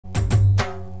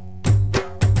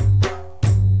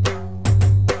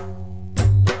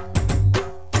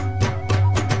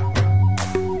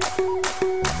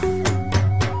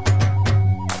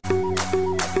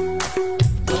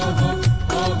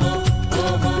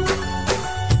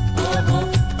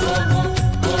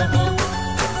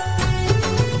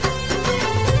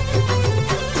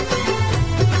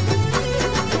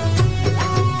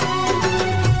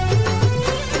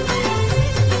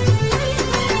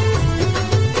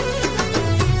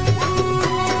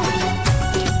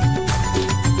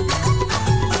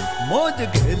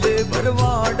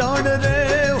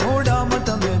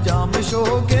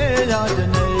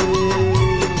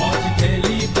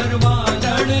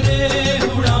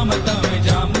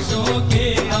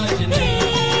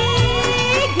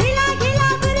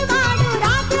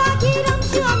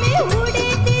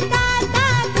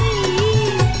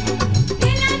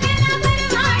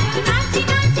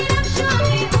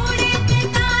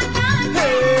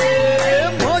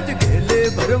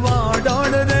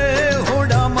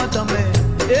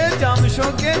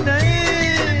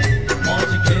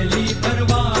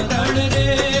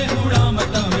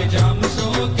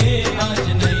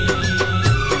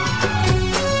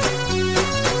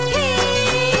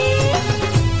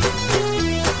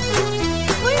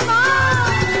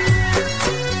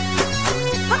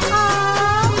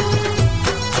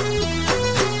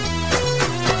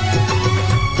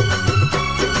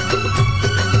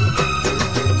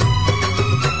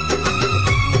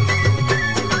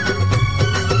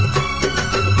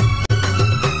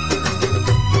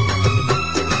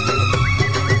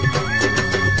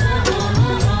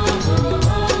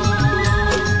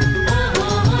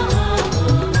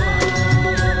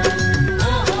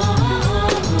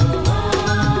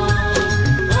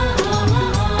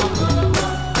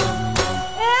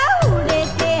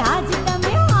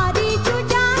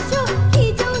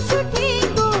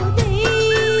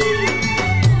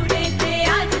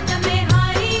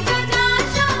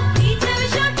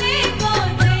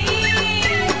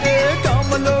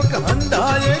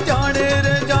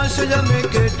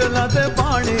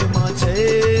ठाणे मां छे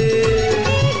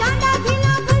गांडा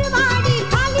भीला भरवाड़ी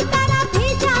खाली तारा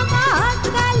भेजा मां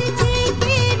काल छे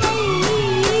के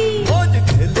नहीं ओज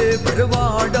खेले भरवा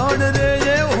डाण रे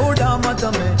ये होड़ा मा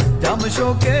तमे जामशो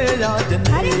के याद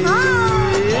अरे नहीं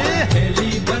हाँ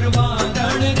खेली भरवा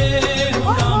डाण रे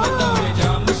होड़ा मा तमे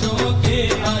जामशो के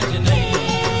आज नहीं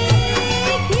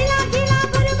खिला खिला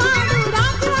भरवाड़ो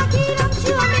रात राती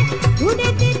रक्षो में ढूंढे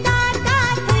ते ताता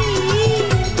थई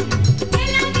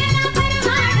खिला खिला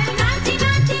भरवाड़ो नाची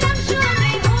नाची रक्षो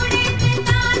में ढूंढे ते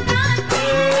ताता ए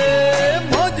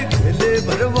मौज खेले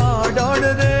भरवा डाण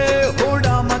रे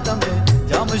होड़ा मा तमे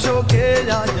जामशो के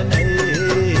याद नहीं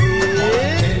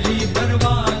खेली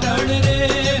भरवा डाण रे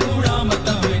होड़ा मा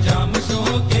तमे जामशो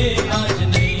के आज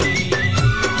नहीं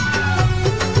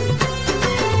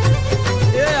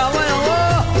ए आवा आवा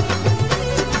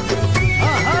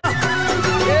हाँ हाँ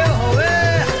ए होवे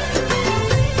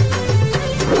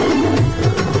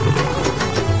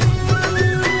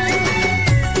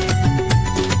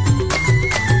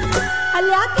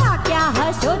अल्या क्या क्या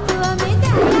हसो तू में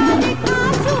दया रे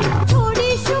कासू छोड़ी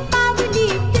शुपावली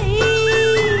ते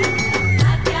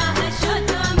क्या हसो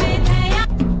तू में दया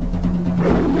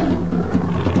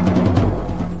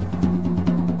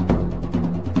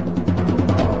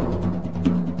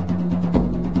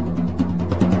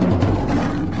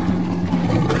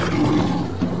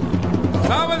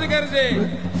सावध गरजे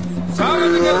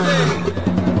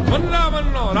मन्ना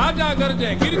मन्नो राजा गरजे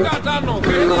गिरका चानो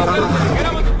केड़ो गरजे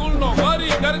गिरवत कुलनो मारी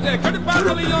गरजे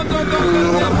खड़पातलियो तो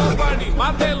गरजे मोपाड़ी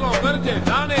मातेलो गरजे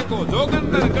जाने को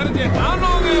जोगंदर गरजे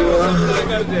नानो वे वो संतर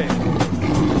गरजे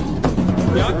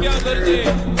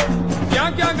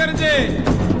क्या गरजे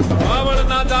बावल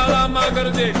ना दाला मा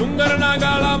गरजे डूंगर ना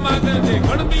गाला मा गरजे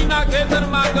गणबी ना खेतर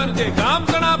मा गरजे गाम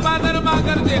कणा पादर मा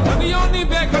गरजे नदियों नी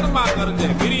बेखड़ मा गरजे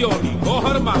गिरियों नी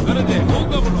गोहर मा गरजे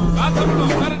उगमनो कातमनो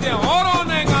गरजे औरों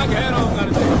ने का घेरो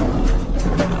गरजे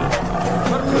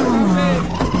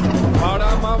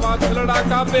भाड़ा मा वाछलड़ा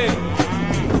कापे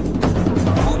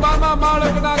खूबा मा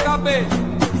मालकड़ा कापे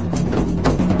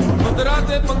मुद्रा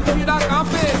ते पंखीड़ा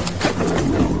कापे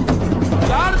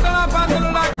चार तना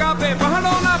पातलड़ा कापे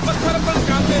पहाड़ों ना पत्थर पर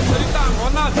कापे सरिता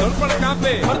होना जड़ पर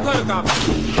कापे पत्थर कापे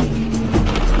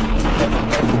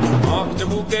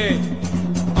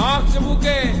आँख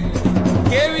जबूके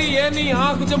केवी ये नी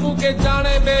आँख जबूके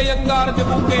जाने बे यंगार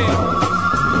जबूके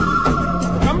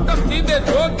कम कम दीदे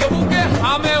जोत जबूके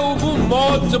हामे उबू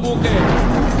मौत जबूके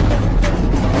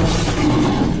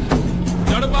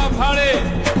जड़बा फाड़े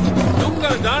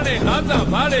डूंगर जाने नाचा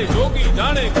भाड़े जोगी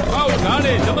जाने कुफाऊ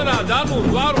गाड़े जमना जानू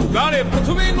द्वारू गाड़े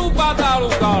पृथ्वी नू पाताळू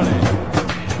गाड़े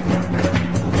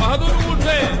बहादुर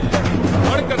उठे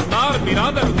बढ़कर नार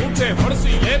बिरादर उठे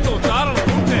फड़सी ले तो चारण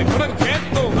उठे खड़क खेत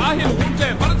तो गाहिर उठे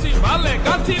परसी भाले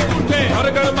गाथी उठे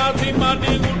हरगड़ माथी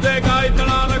माटी उठे गाय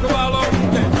तड़ा रखवालो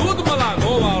उठे दूध मला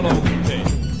गोवालो उठे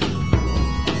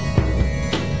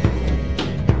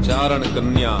चारण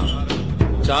कन्या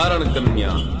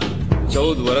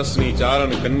 14 वर्षनी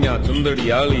चारण कन्या चुंदड़ी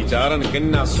आली चारण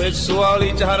कन्या स्वेच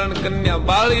सुवाली चारण कन्या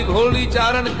बाली घोली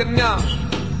चारण कन्या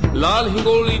लाल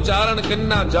हिंगोली चारण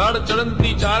कन्या जाड़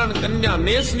चढ़ंती चारण कन्या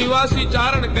नेस निवासी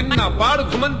चारण कन्या पाड़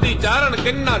घुमंती चारण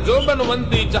कन्या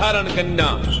जोबनवंती चारण कन्या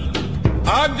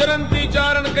आग जरंती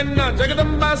चारण कन्या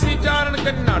जगदम्बासी चारण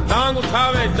कन्या टांग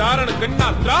उठावे चारण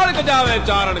कन्या त्राड़ गजावे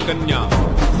चारण कन्या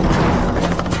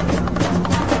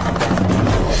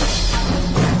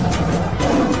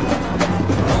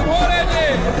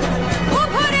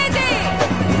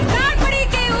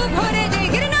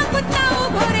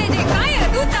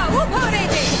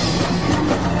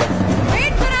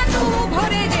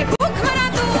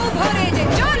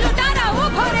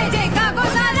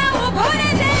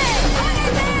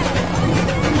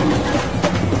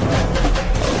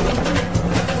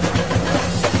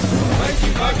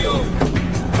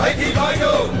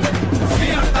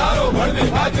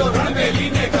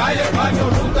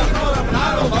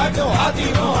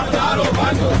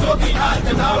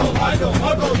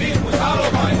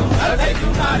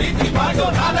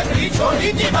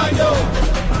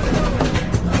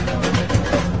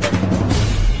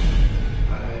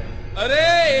अरे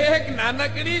एक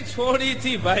नानकड़ी छोड़ी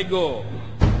थी भाईगो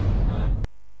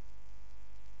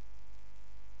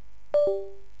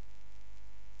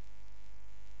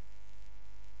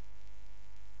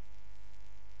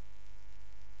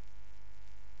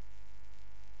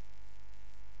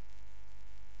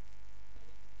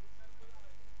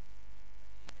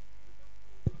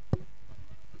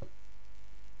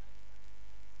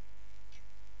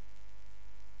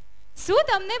શું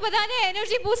તમને બધાને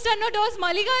એનર્જી બૂસ્ટરનો ડોઝ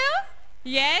મળી ગયો?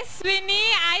 Yes,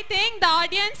 Winnie, I think the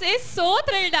audience is so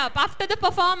thrilled up after the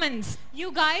performance.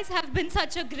 You guys have been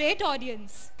such a great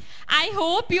audience. I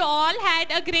hope you all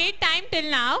had a great time till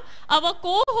now. Our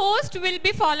co-host will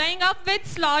be following up with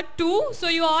slot 2, so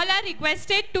you all are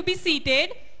requested to be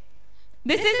seated.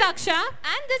 This is Aksha.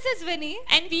 And this is Winnie.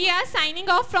 And we are signing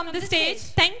off from the stage.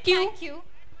 Thank you. Thank you.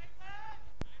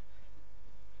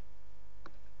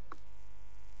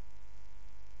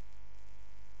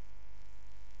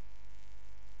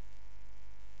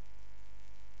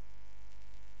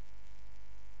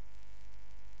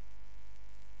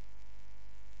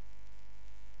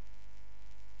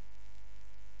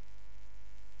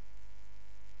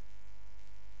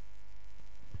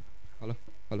 Hello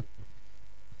hello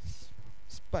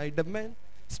Spiderman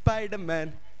Spiderman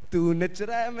तूने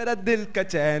चुराया मेरा दिल का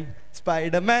चैन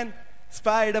Spiderman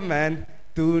Spiderman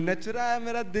तूने चुराया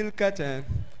मेरा दिल का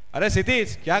चैन। अरे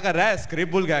सितीश क्या कर रहा है,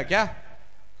 स्क्रिप्ट भूल गया क्या?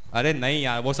 अरे नहीं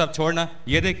यार वो सब छोड़ना,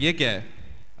 ये देख ये क्या है?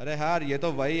 अरे यार ये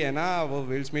तो वही है ना, वो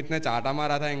विल स्मिथ ने चाटा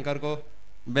मारा था एंकर को।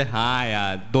 बे हाँ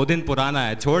यार 2 दिन पुराना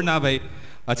है, छोड़ना भाई।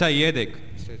 अच्छा ये देख,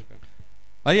 स्टेज पे।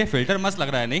 अरे ये फिल्टर मस्त लग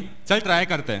रहा है नहीं? चल ट्राई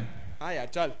करते हैं। हाँ यार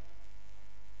चल।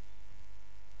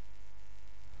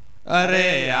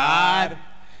 अरे यार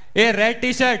ये रेड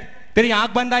टी शर्ट तेरी आंख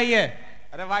बंद आई है।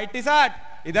 अरे व्हाइट टी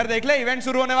शर्ट इधर देख ले, इवेंट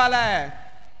शुरू होने वाला है।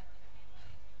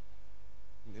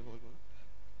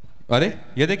 अरे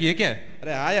ये देख ये क्या है?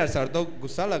 अरे हाँ यार सर तो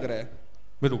गुस्सा लग रहा है।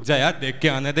 बे रुक जा यार, देख के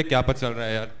आने दे क्या पता चल रहा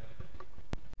है यार।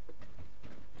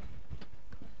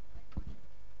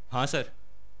 हाँ सर।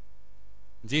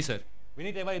 जी सर।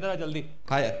 विनीत एक बार इधर आ जल्दी।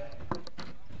 हाँ यार।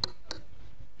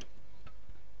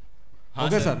 हाँ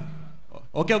okay sir.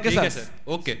 Okay okay sir.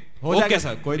 Okay हो जाएगा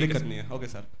सर, कोई दिक्कत नहीं है। Okay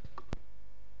sir.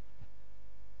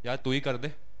 यार तू ही कर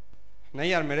दे।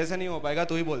 नहीं यार मेरे से नहीं हो पाएगा,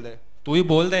 तू ही बोल दे। तू ही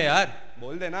बोल दे यार।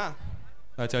 बोल दे ना।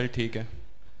 चल ठीक है।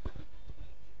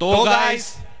 तो गाइस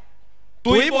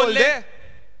तू ही बोल दे।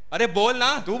 अरे बोल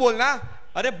ना। तू बोल ना।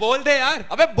 अरे बोल दे यार।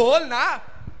 अबे बोल ना।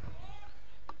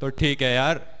 तो ठीक है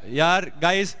यार। यार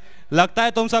गाइस लगता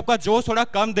है तुम सबका जोश थोड़ा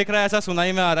कम दिख रहा है, ऐसा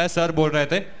सुनाई में आ रहा है, सर बोल रहे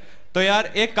थे। तो यार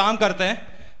एक काम करते हैं।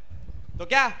 तो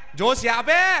क्या जोश यहाँ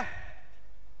पे?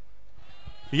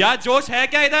 यार जोश है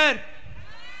क्या इधर?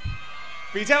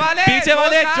 पीछे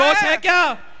वाले जोश है क्या?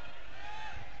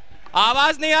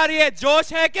 आवाज नहीं आ रही है,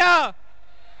 जोश है क्या?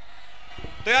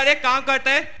 तो यार एक काम करते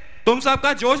हैं, तुम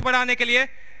सबका जोश बढ़ाने के लिए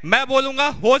मैं बोलूंगा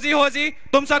होजी होजी,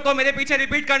 तुम सबको मेरे पीछे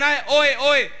रिपीट करना है ओए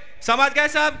ओए। समझ गए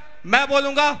सब? मैं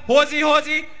बोलूंगा होजी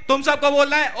होजी, तुम सबको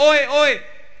बोलना है ओए ओए।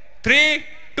 3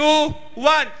 2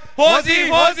 1 होजी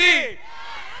होजी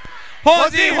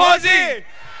होजी होजी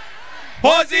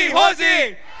होजी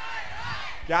होजी।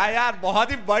 क्या यार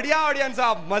बहुत ही बढ़िया ऑडियंस,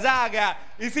 अब मजा आ गया।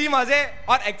 इसी मजे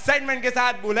और एक्साइटमेंट के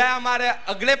साथ बुलाया हमारे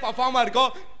अगले परफॉर्मर को,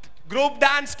 group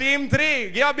dance team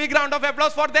 3। Give a big round of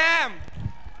applause for them.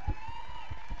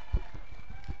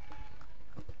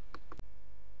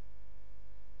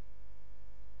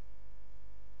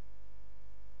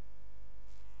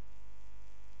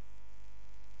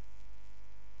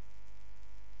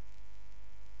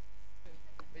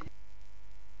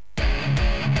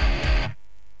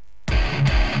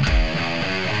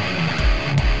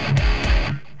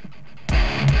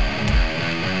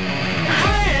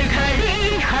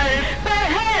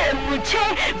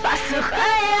 बस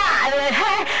ख्याल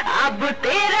है अब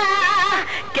तेरा,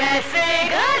 कैसे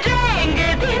गुजरेंगे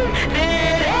दिन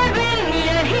तेरे बिन,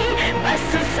 यही बस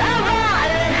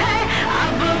सवाल है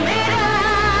अब मेरा।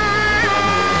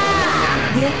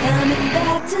 We're coming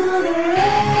back to the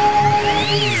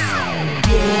race.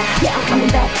 Yeah, I'm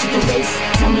coming back to the race.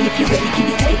 Tell me if you're ready, can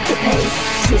you take the pace?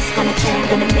 Twist gonna turn,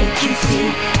 gonna make you see.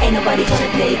 Ain't nobody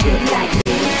gonna play good like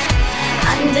me.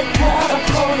 Undercover,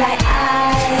 cold like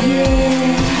ice.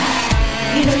 Yeah.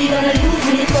 You know you're gonna lose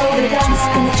when you throw the dice. Twist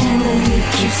gonna turn, gonna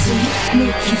make you see,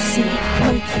 make you see,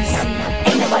 make you see.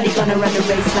 Ain't nobody gonna run the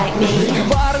race like me. एक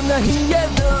बार नहीं ये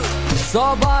दिल 100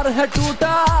 बार है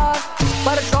टूटा,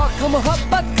 पर शौक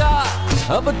मोहब्बत का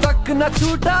अब तक न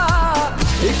छूटा।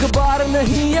 एक बार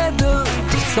नहीं ये दिल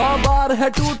 100 बार है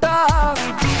टूटा,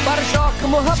 पर शौक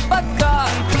मोहब्बत का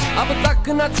अब तक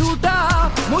न छूटा।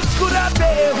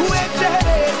 मुस्कुराते हुए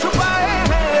चेहरे छुपाए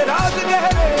हैं राज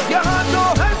गहरे, यहाँ तो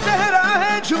हर चेहरा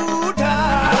है झूठा।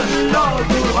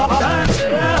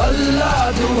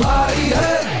 अल्लाह दुहाई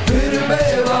है, फिर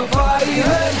बेवफाई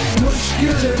है,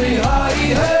 मुश्किल रिहाई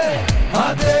है,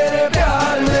 हाँ तेरे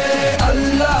प्यार में।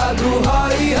 अल्लाह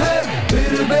दुहाई है,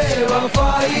 फिर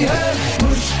बेवफाई है,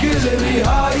 मुश्किल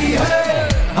रिहाई है,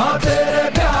 हाँ तेरे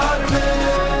प्यार में।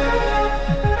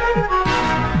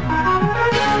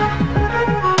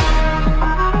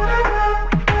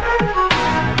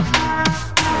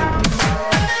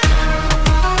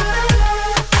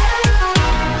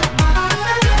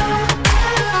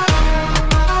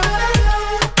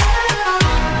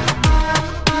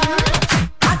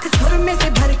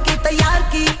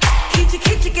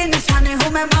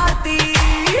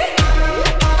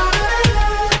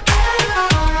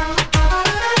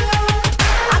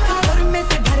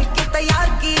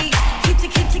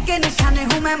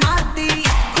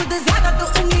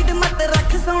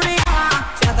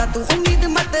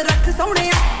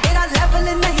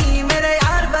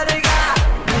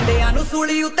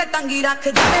 ਟੰਗੀ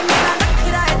ਰੱਖਦਾ ਵੇ ਮੇਰਾ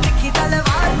ਨਖਰਾ ਏ ਤਿੱਖੀ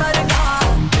ਤਲਵਾਰ ਵਰਗਾ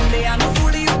ਮੁੰਡਿਆਂ ਨੂੰ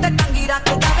ਸੂਲੀ ਉੱਤੇ ਟੰਗੀ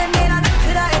ਰੱਖਦਾ ਵੇ ਮੇਰਾ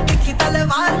ਨਖਰਾ ਏ ਤਿੱਖੀ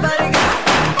ਤਲਵਾਰ ਵਰਗਾ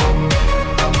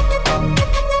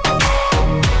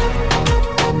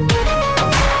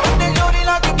ਉਹਨੇ ਜੋਰੀ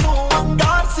ਲਾ ਕੇ ਤੂੰ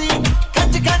ਅੰਗਾਰ ਸੀ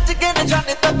ਕੱਜ ਕੱਜ ਕੇ ਨ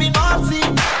ਜਾਣੇ ਤਾਂ ਬਿਮਾਰ ਸੀ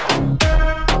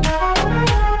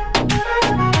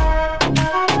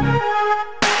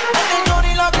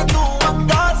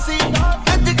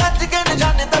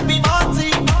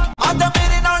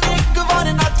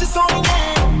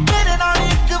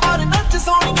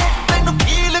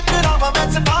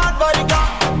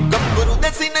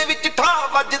सीने विच ठा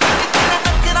वजदा नी तेरा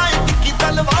नखरा ए तिक्खी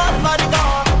तलवार वरगा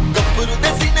गब्बरू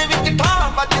दे सीने विच ठा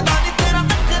वजदा नी तेरा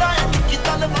नखरा ए तिक्खी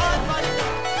तलवार वरगा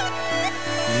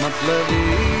मतलबी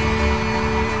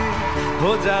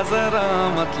हो जा जरा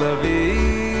मतलबी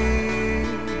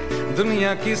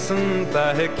दुनिया की सुनता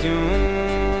है क्यों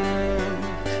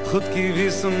खुद की भी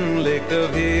सुन ले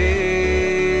कभी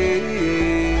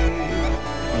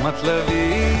मतलबी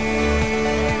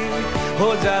हो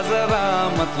जा जरा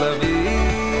मतलबी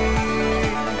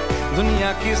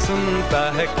दुनिया की सुनता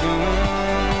है क्यों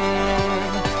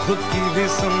खुद की भी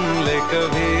सुन ले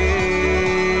कभी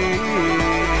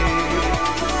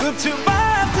कुछ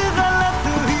बात गलत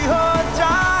भी हो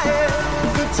जाए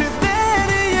कुछ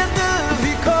देर ये दिल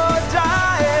भी खो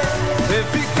जाए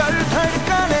बेफिक्र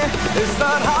धड़कने इस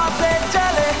तरह से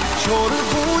चले शोर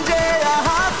गूंजे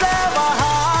यहाँ से वहाँ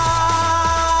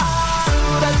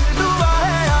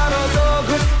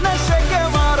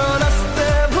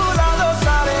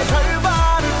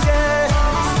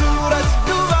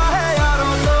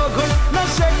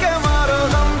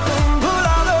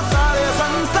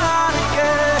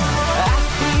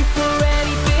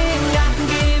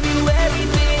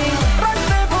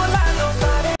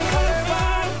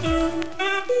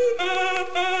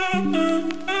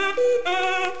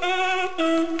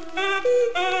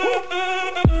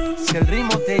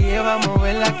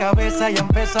cabeza y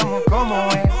empezamos como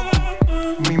es.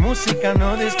 Mi música no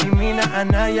discrimina a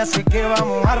nadie, así que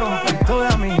vamos a romper.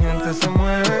 Toda mi gente se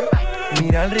mueve,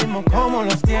 mira el ritmo como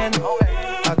los tiene.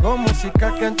 Hago música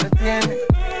que entretiene.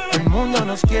 El mundo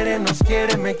nos quiere,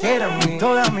 me quiere a mí.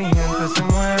 Toda mi gente se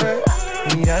mueve,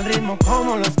 mira el ritmo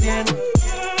como los tiene.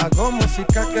 Hago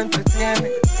música que entretiene.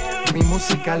 Mi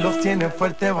música los tiene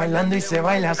fuerte bailando y se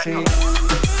baila así.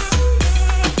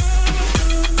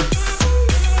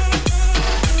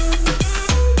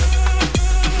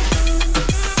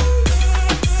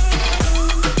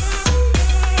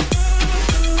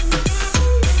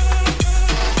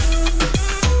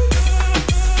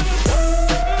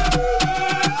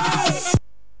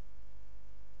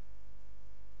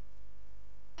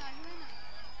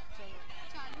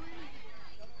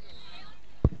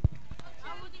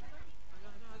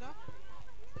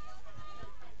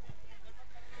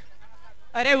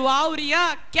 अरे वाह रिया,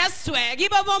 क्या Swiggy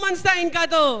performance था इनका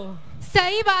तो।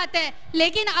 सही बात है,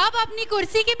 लेकिन अब अपनी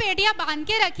कुर्सी की पेटियां बांध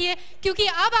के रखिए क्योंकि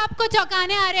अब आपको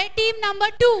चौंकाने आ रहे हैं team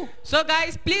number 2। So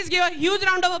guys, please give a huge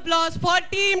round of applause for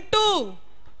team 2.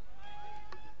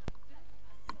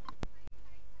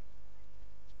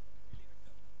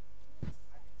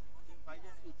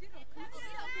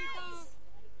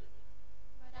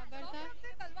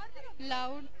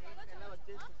 Loud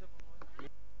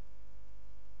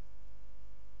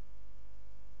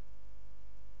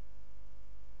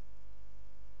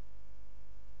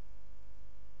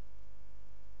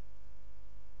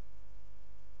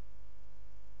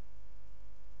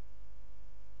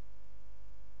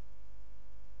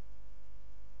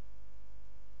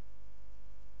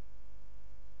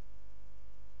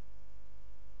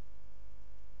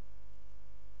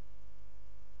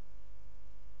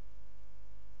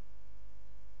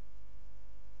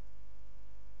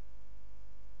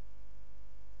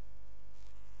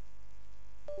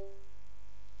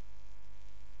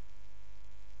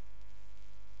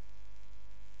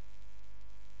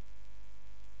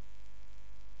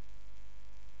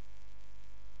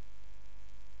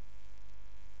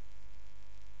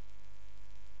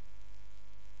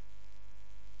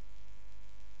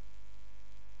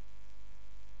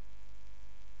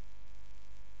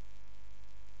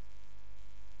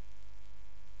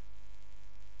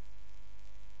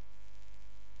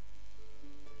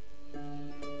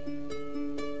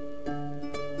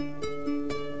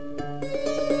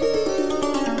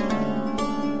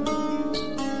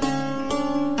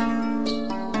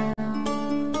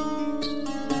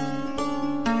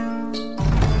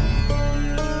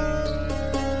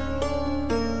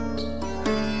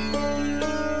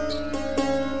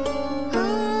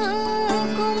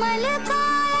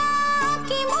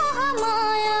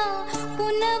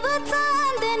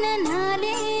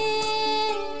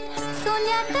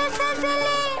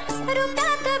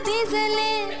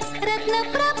रत्न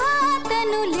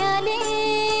प्रभातनु ल्याले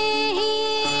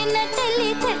नटली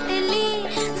थटली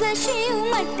जशी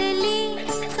उमटली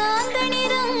चांदणी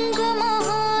रंग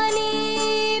महाली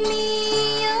मी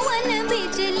यवन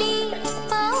बिजली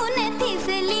पाहून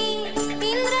थिजली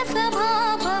इंद्र सभा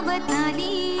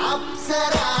भवताली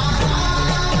अप्सरा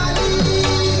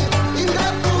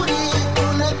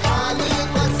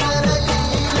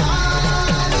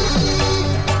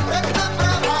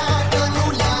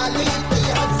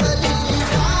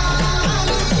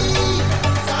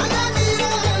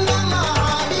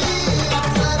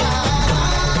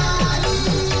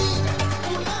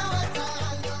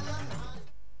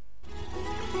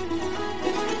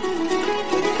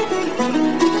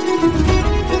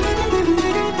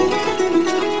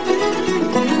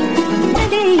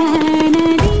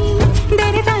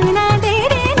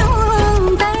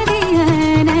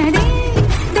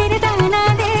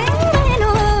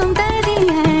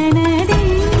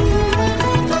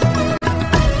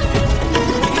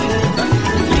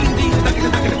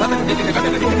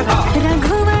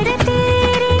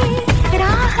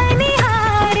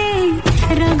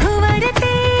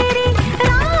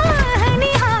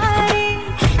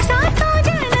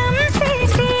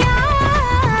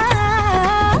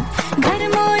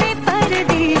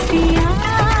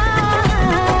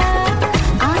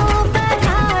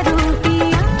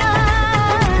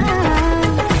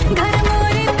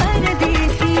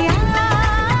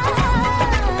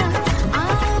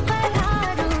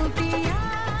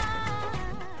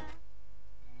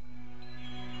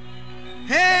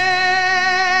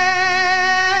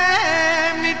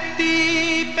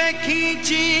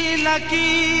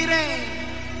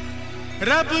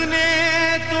रब ने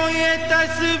तो ये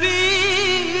तस्वीर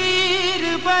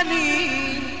बनी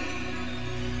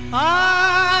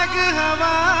आग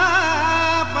हवा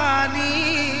पानी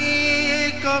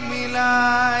को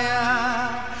मिलाया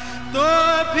तो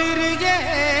फिर ये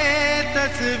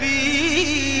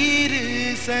तस्वीर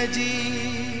सजी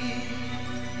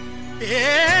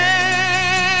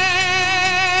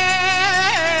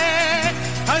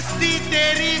हस्ती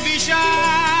तेरी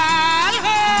विशाल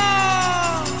हो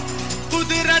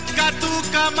कुदरत का तू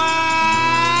कमाल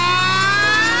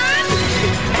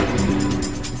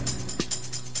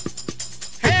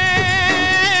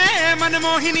है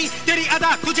मनमोहिनी तेरी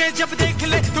अदा तुझे जब देख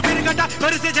ले तो फिर घटा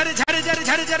भर से झर झर झर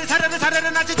झर झर झर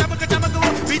झर नाच चमक चमक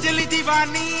वो बिजली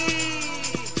दीवानी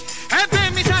है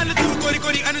बेमिसाल तू कोरी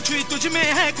कोरी अनछुई तुझ में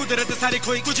है कुदरत सारी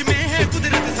खोई कुछ में है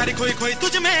कुदरत सारी खोई खोई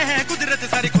तुझ में है कुदरत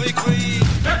सारी खोई खोई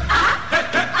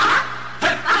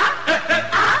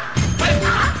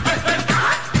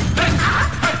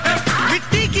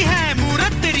मिट्टी की है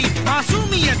मूरत तेरी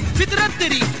मासूमियत फितरत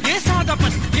तेरी ये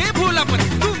सादापन ये भोलापन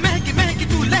तू महकी महकी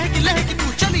तू लहकी लहकी तू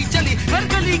चली चली हर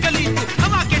गली गली तू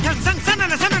हवा के ढंग संग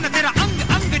सनन सनन तेरा अंग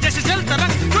अंग जैसे जलता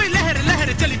रंग कोई लहर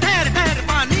लहर चली ठहर ठहर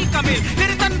पानी का मेल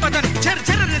तेरे तन बदन झर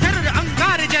झर झर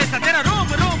अंगारे जैसा तेरा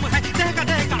रोम रोम है दहका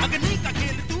दहका अग्नि का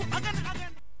खेल तू अगन अगन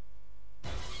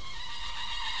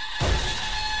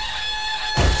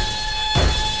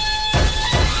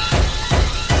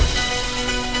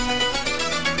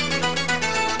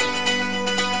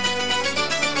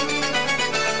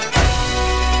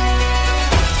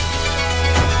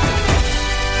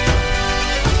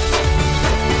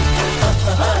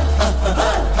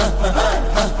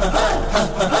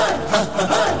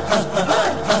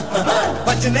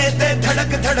बजने ते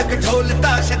धड़क धड़क ढोल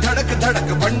ताश धड़क धड़क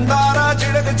भंडारा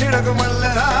झिड़क झिड़क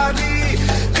मल्हारी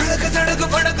खड़क धड़क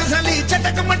भड़क साली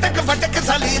चटक मटक फटक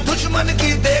साली दुश्मन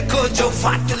की देखो जो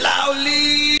फाट लावली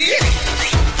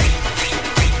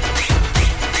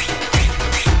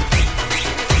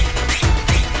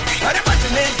अरे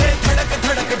बजने ते धड़क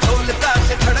धड़क ढोल ताश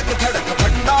धड़क धड़क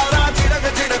भंडारा झिड़क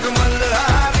झिड़क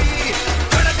मल्हारी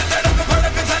खड़क धड़क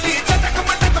भड़क साली चटक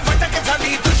मटक फटक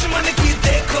साली दुश्मन की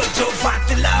देखो जो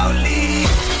फाट लावली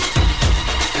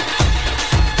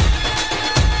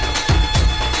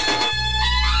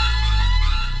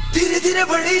धीरे धीरे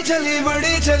बड़ी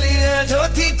चली है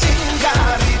छोटी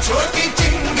चिंगारी छोटी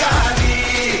चिंगारी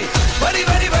बड़ी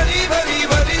बड़ी बड़ी बड़ी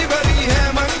बड़ी बड़ी है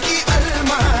मन की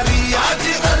अलमारी आज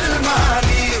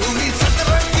अलमारी हुई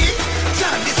सतरंगी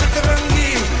चांदी सतरंगी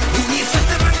हुई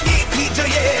सतरंगी थी जो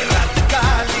ये रात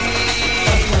काली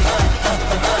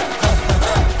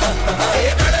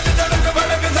धड़क धड़क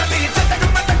भड़क साली चटक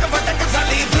मटक फटक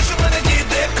साली दुश्मन की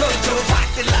देखो जो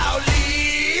फाट लावली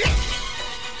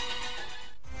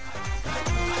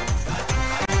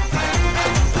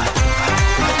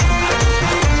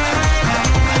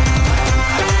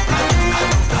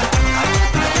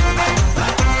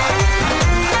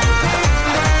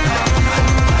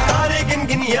तारे गिन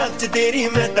गिन याद च तेरी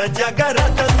मैं ता जागा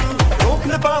रातां रोक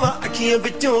न पावा अखियां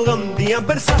विचों गम दियां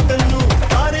बरसातां नू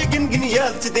तारे गिन गिन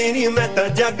याद च देनी मैं तां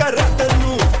जागा रातां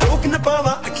नू रोक न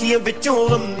पावा अखियां विचों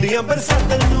गम दियां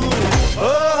बरसातां नू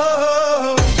ओ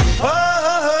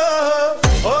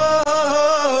हो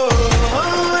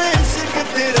इश्क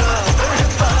तेरा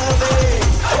तड़पावे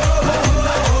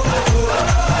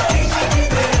इश्क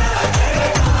तेरा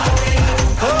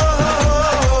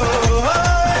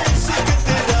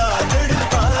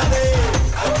तड़पावे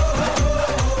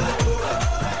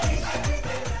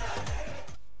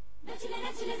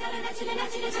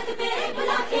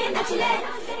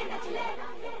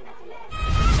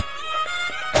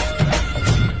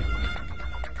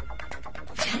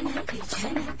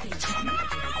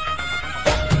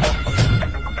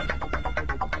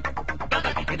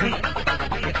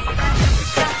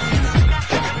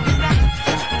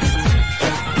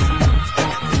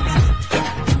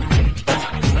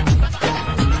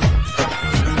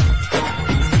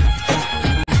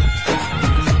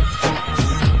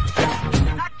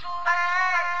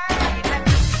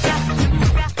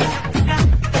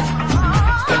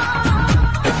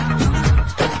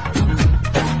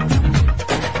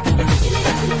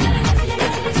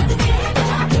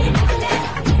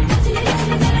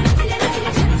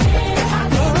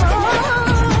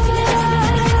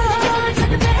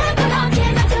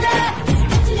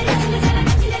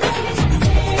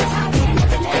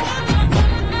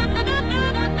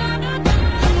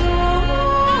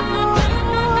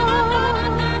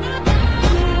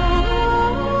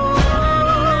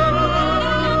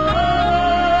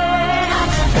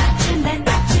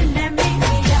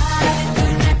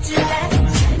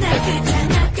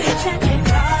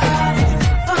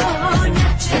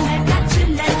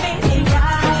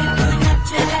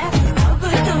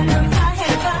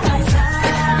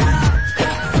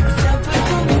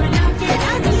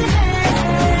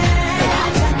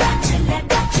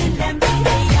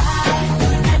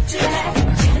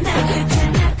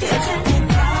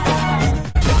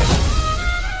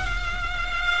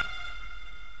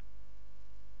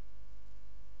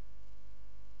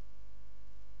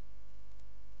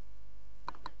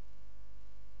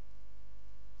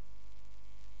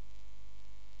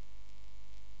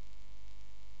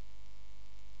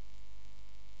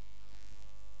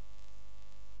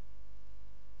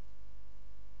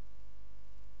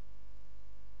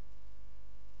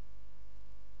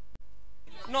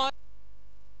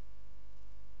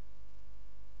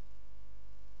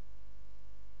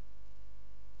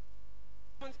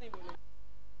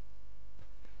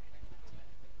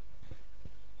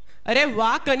अरे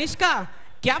वाह कनिष्का,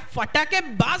 क्या फटाके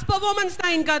बाज परफॉर्मेंस था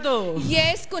इनका तो.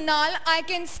 Yes, Kunal, I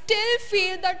can still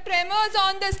feel the tremors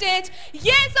on the stage.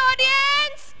 Yes,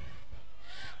 audience,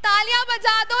 तालियां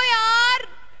बजा दो यार.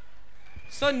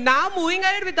 So now moving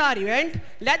ahead with our event,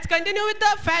 let's continue with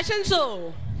the fashion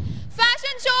show.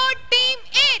 Fashion show team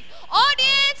 8.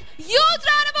 Audience, huge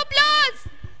round of applause.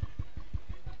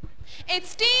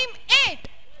 It's team 8.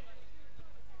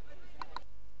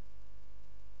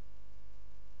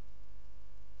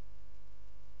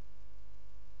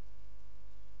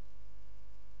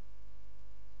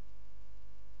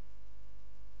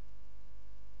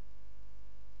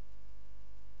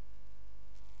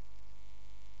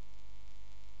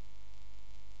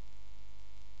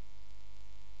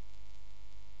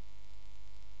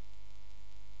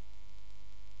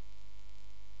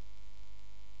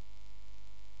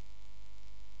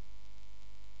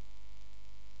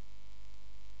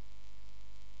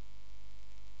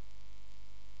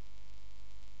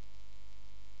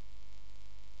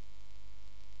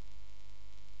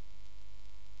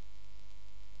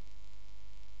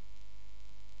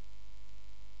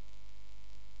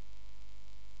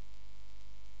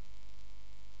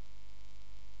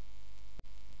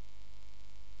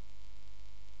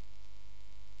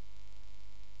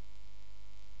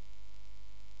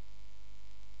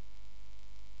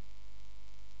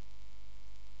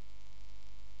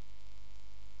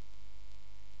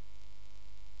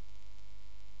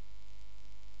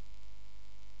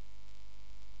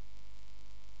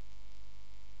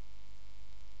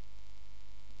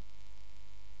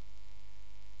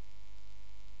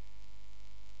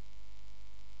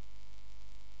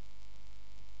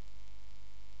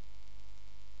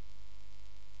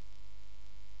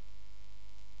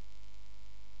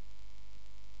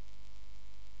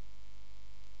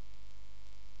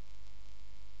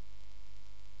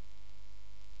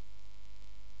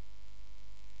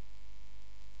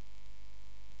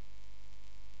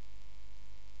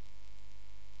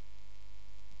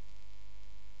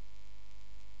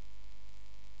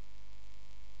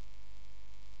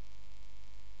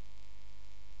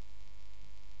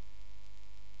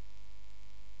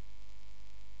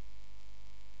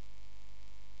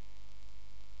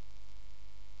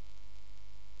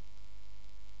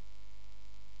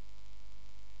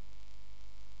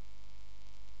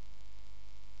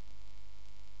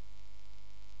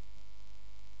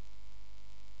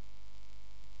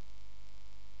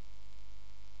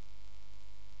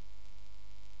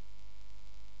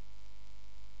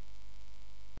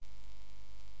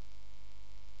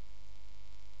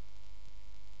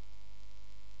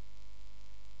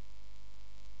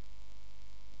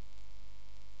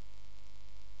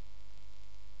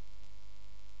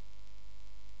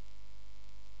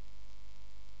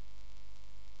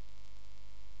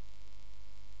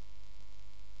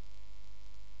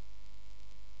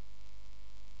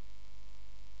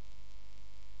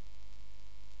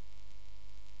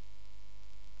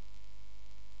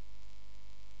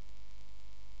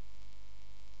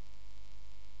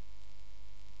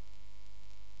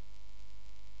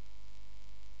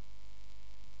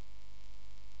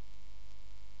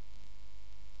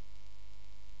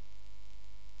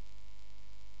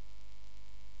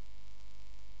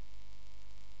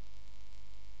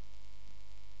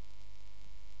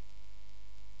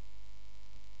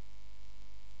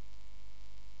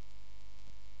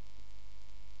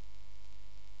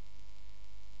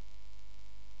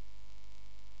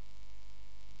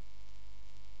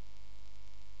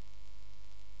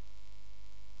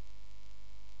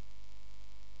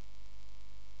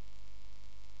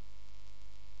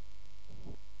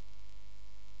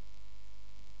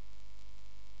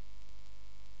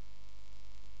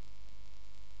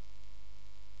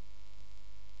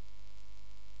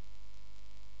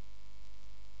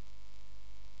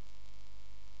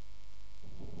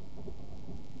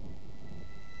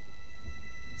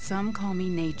 Some call me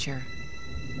nature.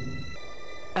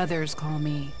 Others call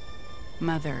me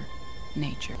Mother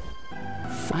Nature.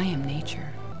 I am nature.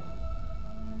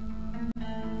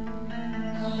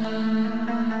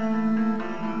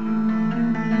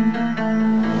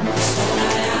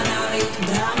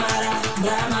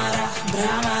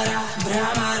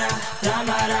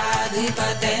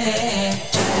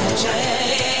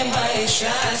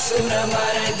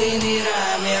 Suramardini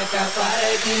Ramya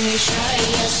Kaparadini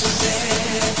Shaya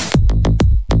Sute.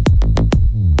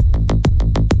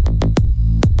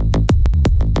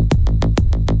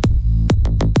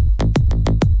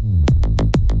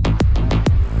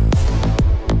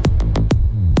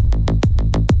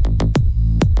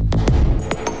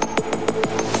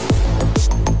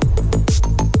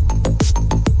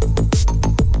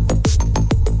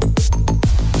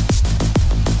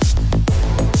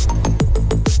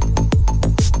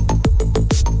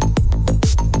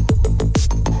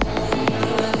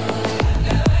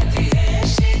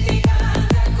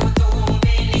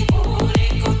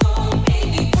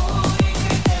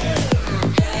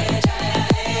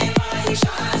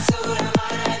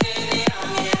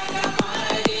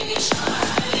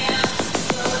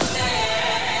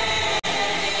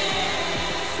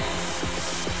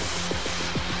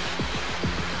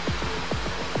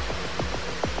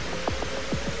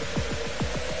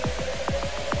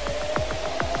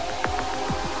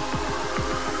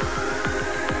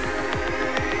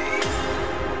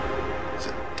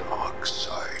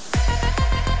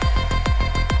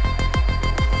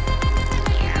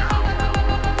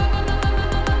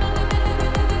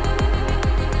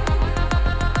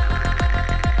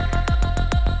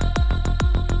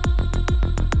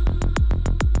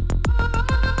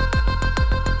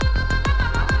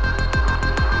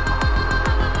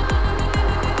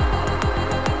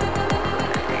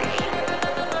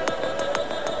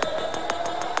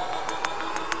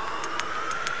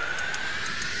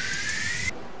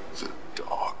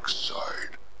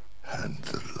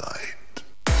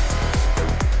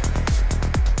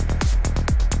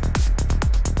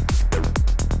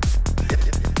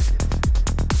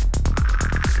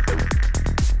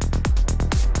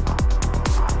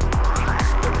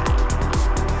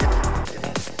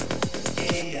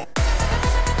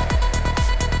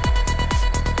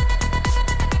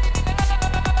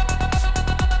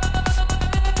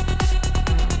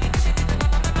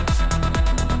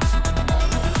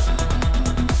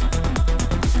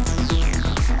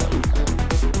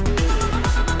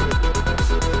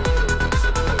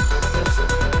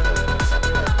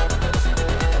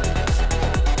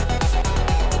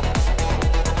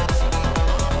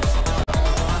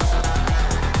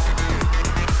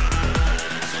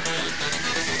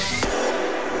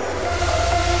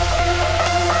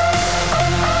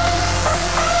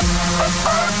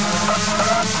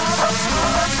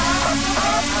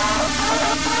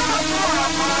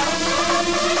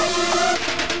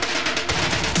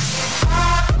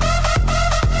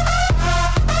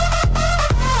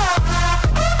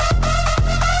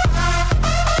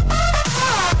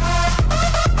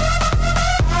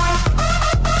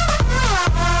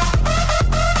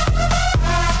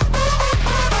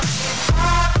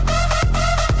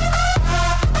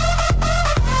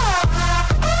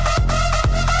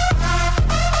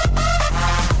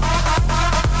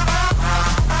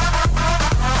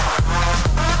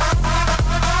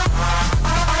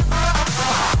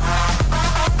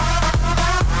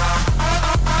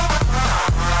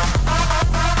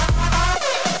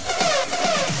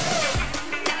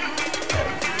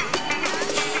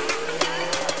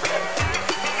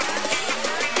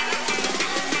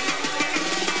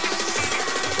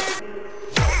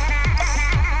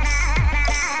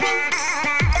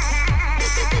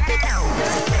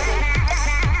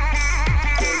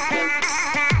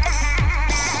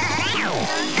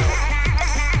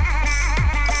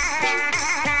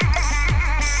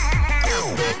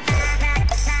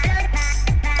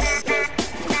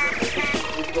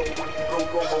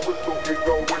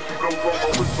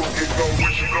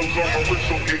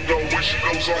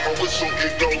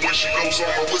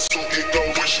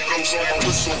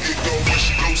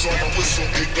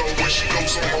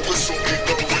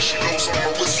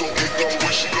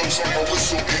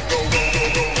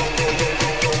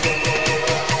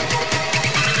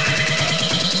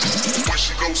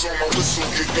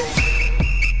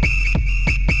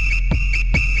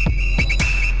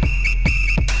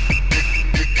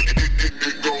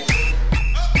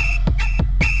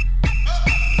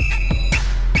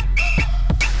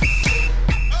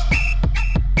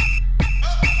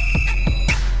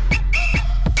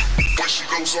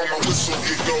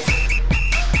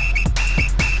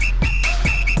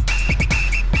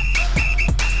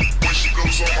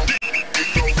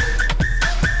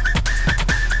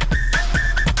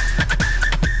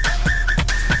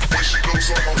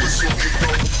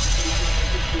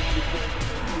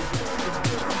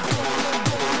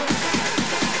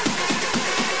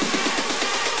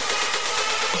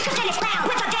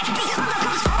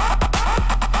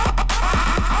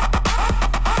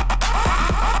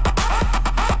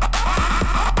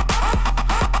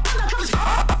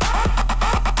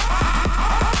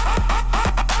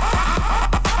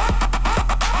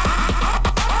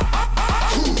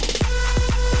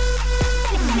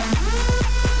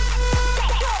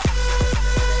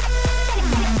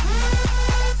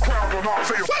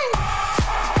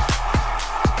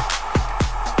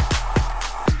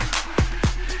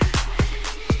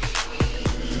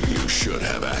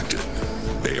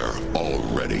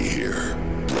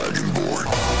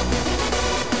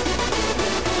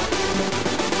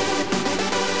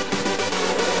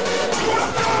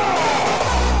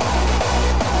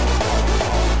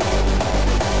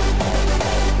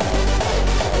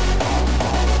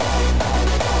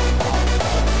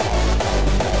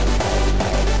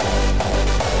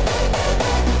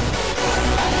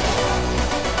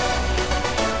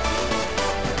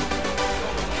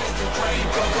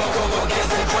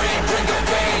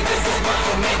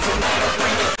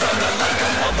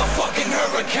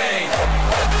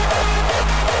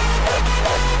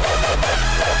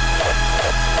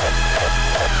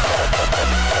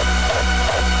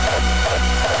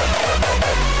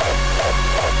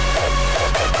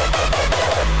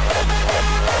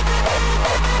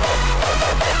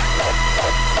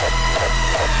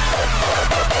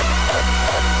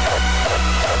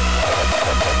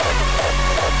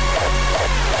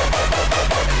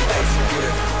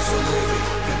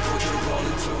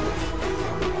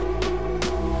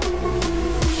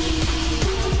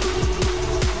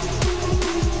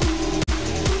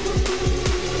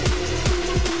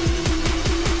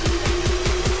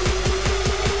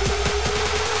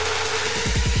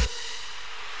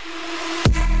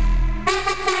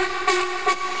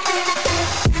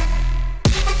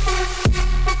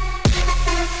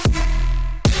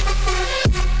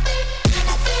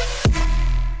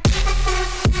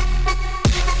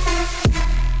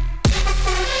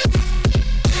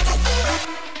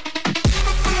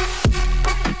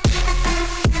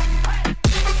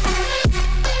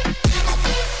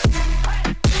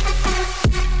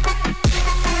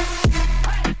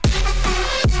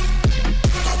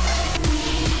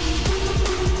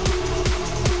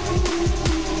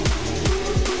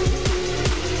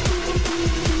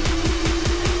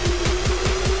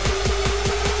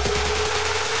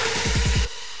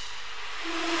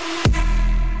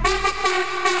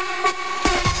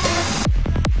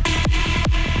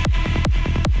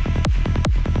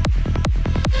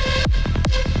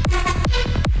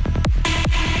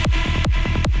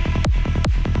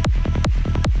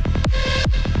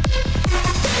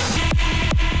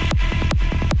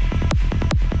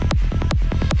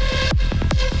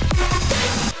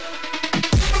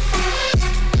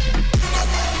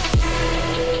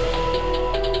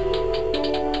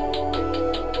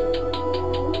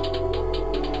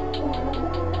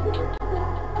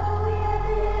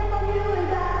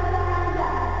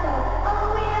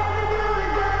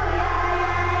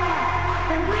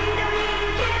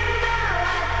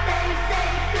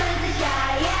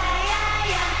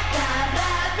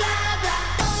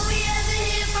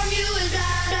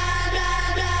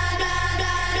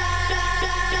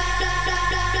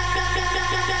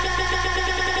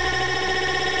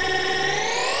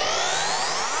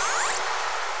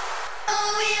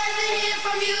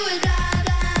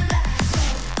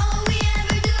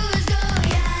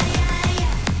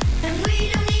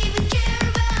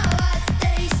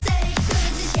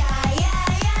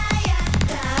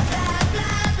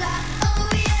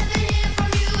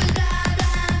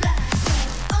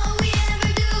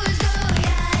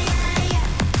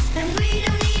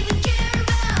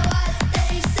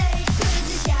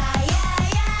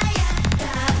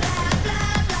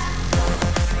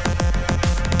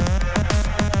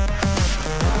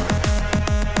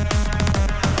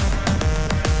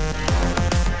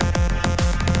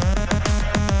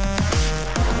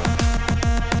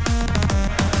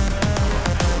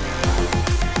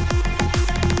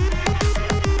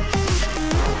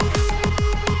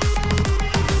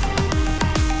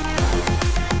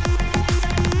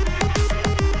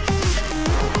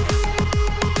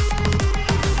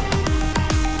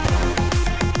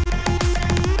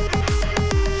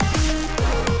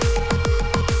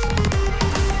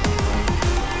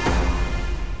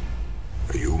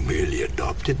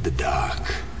 adopted the dark.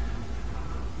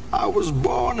 I was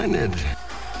born in it.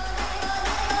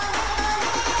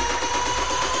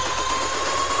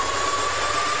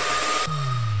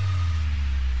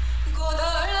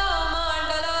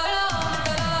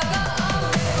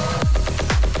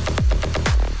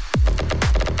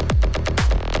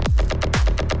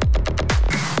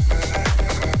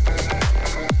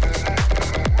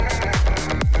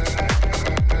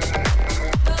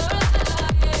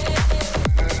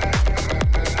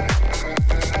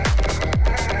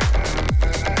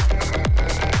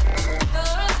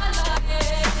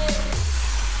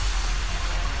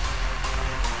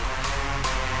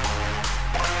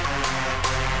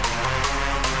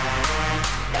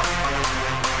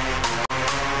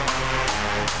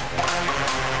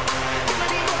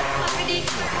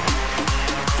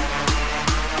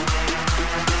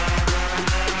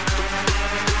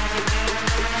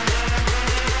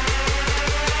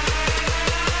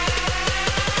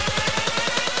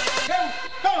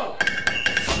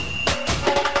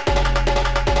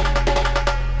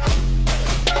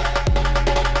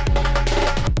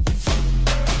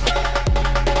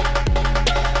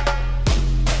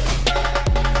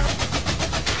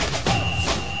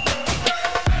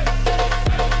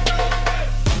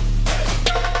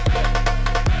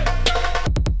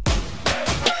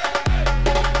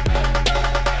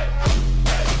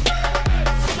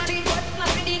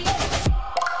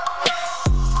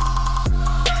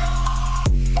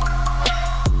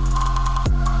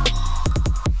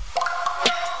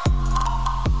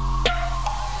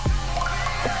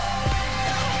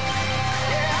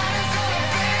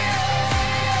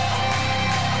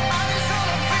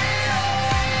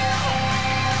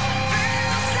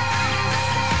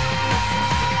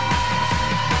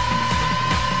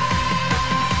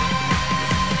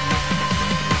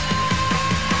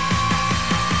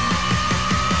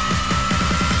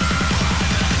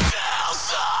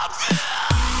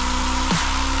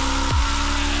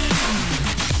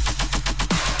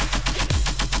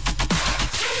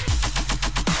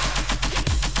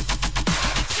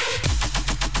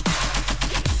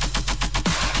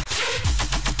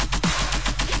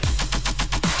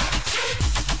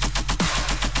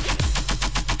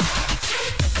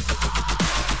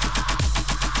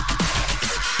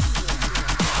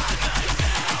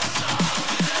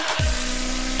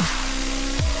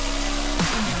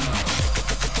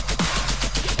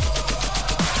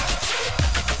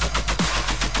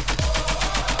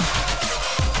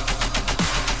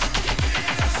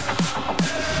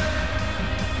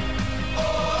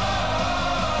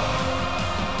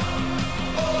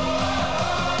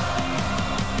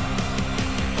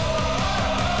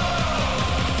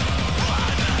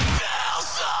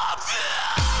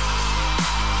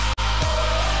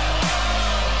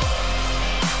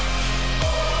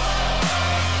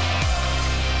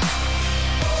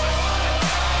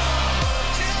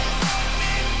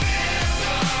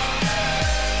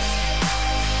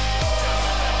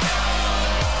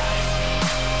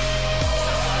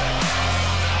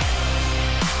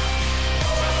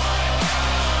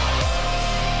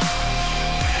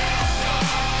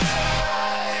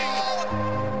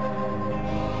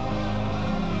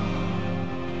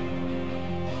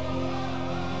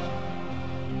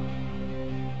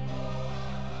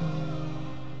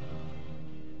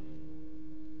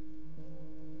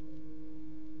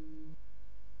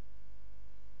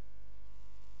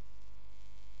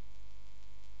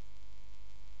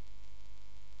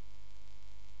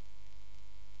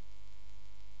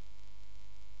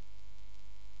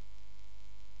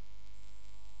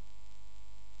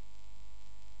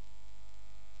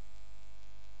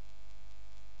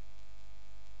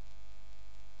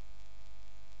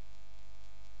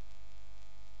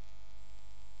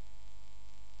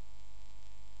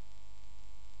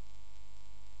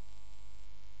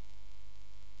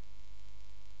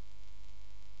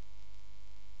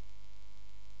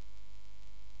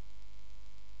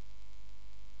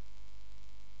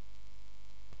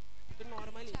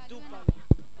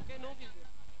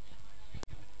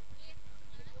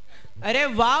 अरे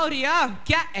वाह रिया,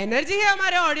 क्या energy है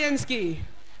हमारे audience की.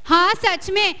 हाँ सच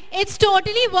में, it's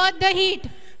totally worth the heat.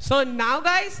 So now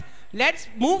guys, let's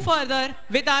move further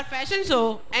with our fashion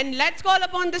show and let's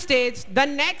call upon the stage the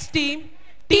next team,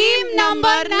 team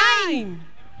number 9.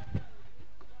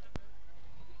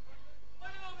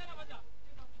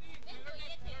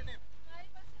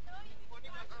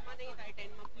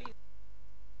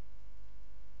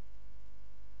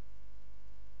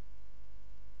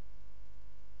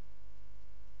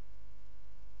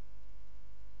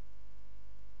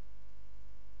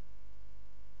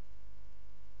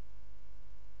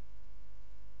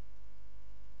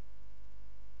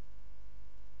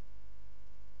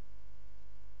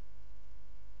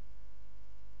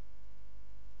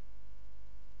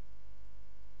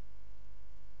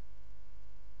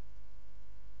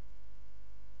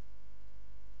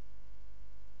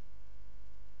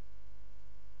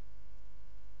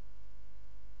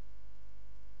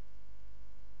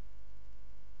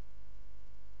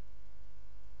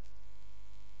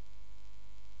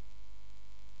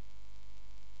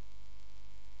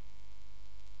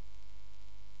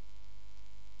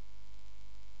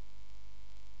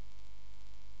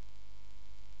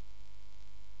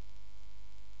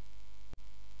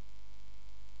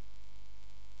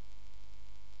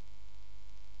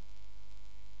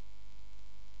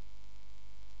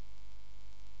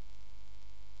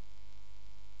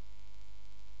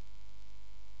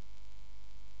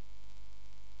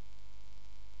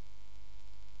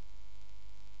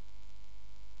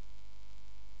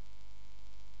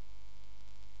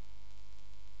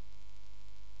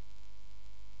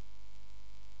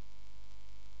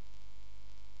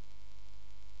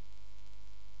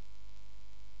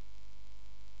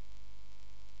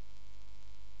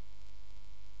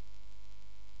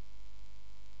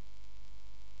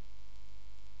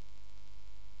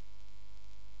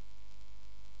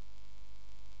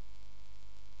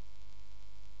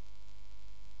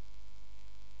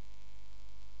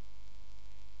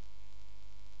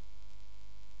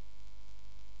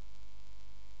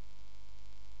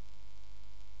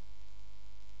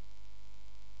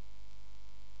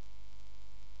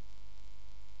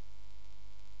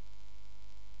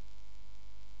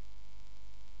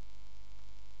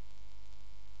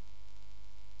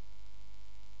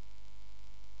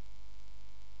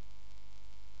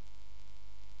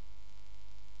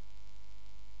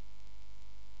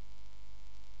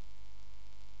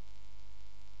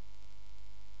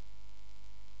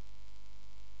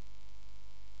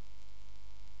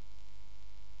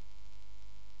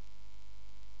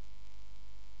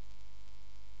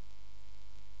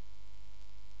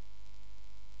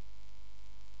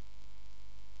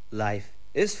 Life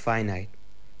is finite,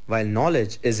 while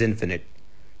knowledge is infinite.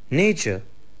 Nature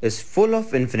is full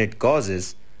of infinite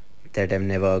causes that have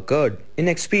never occurred in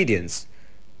experience.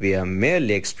 We are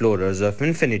merely explorers of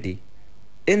infinity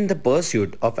in the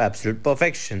pursuit of absolute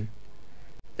perfection.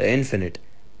 The infinite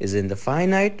is in the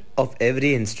finite of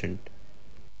every instant.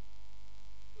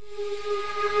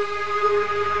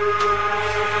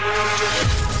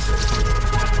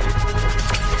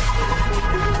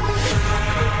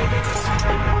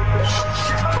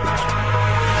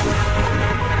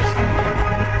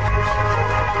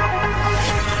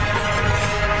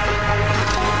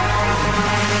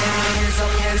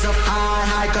 Hands up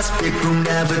high, 'cause people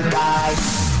never die.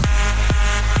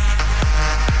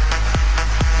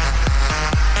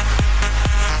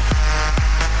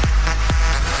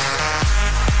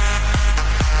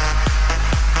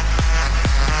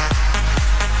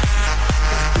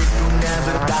 People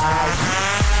never die.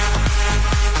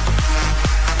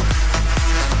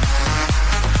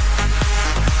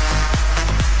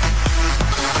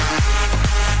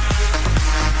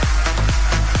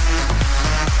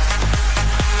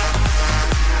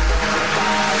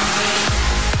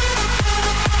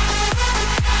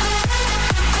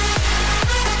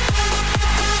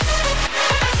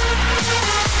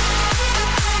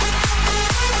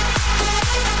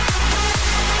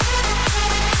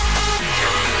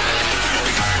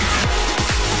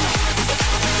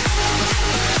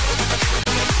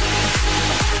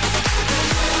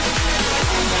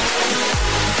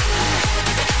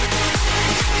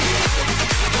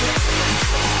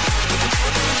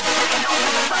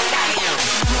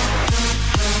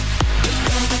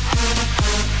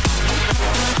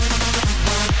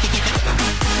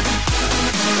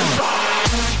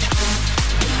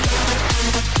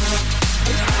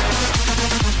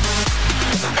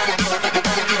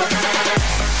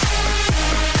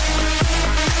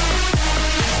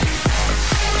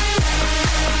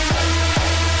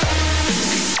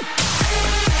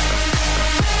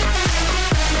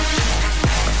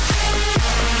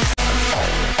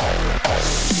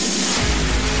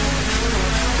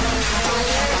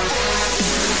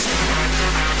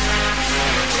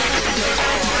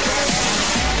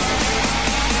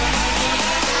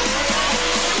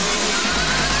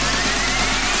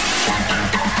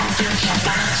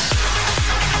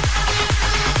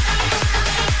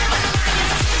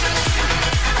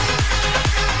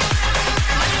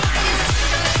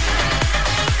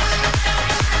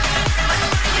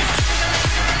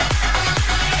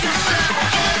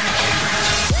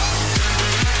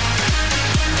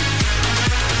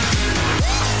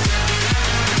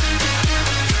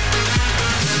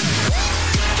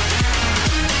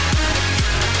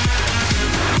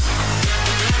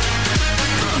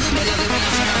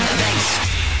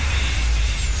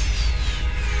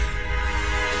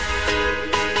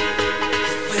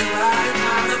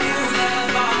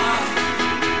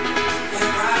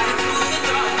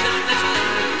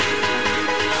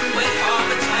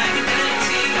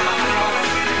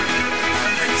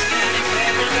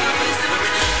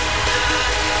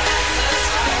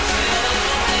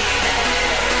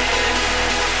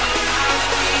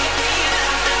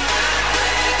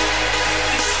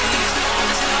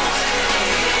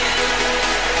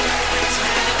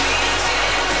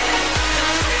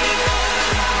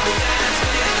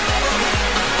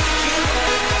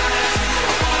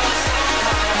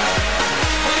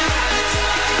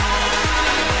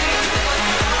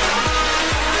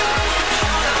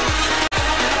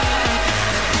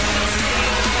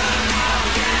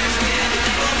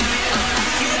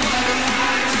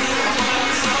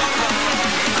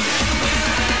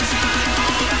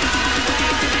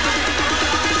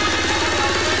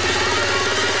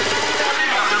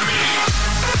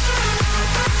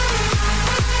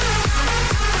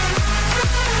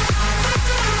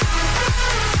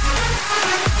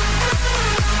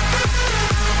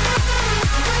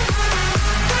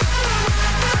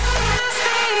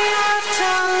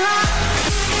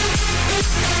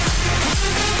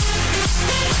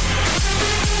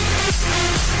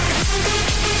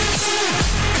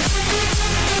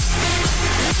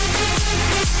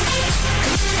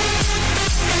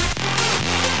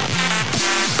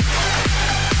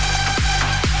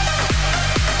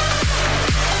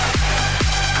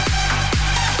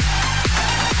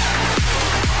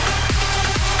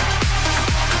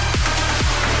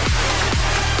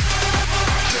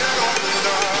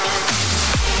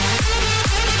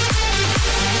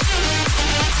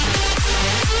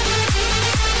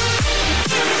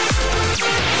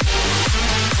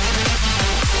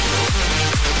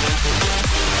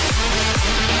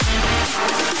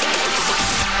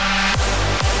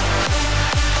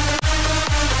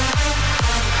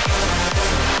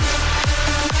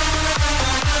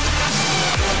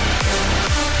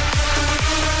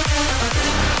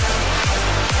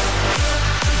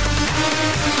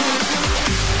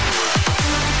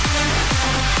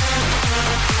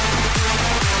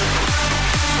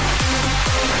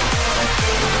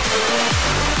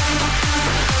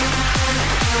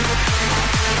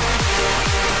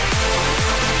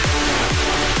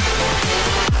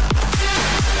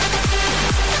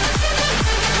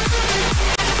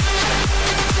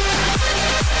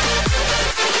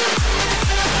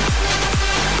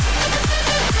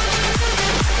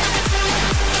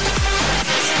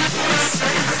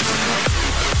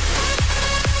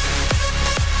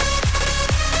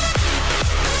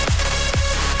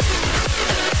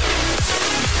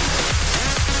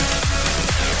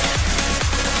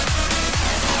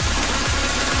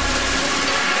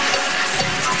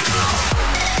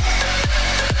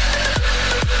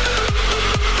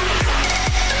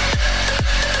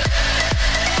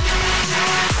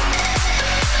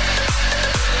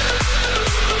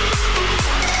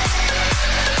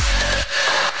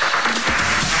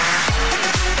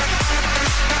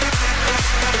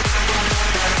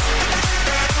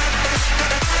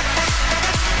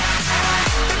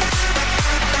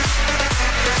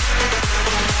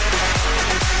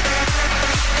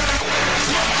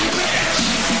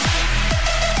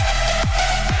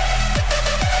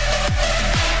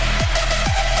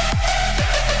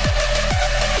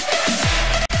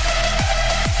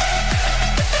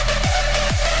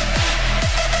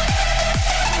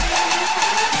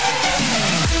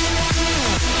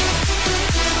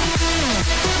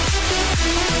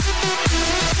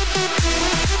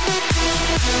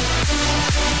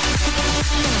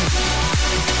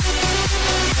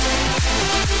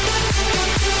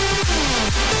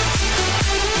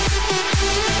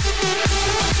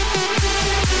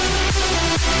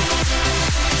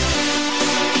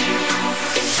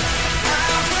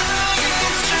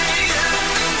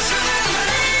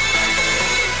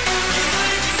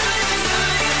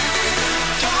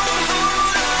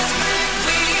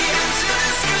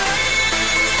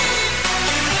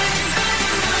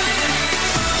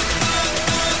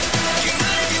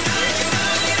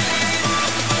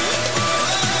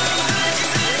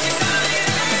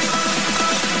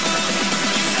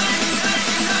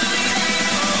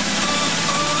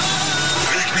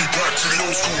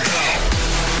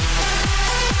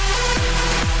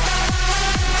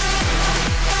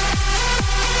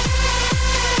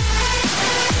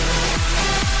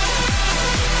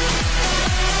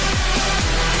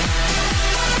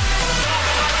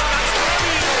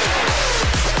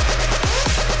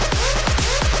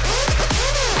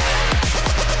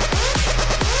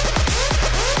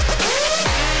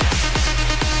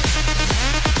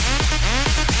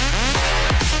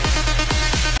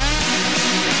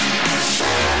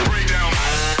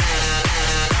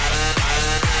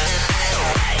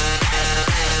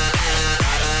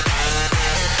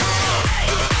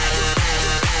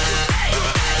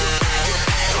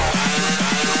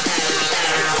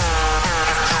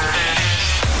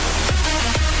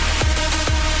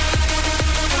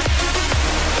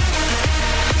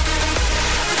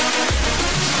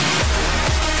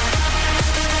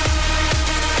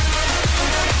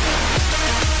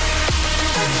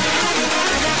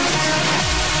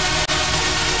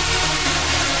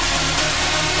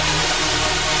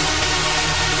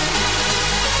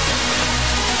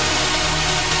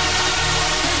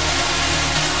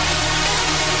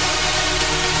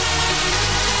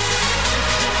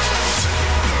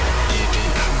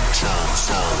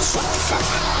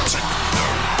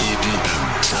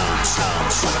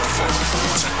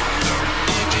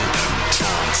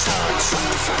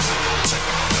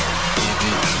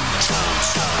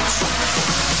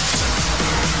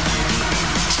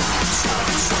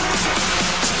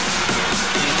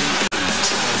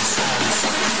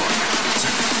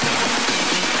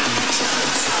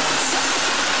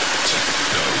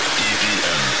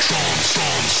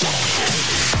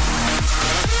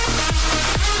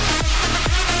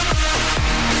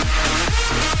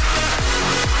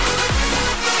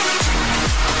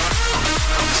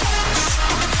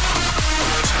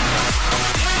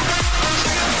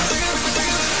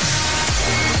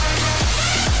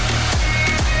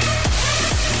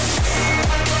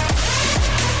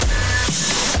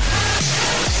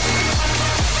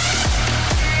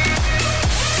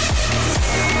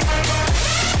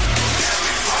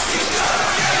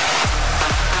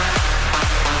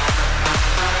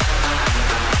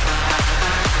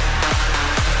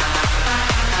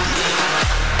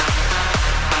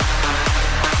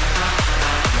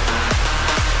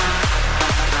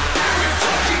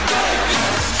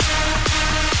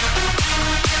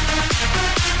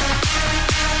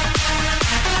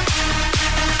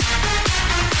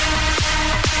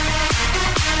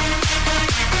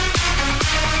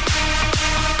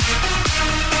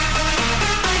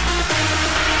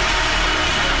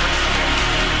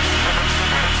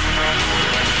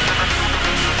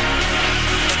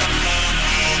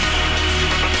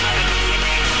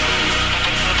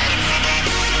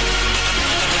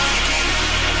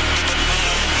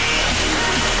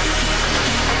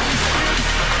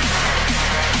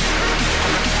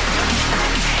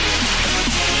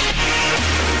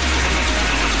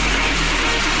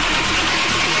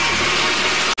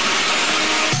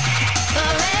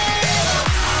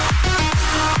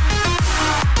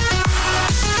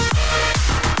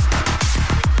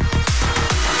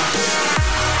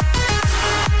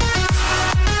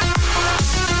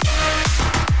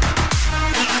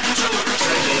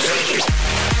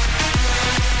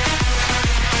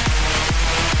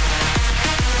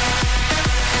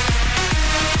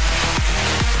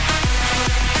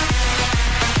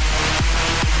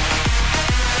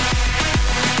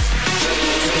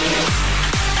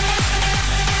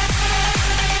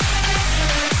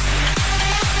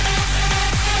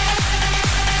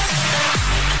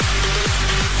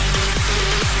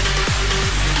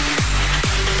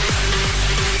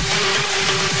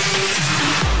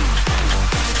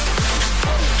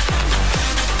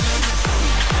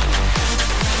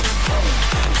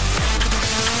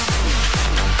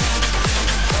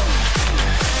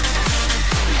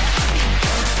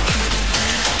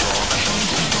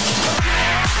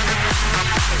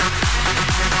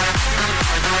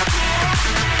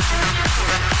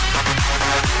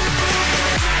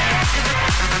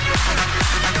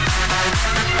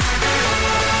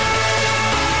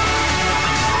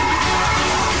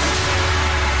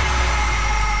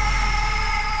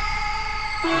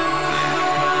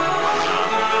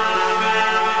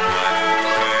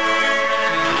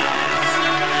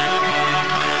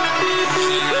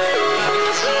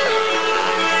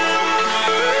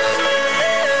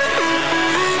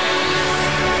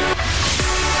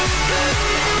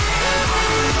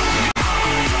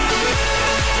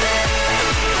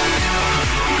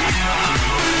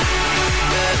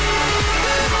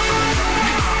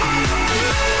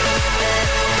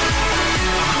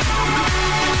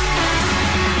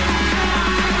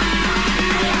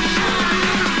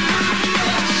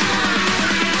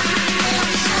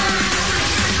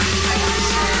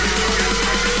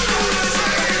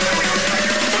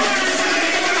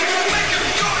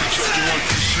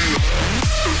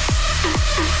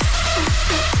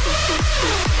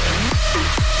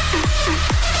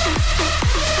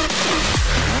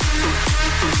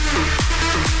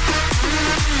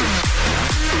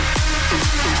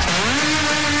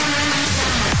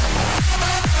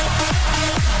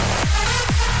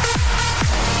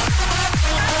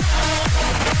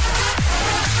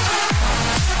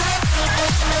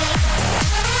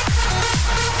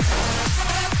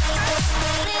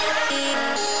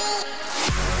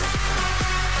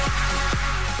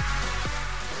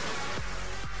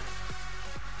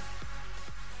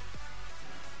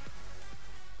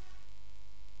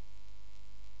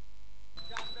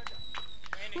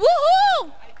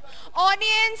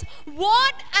 Audience,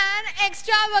 what an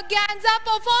extravaganza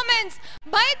performance!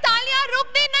 भाई तालियां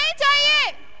रुकनी नहीं चाहिए.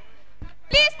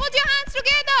 Please put your hands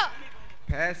together.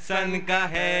 Fashion का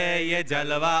है ये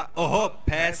जलवा, ओहो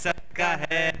fashion का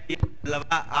है ये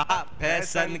जलवा, आहा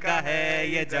फैशन का है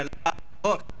ये जलवा,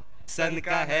 ओह फैशन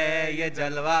का है ये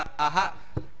जलवा, आहा.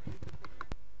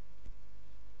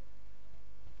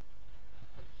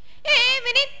 Hey,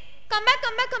 Vinit, come back.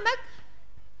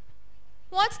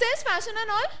 What's this, fashion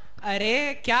and all?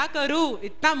 अरे क्या करूं,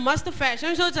 इतना मस्त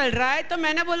फैशन शो चल रहा है तो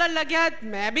मैंने बोला लग गया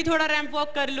मैं भी थोड़ा रैंप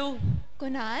वॉक कर लूं.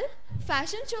 कुणाल,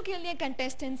 फैशन शो के लिए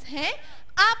कंटेस्टेंट्स हैं,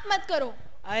 आप मत करो.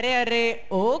 अरे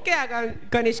okay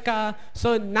Kanishka.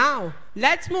 So now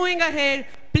let's moving ahead.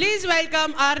 Please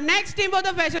welcome our next team for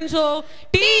the fashion show,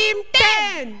 Team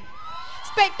 10.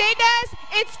 Spectators,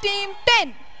 it's Team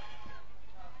 10.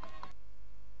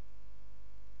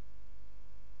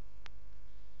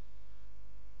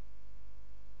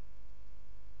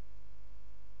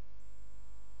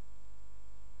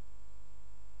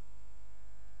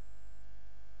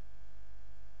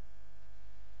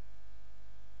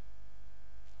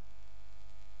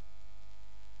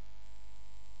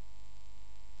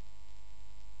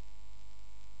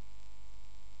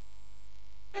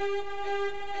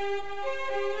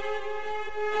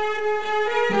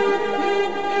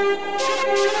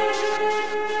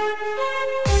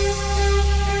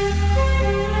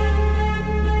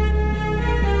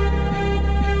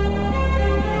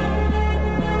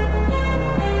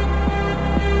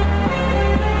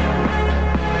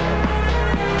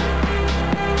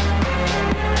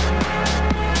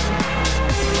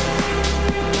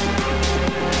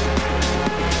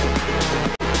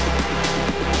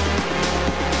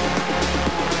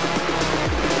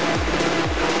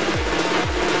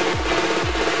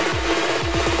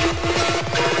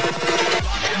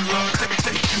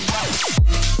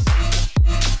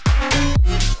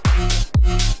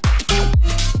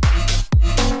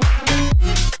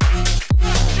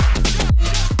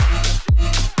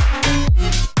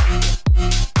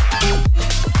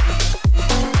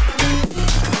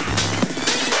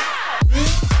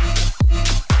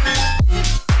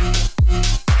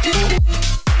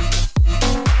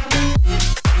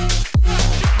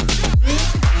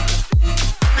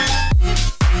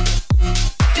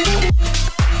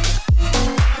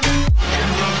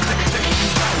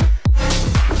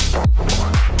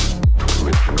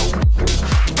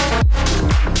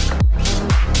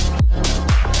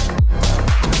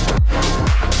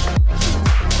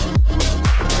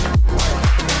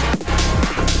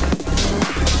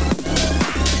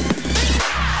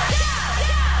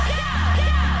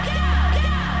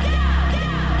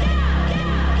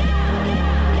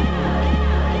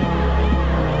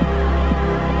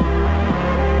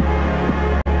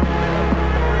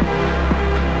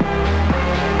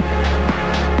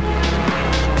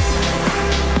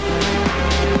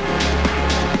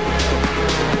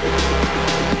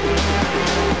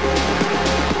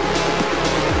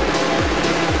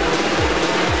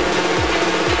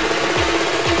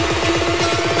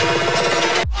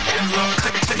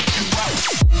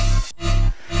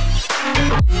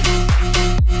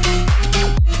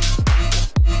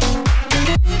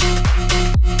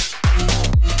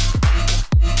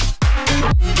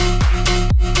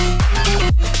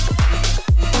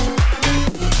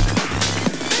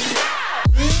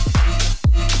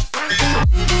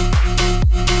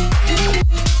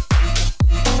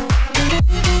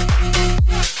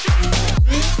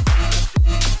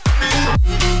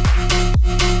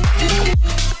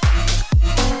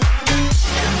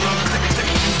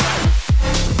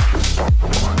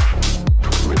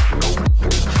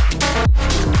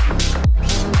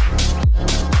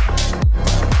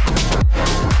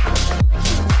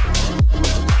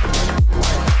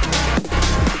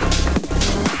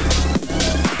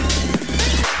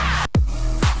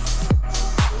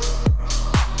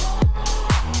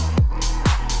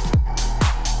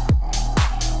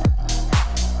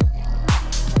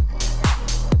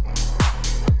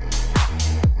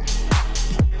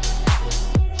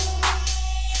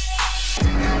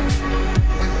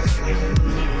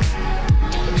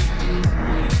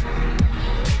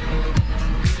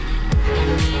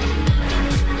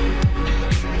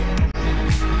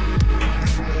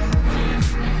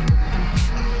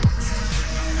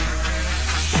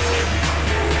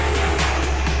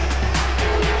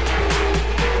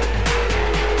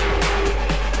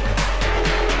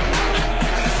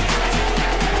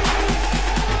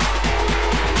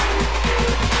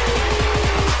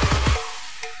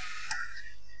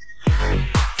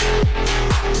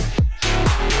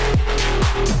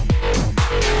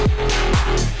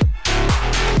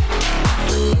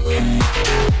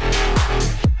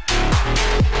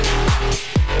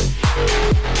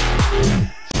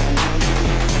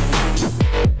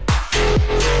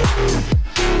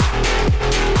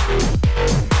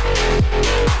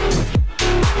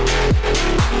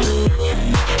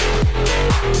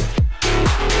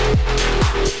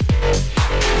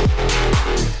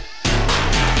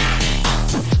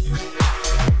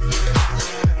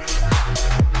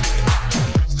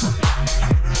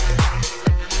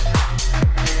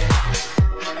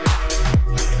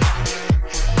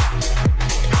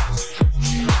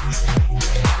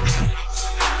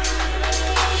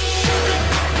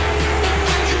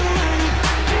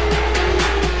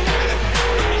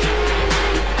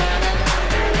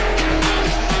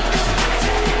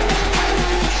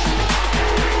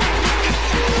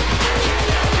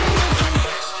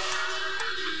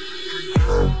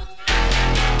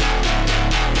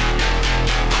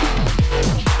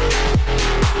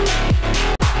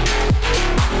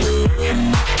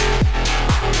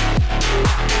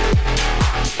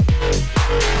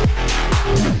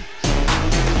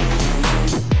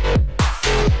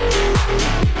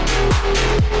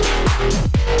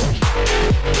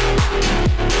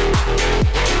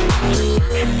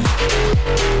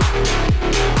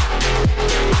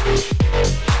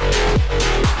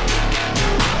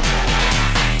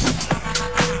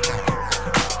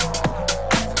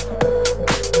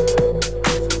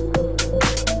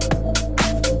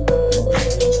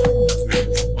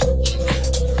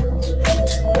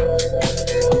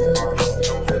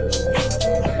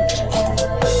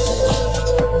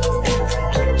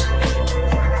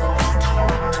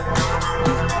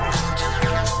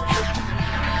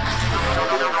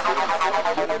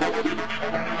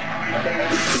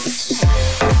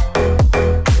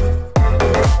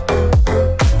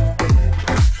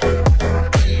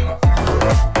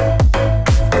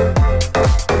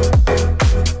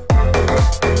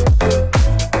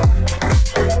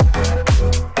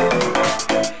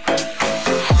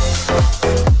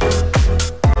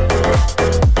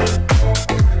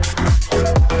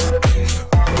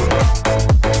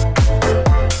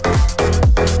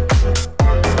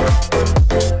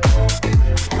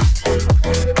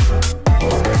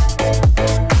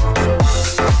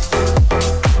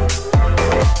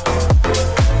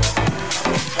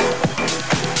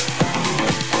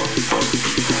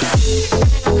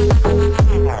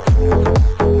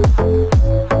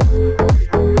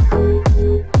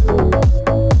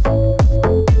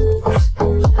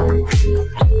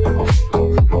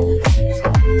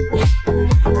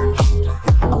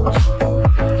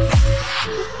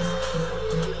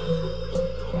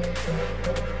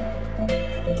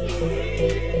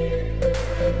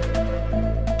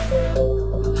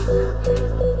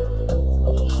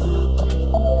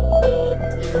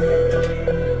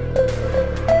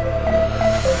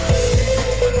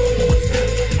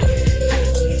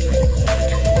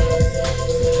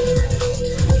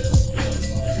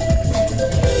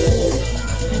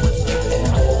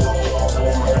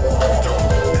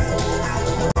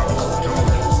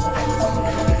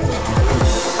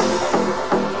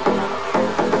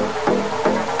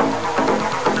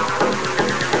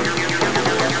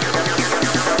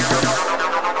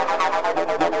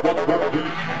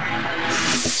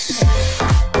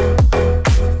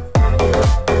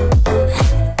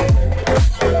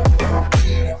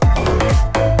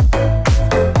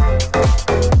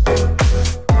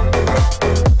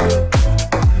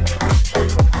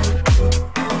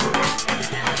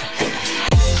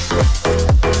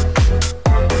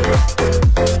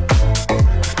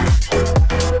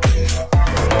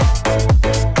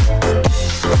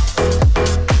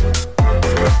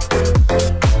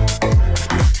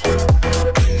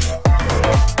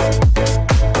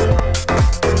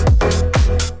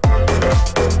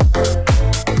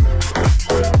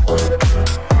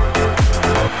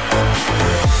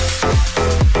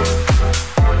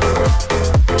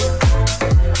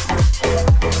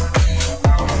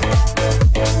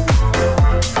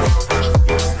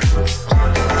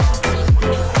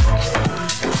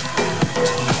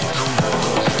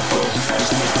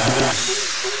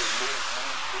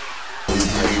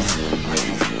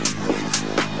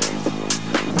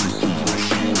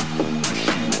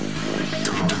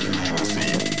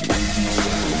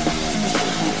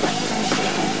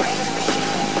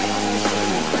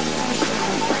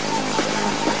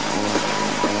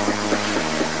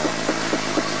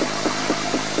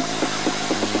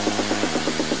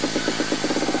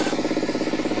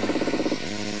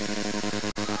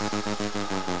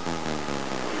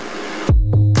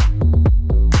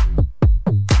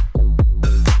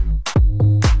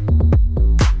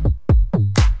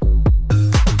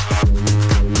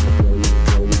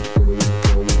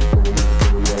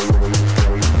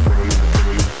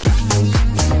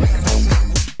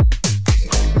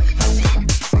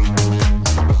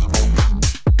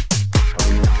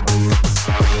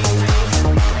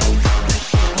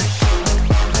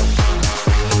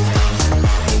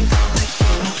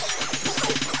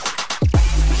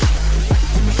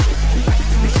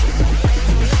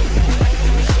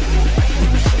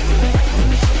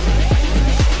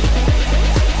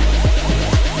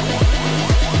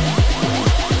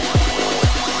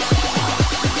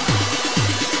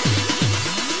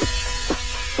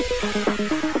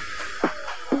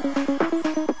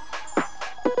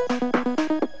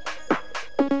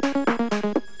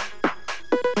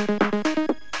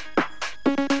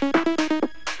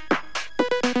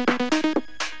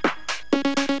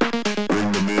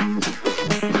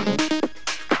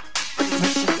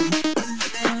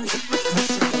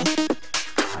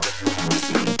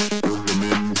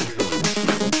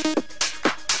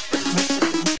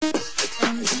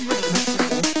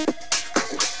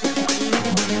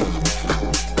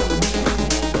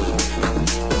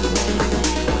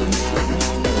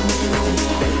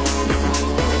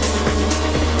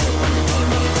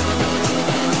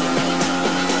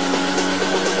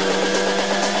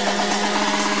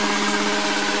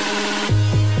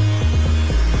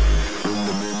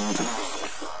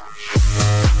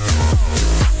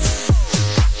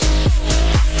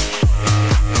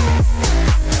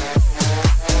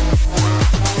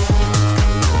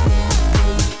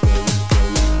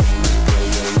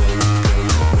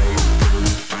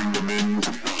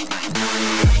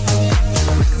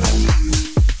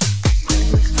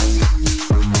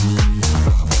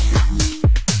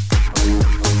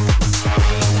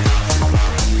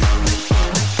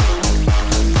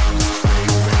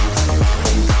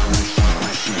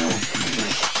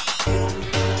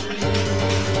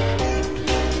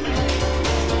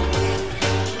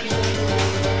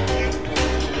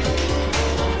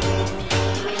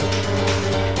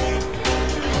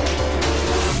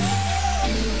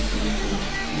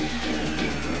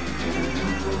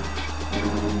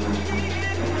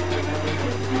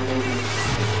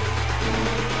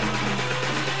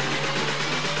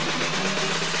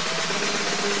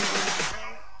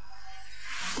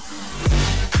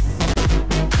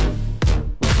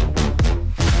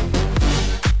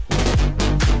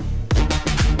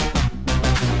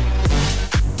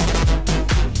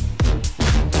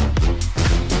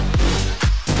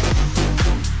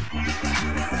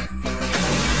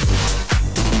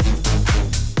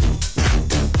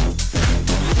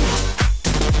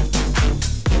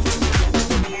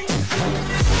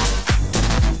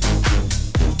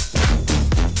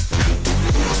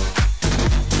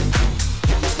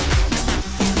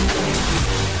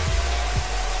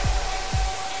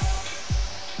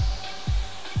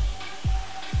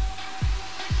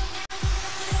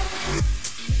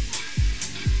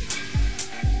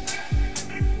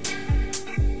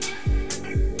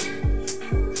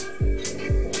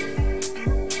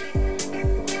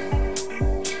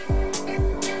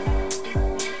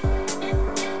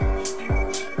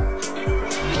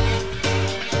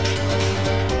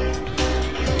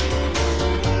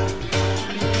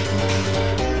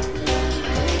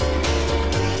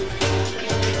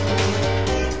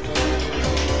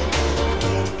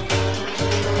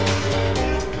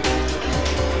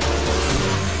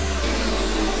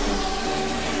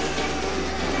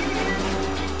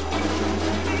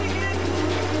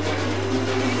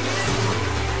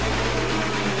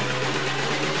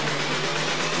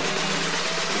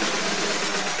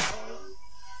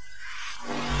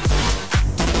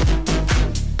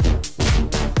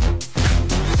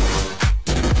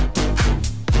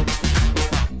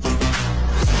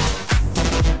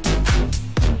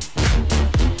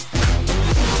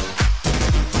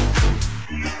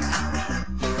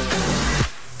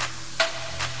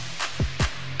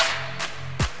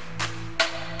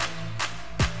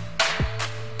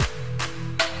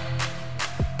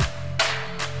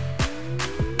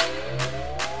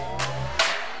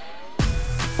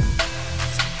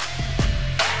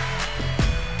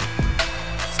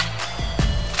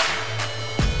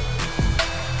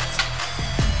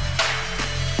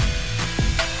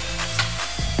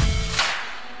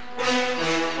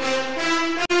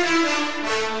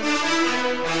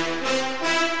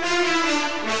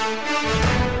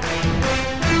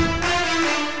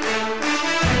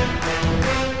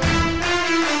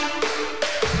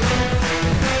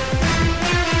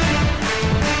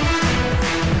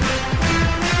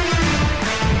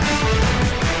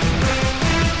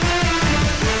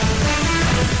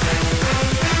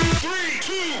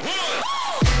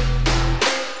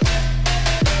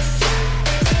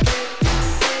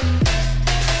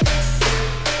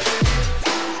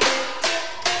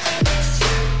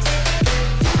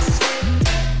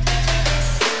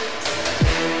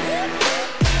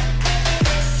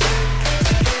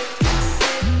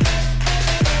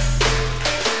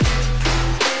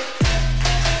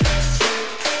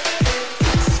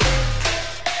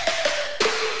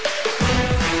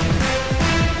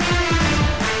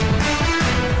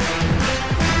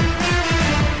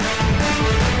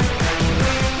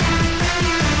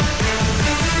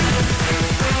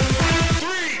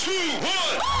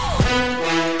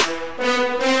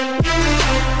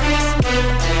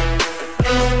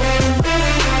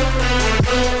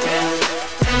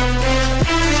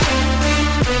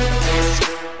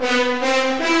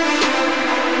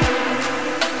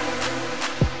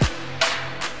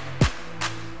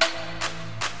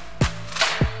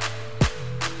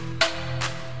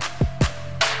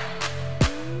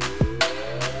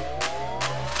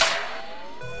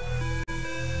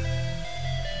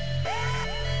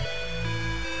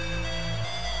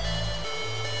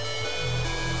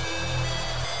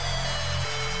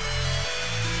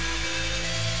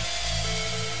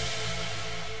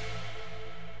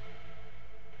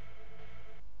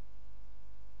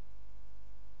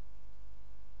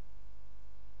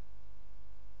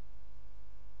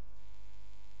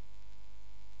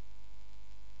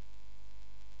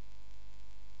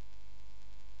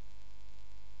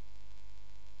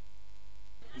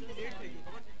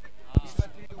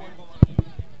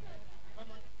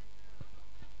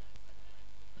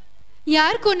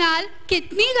 यार कुणाल,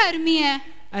 कितनी गर्मी है।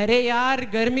 अरे यार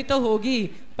गर्मी तो होगी,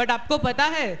 बट आपको पता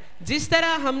है जिस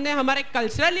तरह हमने हमारे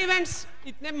कल्चरल इवेंट्स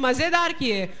इतने मजेदार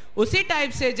किए, उसी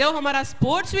टाइप से जो हमारा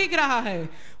स्पोर्ट्स वीक रहा है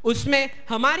उसमें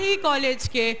हमारे ही कॉलेज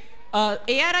के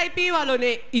ARIP वालों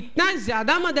ने इतना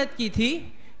ज्यादा मदद की थी।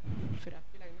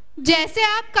 जैसे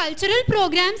आप कल्चरल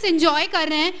प्रोग्राम्स एंजॉय कर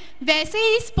रहे हैं, वैसे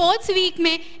ही स्पोर्ट्स वीक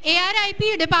में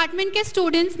ARIP डिपार्टमेंट के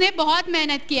स्टूडेंट्स ने बहुत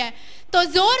मेहनत किया है। तो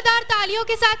जोरदार तालियों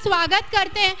के साथ स्वागत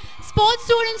करते हैं sports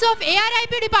students of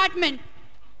ARIP department.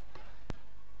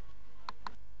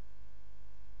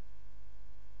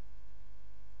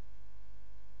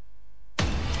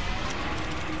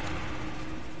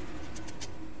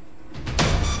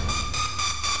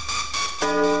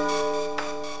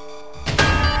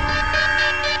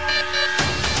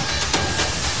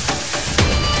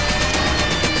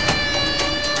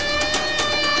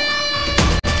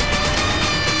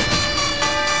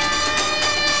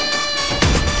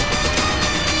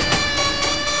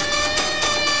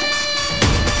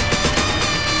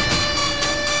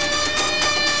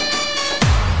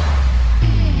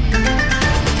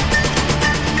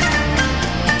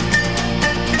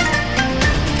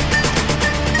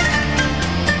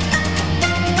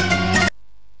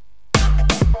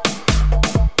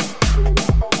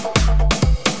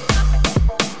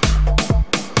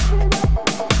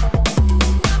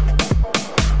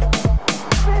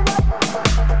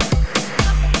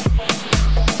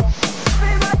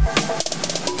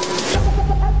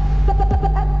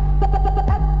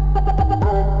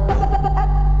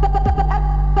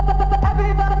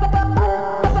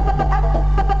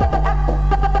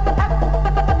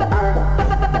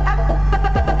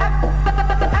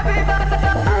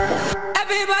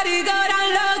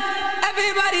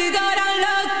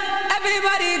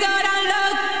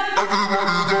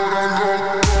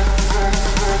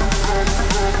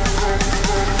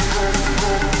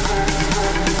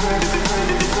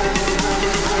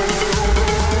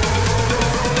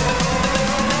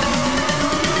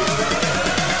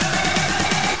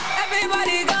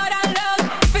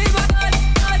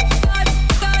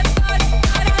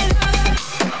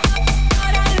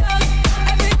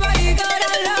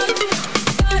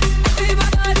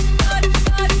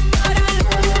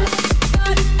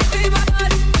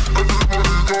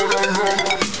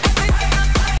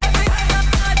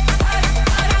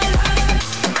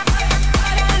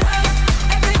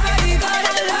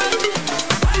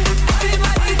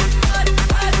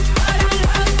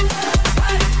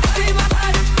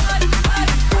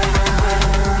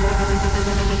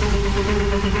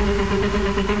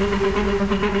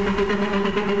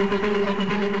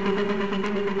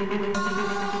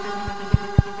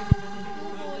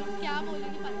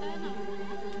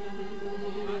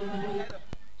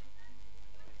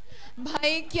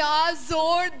 भाई क्या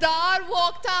जोरदार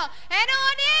वॉक था, है ना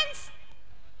ऑडियंस?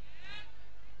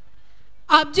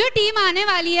 अब जो टीम आने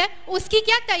वाली है उसकी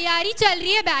क्या तैयारी चल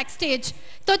रही है बैक स्टेज,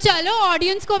 तो चलो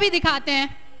ऑडियंस को भी दिखाते हैं।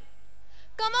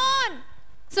 Come on.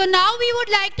 So now we would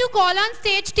like to call on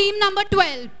stage team number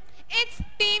 12. It's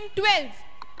team 12.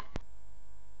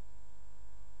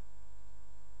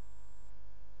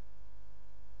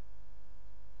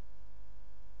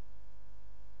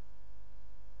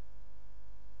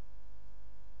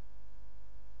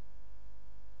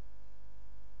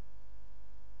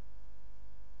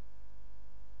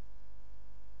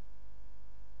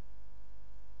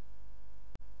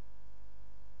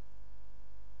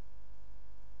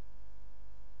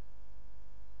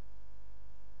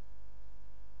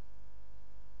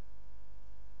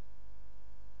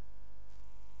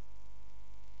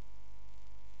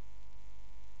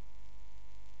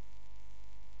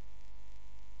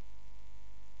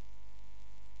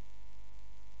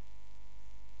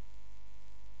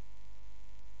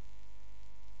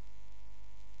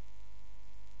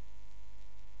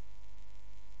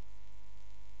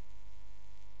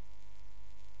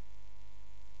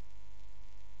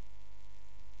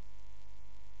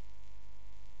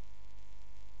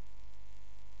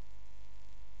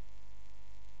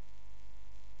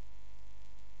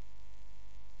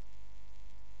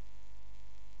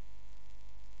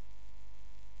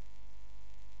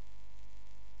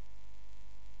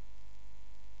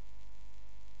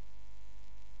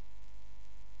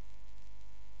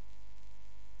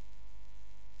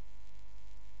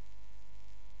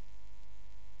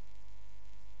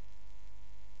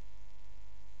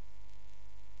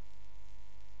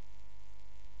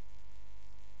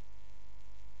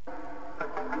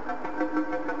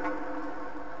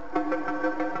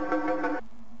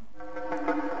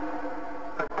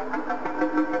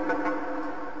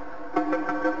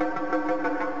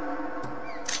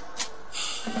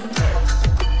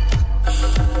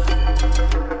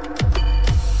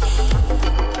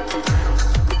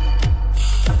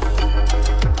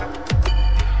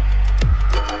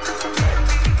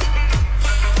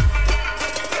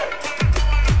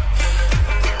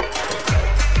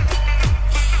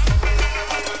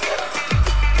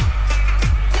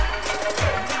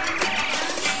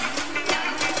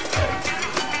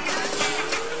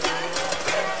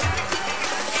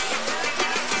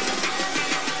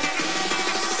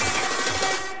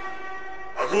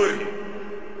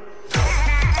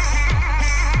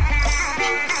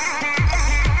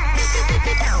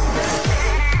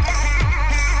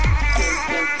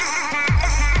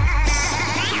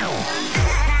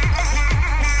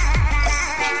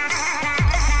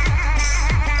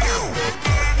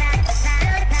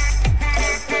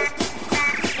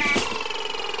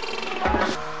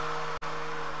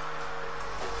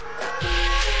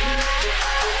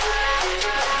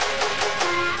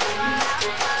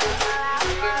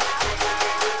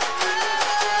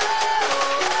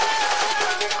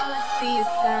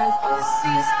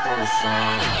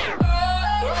 sign.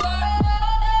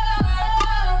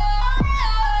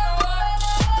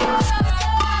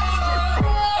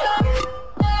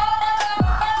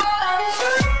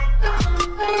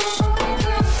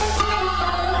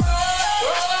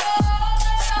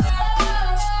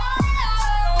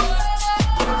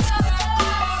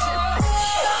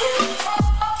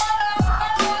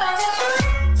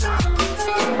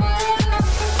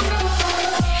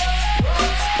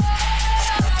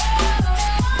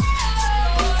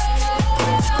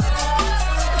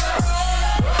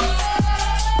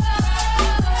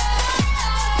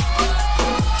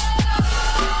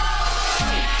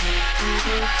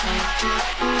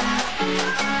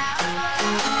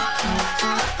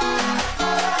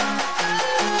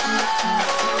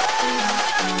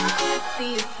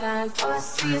 See your signs, all I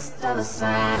see is dollar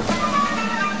signs.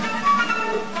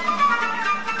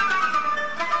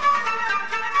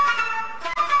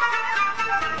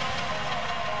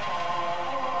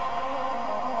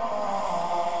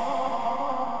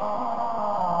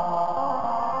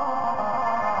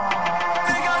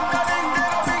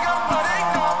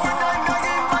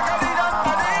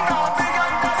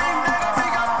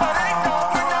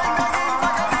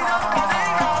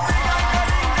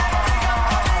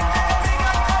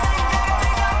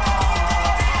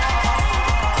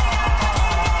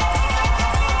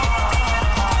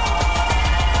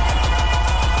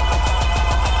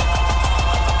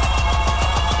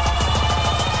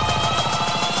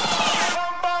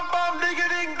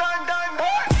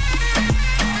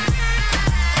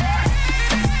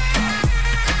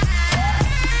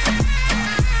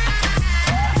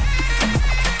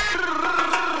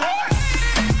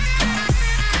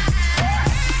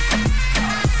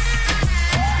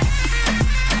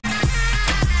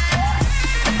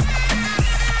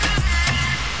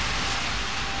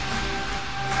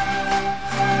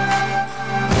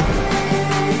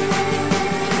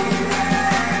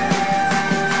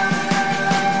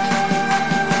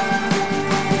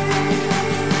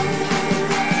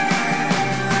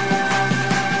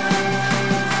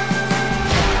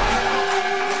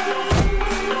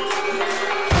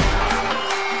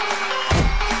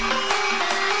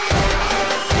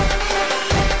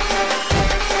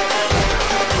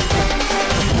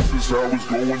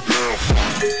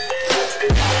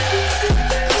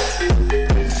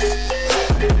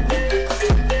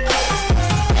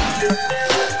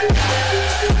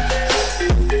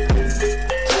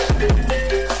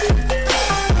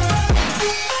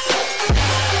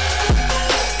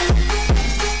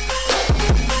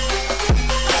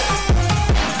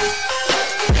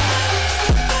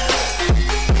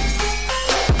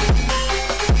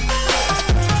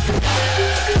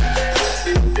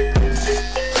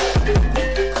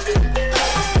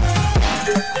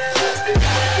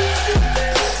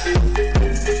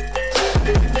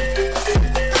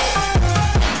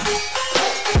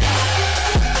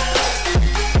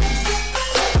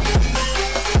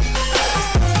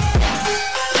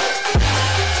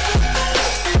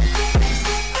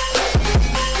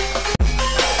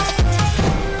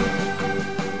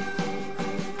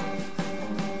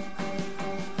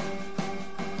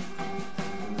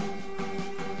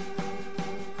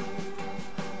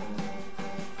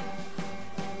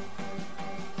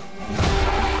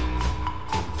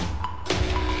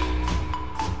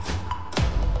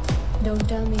 Don't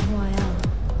tell me who I am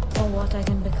or what I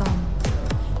can become.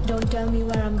 Don't tell me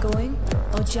where I'm going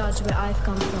or judge where I've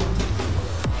come from.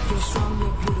 You're strong,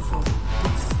 you're beautiful.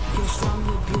 Yes, you're strong,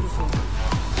 you're beautiful.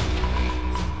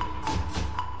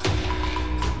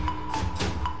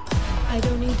 I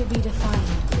don't need to be defined,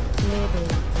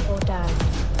 labeled, or tagged.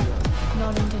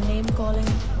 Not into name calling,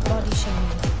 body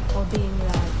shaming, or being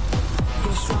ragged.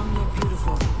 You're strong, you're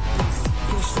beautiful. Yes,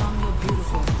 you're strong, you're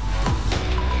beautiful.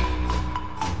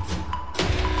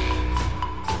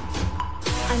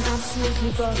 I'm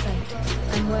absolutely perfect.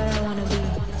 I'm where I want to be.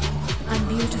 I'm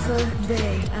beautiful,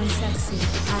 big, and sexy.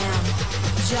 I am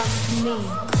just me.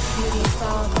 Beauty is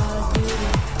power, power is beauty.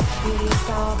 Beauty is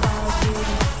power, power is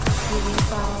beauty. Beauty is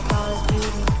power, power is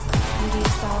beauty. Beauty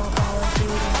is power, power is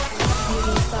beauty.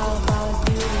 Beauty is power, power is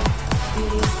beauty.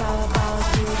 Beauty is power, power is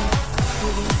beauty.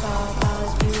 Beauty is power, power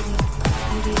is beauty.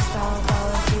 Beauty is power,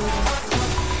 power is beauty.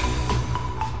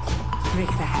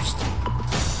 Break the hashtag.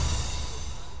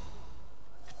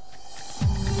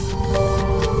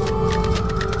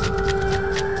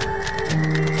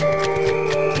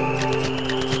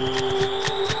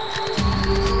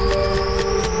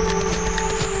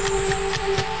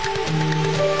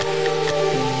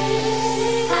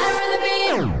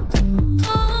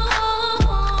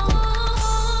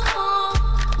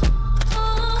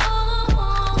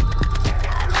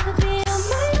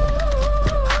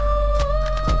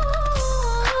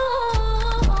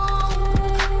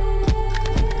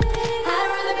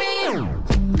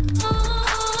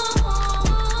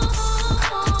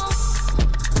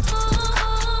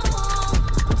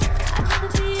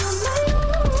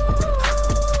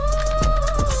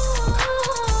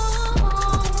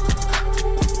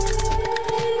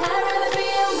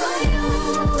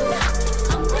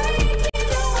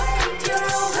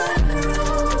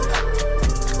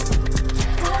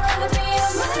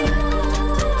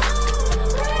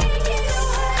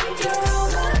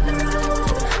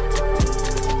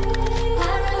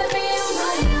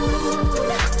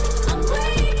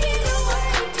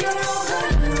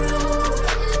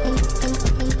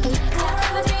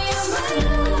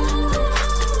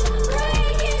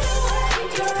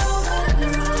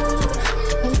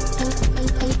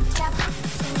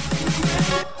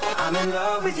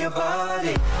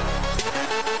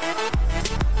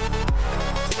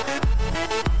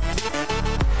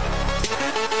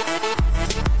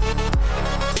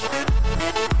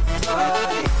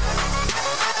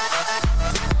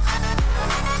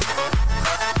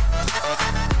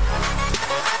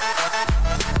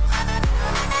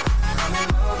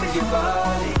 with your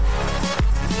body.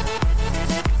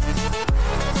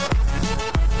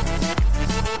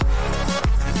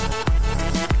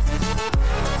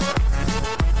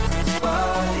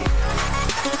 Body.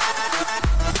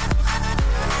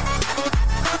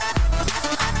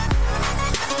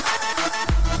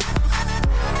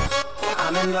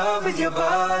 I'm in love with your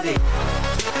body.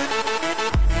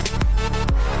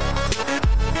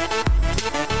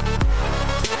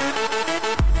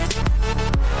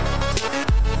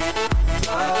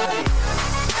 Body.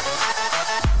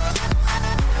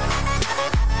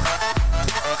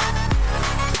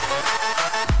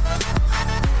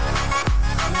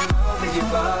 I'm in love with your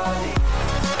body.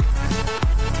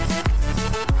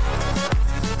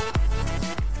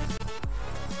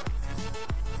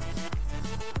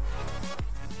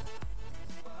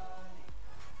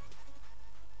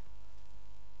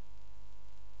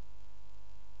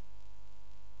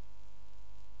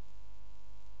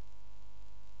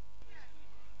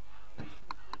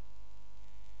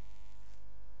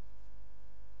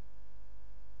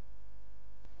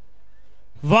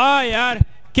 वाह यार,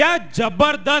 क्या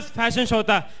जबरदस्त fashion show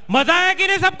था। मजा आया कि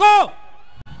नहीं सबको?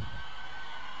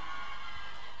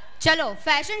 चलो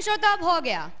फैशन शो तो अब हो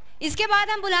गया, इसके बाद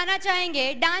हम बुलाना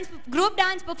चाहेंगे ग्रुप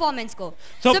डांस परफॉर्मेंस को।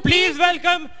 So please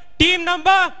welcome team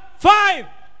number 5.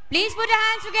 Please put your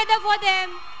hands together for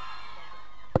them.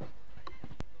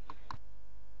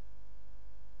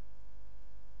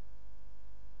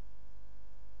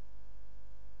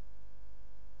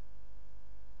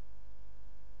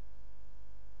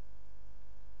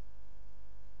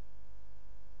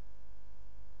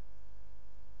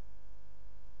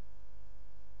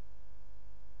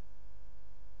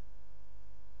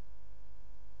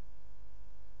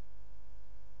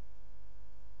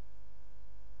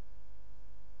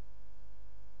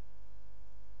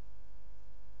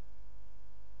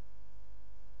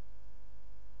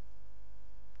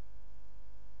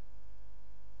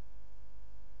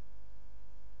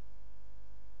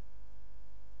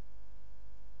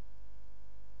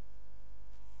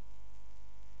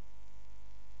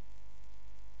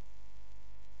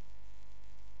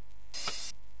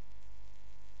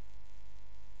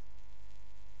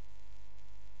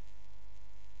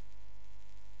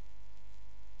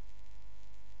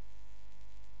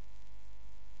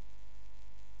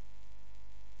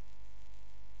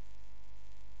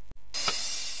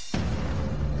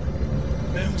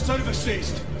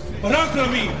 सर्वश्रेष्ठ,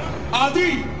 पराक्रमी,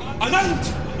 आदि, अनंत,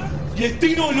 ये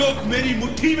तीनों लोग मेरी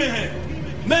मुट्ठी में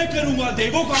हैं। मैं करूंगा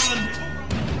देवों का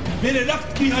अंत। मेरे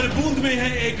रक्त की हर बूंद में है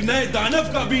एक नए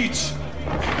दानव का बीज।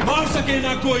 मार सके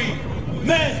ना कोई,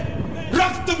 मैं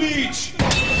रक्त बीज।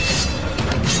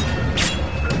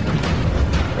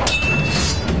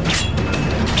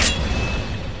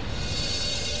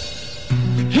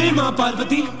 हे मां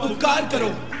पार्वती, उपकार करो,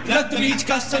 रक्त बीज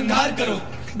का संहार करो,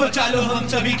 बचा लो हम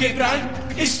सभी के प्राण,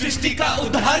 इस सृष्टि का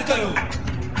उद्धार करो।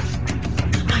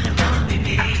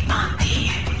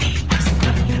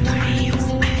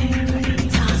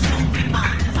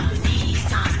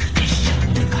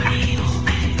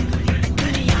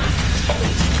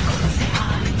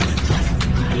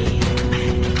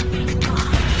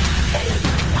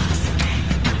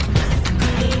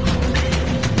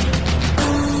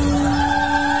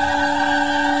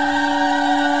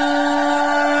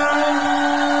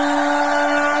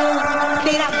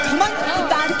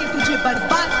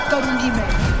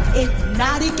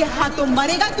 तो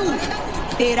मरेगा तू,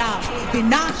 तेरा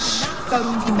विनाश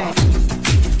करूंगी मैं।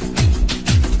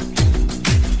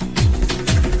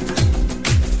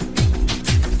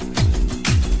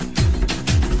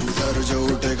 सर जो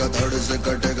उठेगा धड़ से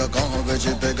कटेगा, कहाँ पे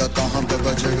छिपेगा कहाँ पे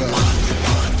बचेगा।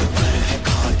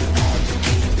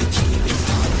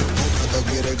 तो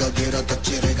गिरेगा गिरा तो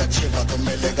चिरेगा, छिपा तो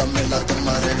मिलेगा मिला तो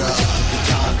मरेगा।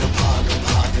 भाग भाग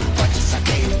भाग बच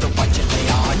सके तो बच ले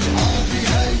आज, भी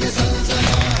है ये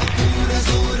सलसला पूरे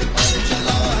जोर पर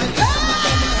चला है। किस्मत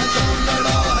में है जो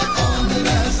लड़ा है, कौन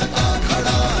रह सका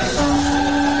खड़ा है।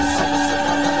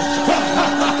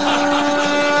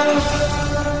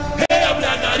 हे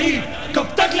अबला नारी,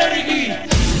 कब तक लड़ेगी?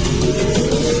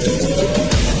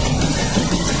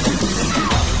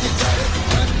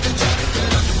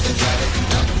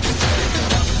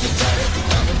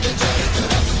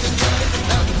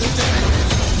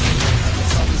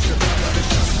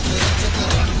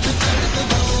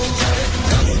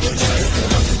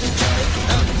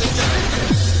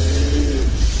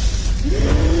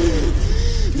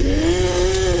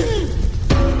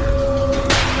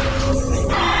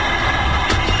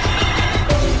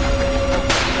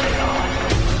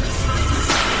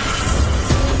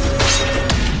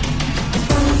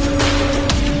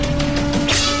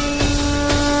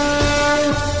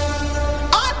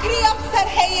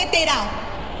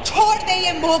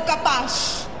 मोह का पाश,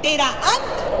 तेरा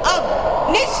अंत अब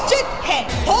निश्चित है,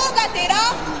 होगा तेरा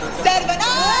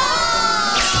सर्वनाश।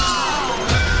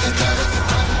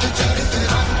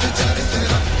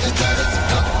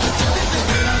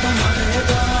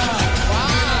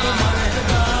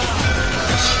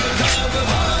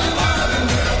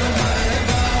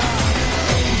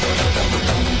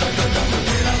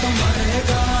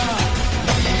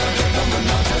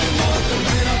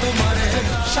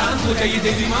 शांत हो जाइए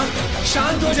देवी माँ,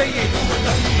 शांत हो जाइए।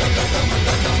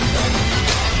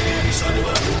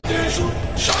 सर्वभूतेषु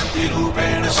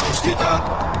शान्तिरूपेण संस्थिता,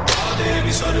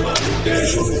 देवी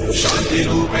सर्वभूतेषु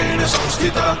शान्तिरूपेण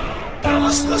संस्थिता,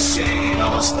 नमस्तस्यै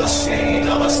नमस्तस्यै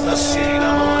नमस्तस्यै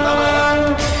नमो नमः।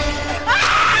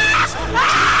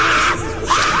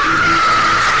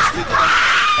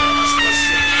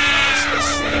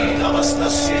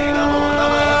 नमस्तस्यै नमो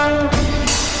नमः।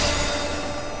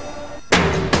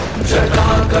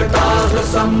 जटाकटाह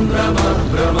सम्भ्रम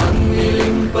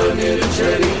भ्रमन्निलिम्प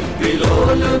निर्झरी,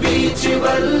 विलोल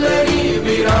वीचिवल्लरी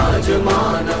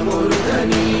विराजमान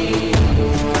मूर्धनि।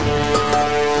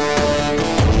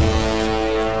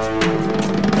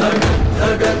 धगत्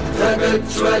धगत्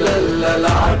धगत्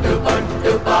ज्वलल्ललाट पट्ट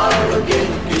पावके,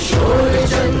 किशोर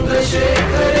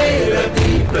चन्द्रशेखरे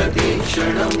रति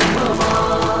प्रतीक्षणं मम।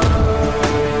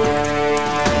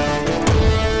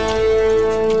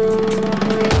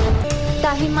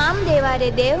 ताहिमाम देवारे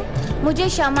देव, मुझे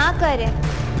क्षमा करें।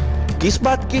 किस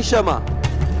बात की क्षमा?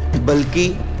 बल्कि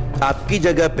आपकी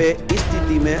जगह पे इस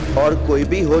स्थिति में और कोई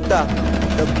भी होता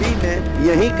तब भी मैं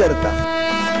यही करता।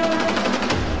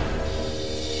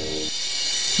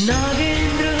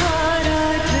 Nagendra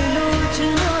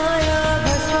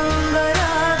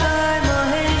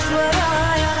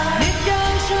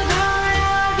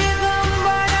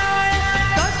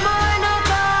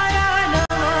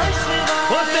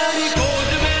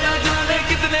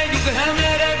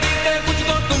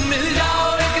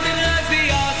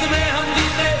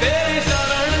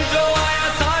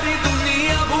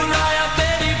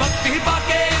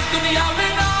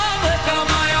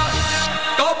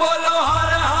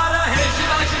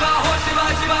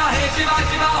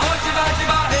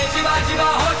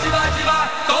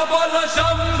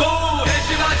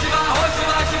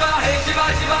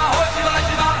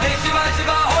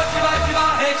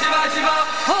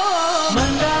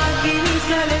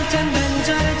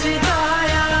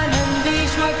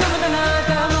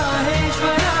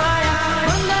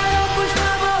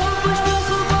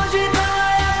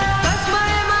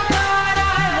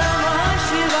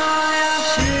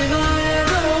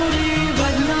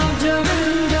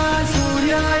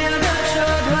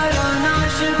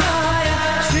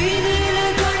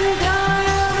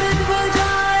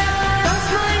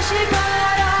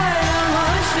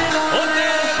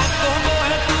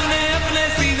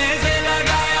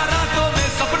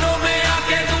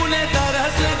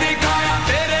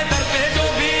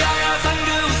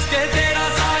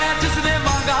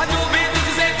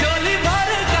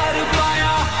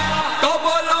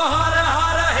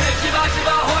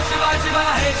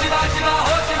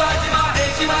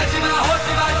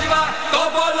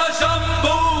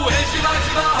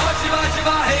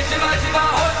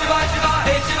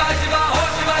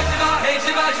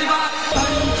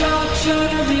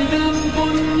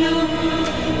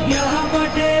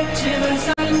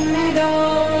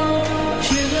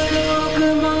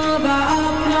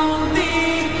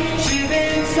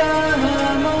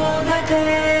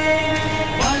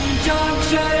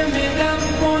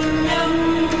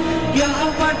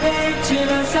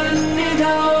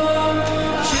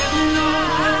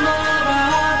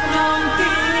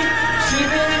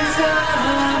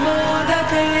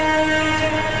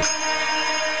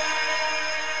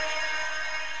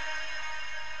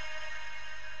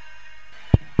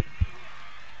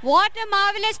What a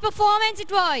marvelous performance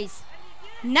it was.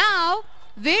 Now,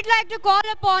 we'd like to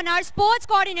call upon our sports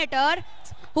coordinator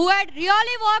who had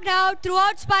really worked out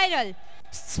throughout Spoural.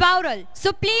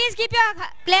 So please keep your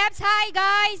claps high,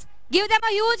 guys. Give them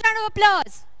a huge round of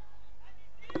applause.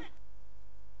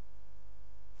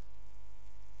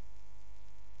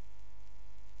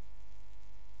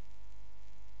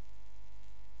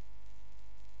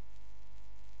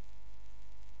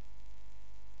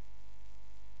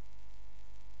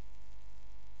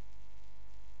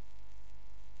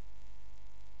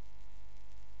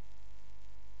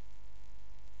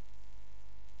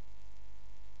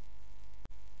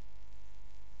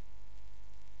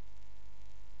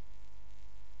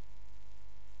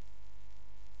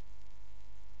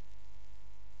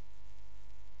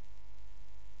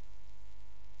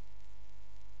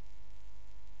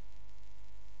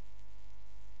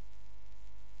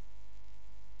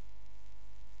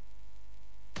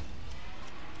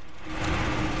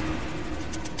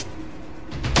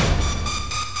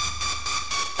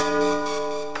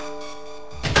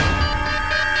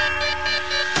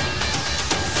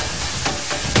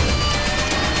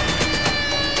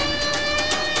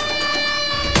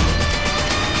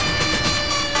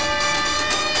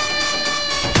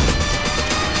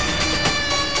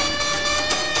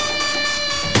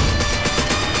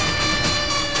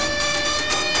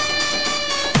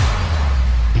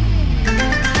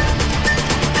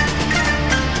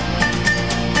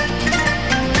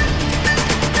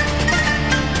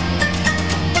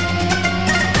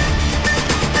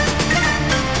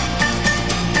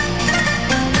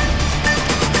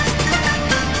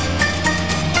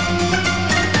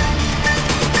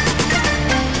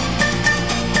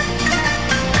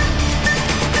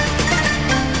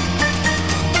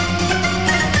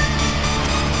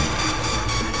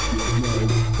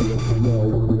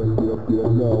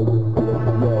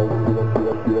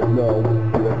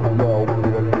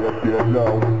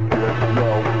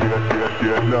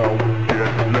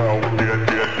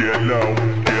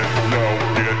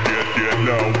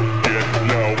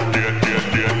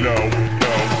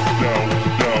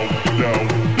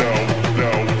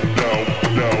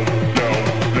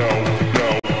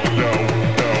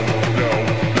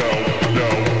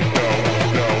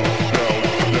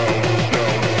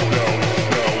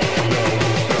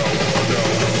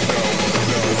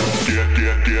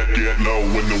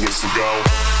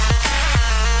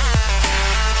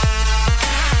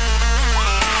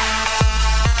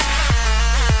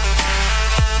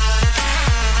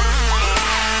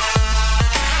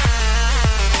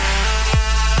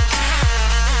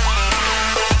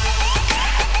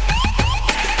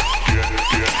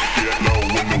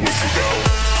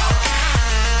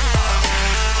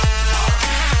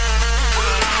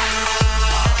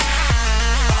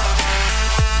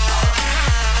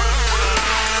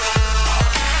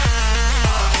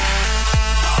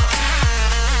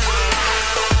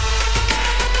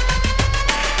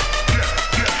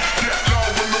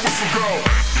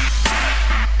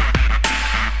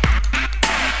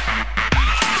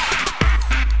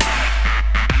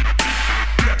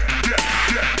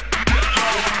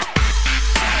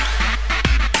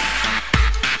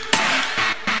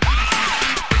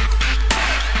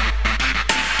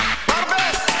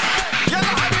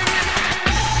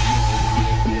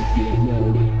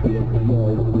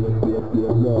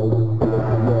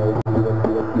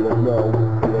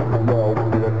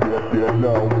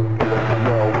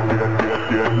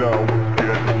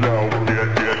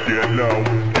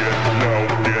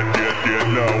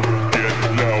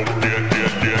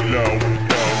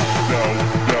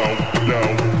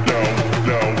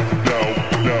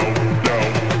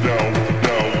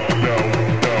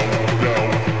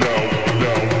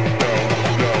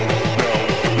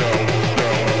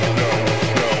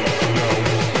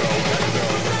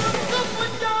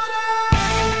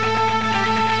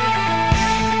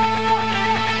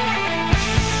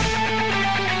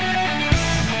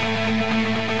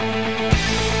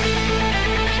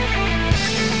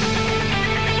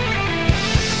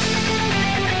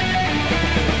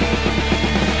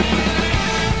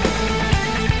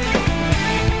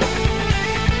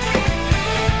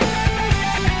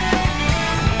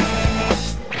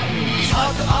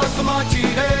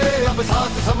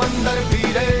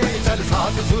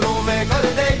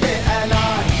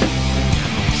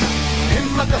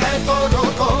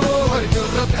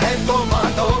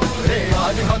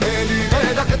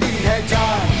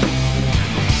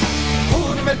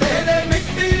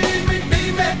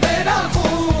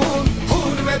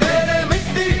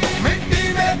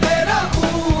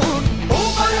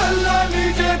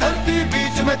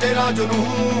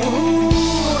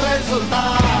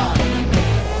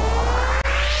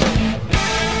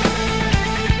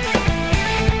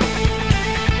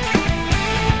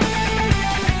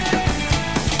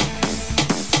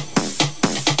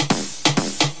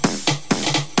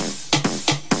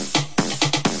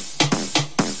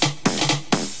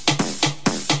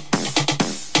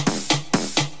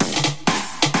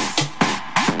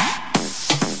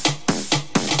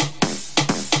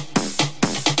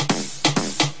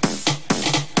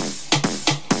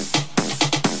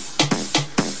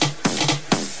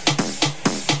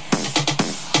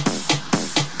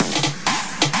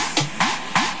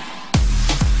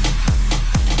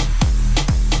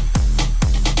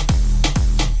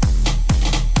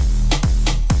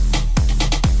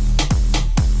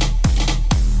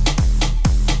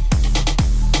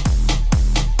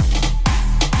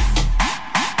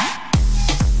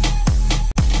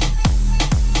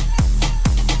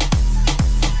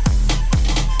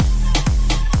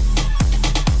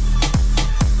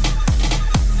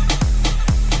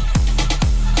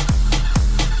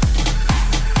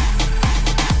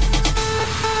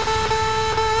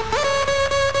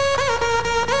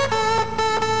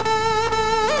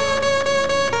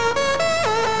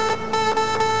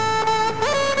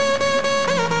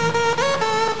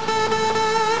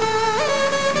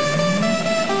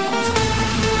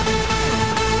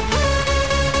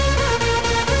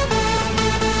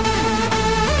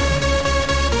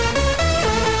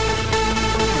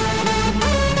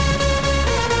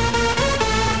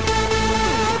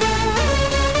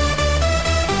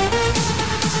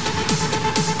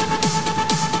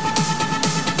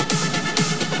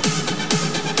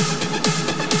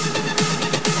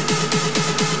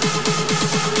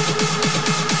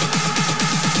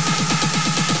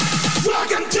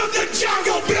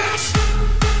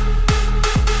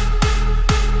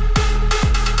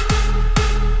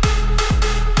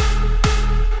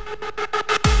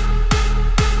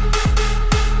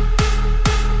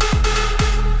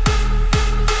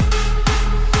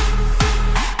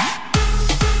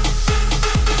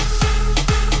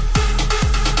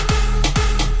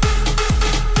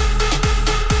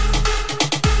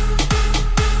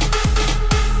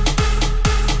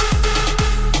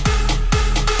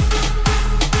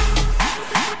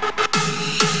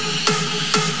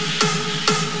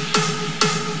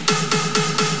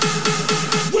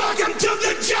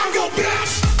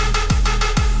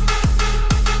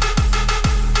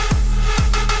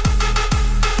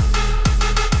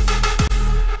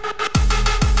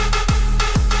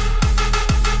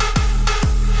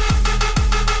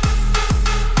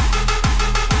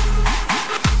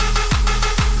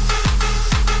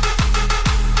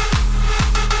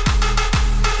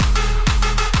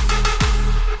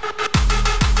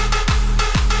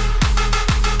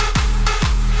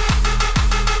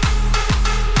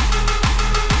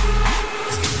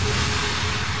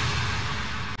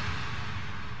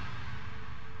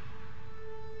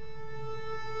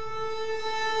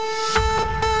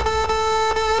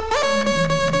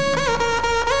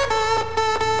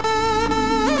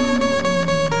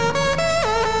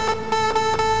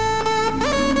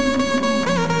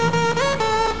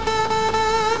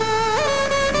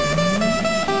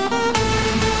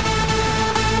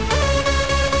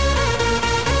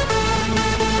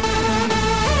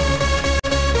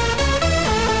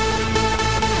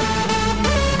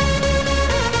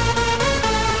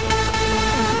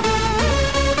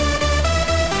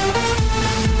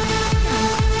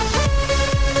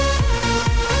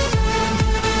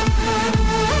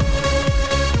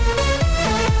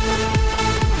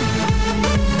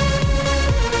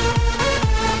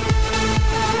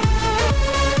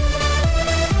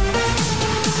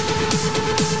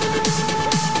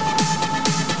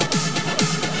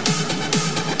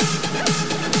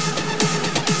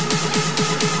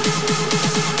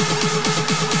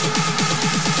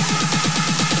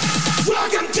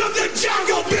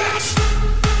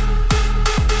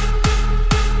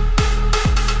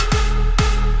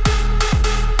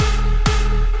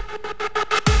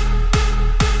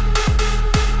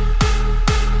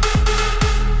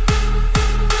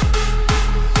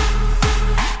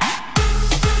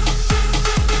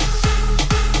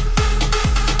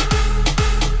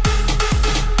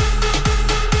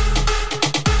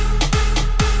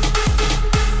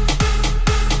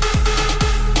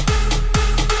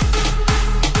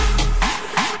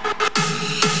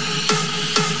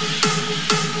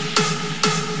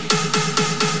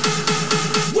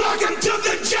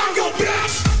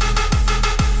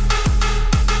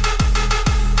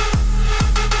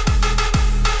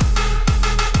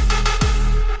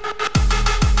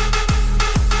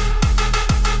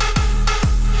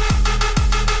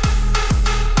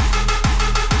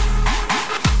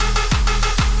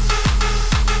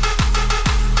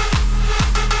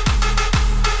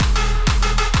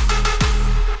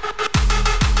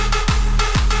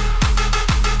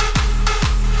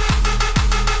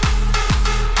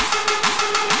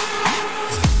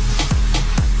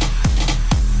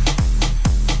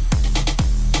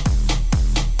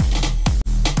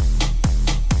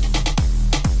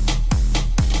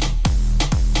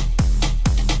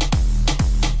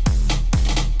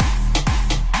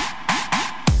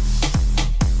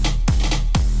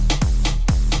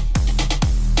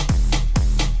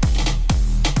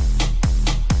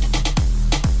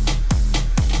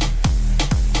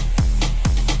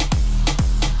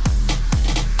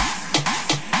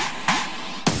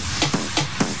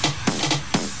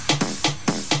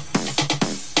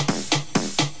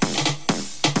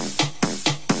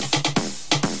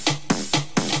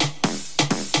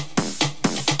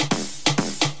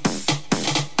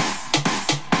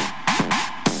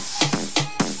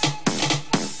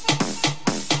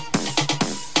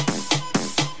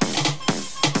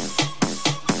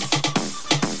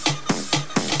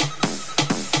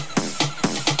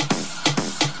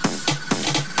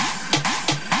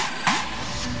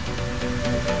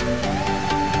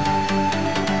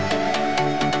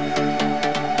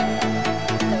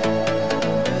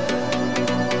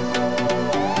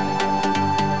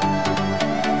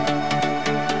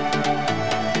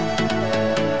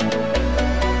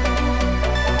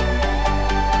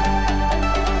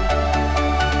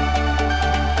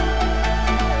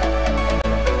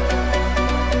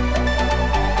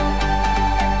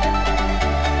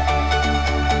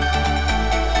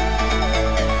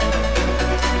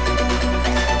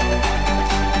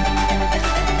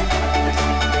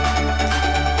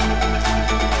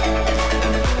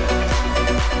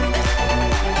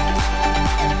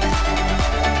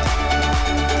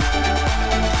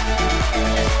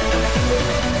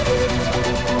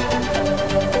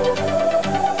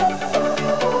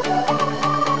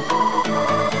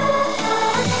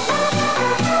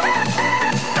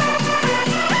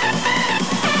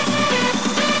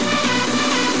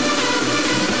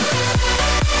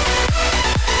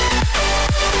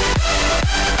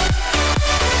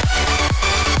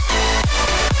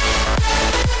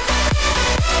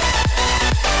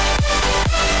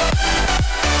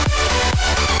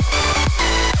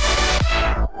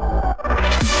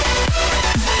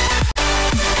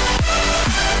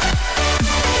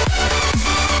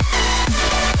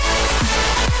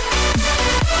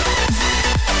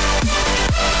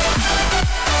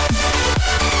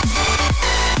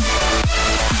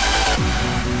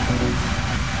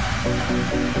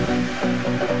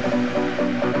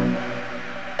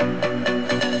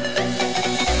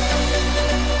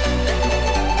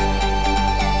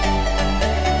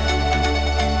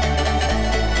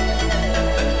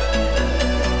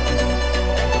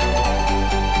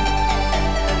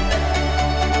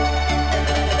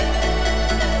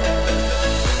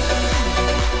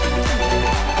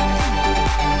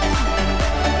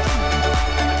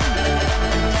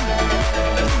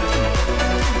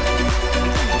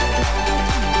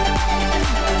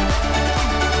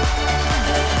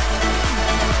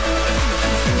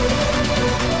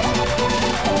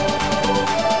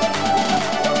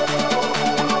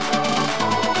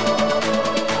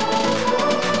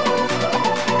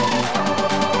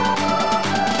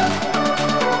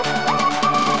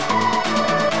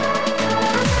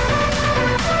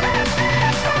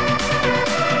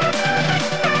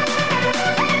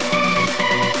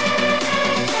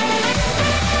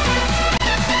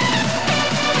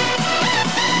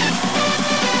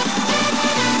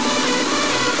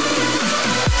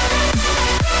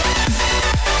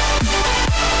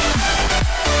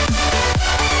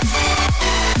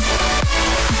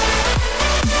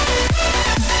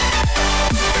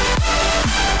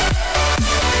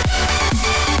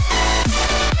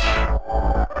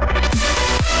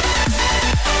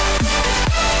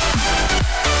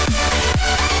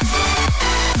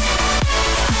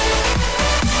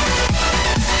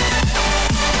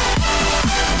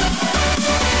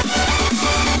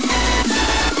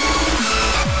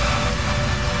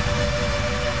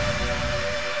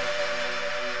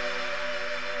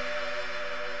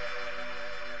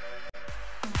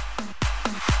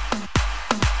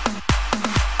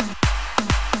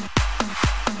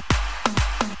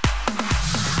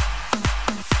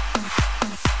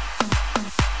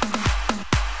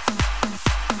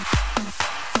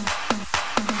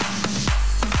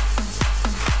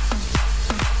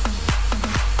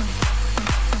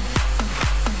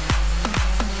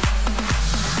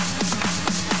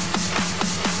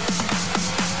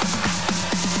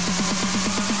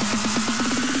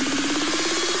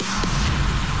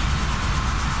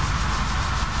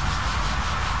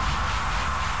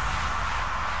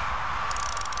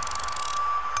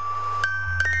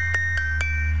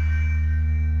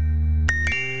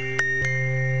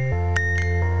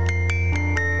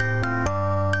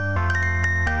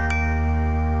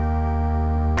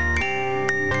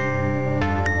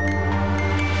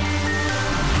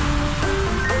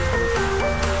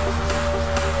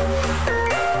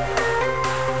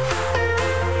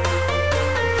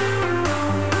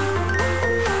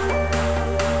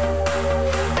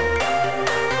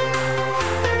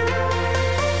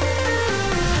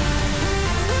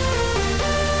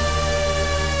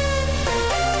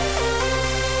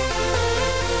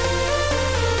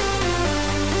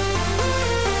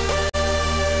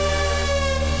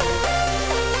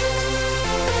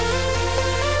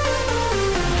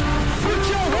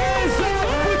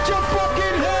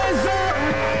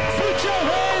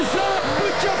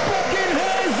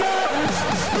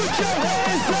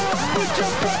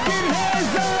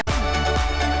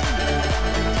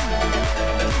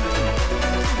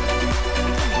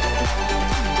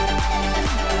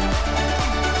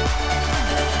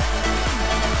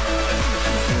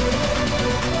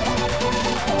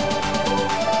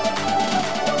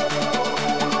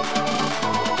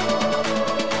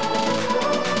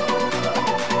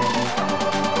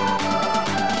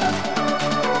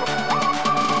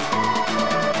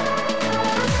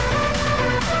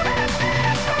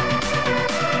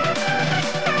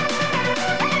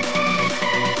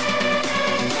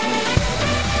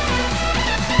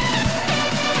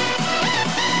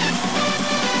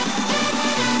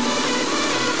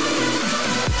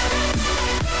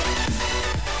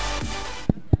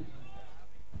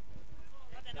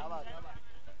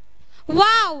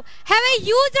 a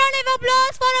huge round of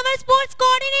applause for our sports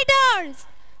coordinators.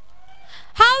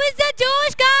 How is the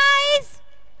जोश guys?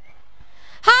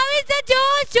 How is the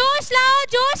जोश? जोश लाओ,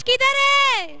 जोश किधर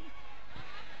है?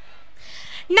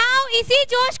 Now इसी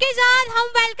जोश के साथ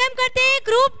हम वेलकम करते हैं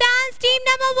group dance team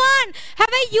number 1.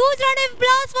 Have a huge round of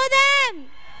applause for them.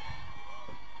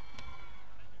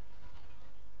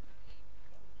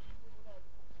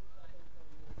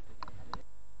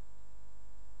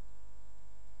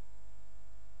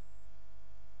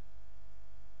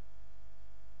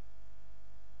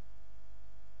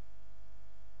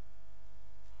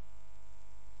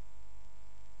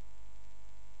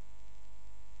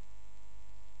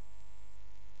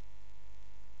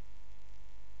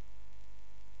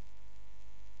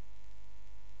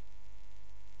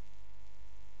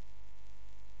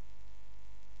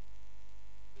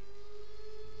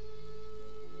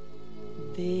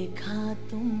 देखा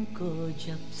तुमको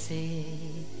जब से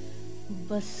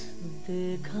बस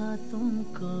देखा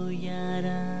तुमको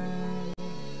यारा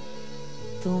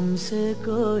तुमसे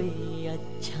कोई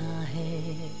अच्छा है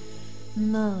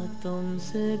ना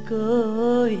तुमसे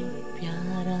कोई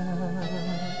प्यारा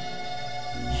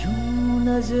यूं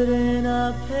नजरें ना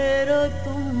फेरो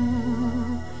तुम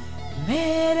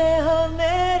मेरे हो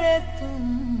मेरे तुम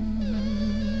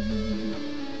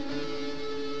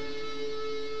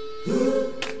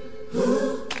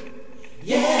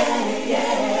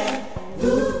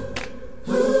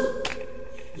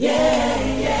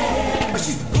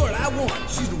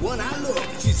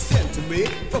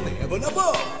From heaven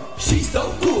above. She's so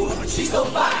cool, she's so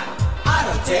fine. Out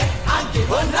of 10, I give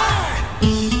her 9.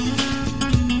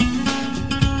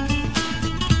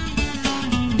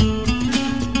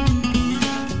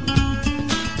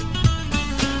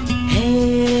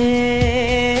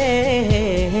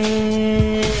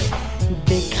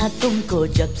 देखा तुमको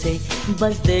जब से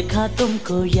बस देखा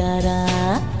तुमको यारा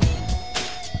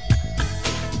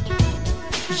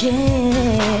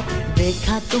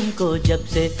देखा तुमको जब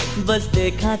से बस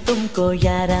देखा तुमको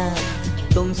यारा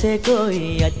तुमसे कोई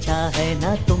अच्छा है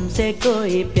ना तुमसे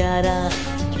कोई प्यारा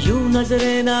यूं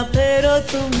नजरें ना फेरो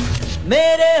तुम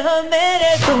मेरे हो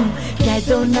मेरे तुम कह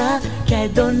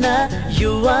दो ना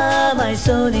you are my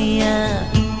Sonia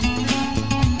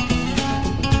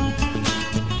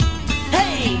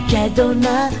hey कह दो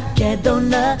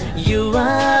ना you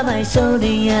are my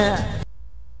सोनिया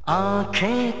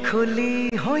आंखें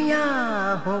खुली हो या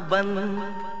हो बंद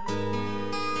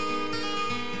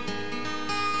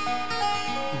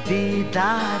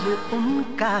दीदार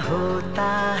उनका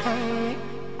होता है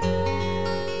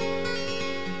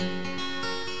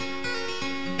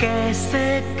कैसे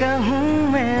कहूँ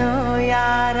मैं ओ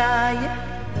यारा ये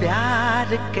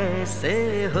प्यार कैसे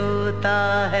होता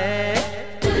है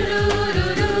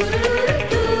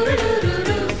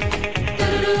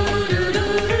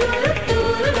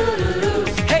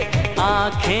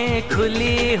आंखें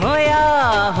खुली हो या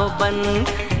हो बंद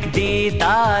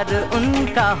दीदार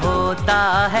उनका होता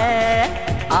है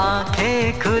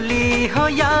आंखें खुली हो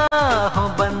या हो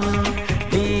बंद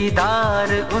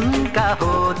दीदार उनका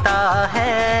होता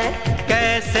है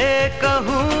कैसे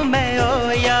कहूँ मैं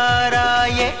ओ यारा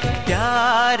ये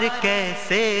प्यार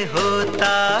कैसे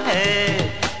होता है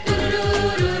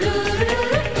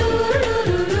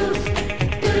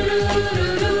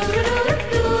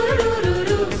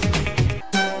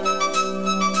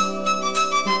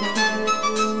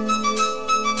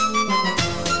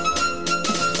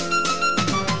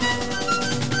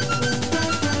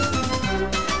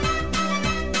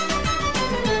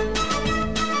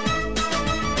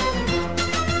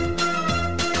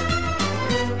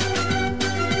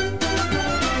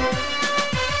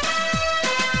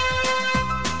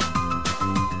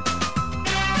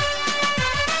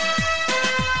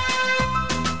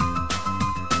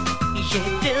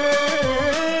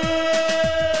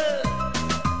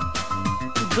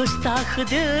गुस्ताख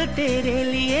दिल तेरे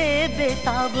लिए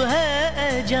बेताब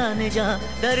है जाने जा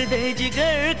दर्द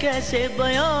जिगर कैसे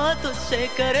बयां तुझसे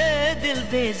करे दिल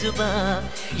बेजुबां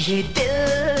ये दिल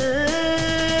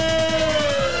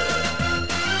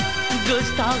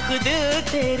गुस्ताख दिल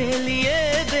तेरे लिए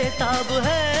बेताब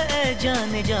है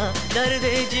जाने जा दर्द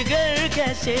जिगर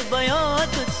कैसे बयां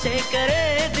तुझसे करे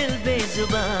दिल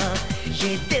बेजुबां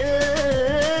ये दिल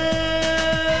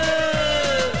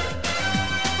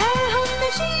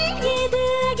ये दिल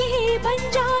लगे बन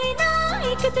जाए ना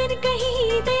एक दिन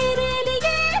कहीं तेरे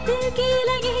लिए दिल की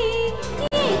लगे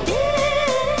ये दिल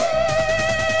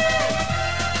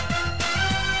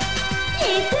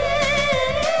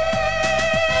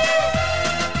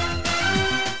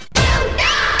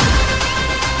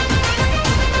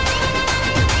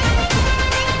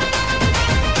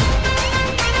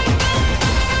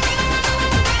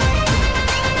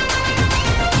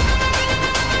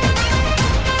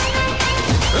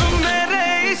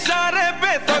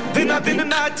दिना दिन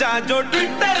नाचा जो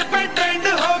ट्विटर पे ट्रेंड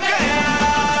हो गया।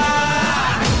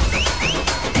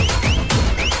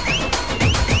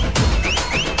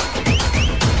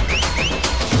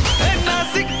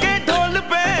 नासिक के ढोल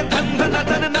पे धन धन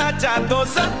धन नाचा तो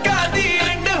सबका दी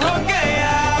एंड हो गया।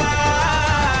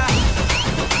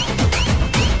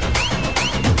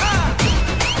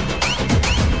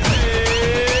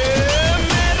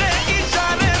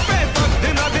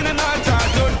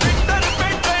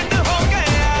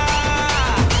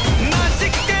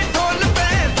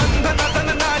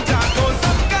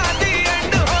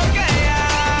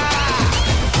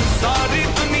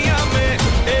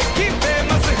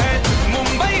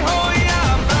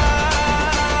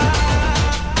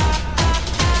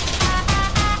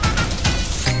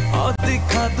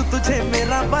 तुझे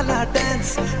मेरा वाला डांस,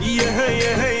 ये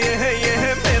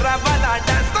मेरा वाला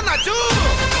डांस तो नाचू।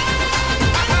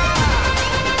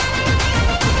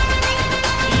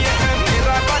 ये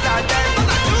मेरा वाला डांस तो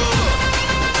नाचू।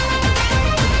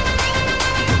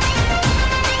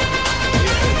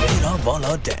 ये मेरा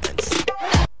वाला dance.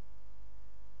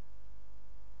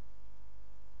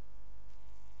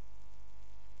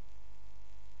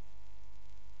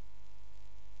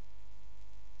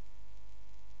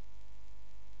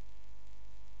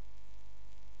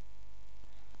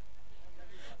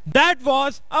 That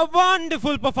was a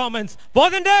wonderful performance,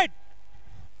 wasn't it?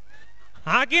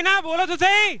 हाँ कि ना, बोलो तो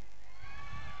सही।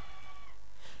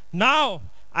 Now,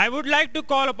 I would like to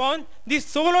call upon the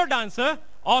solo dancer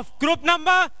of group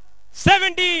number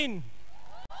 17.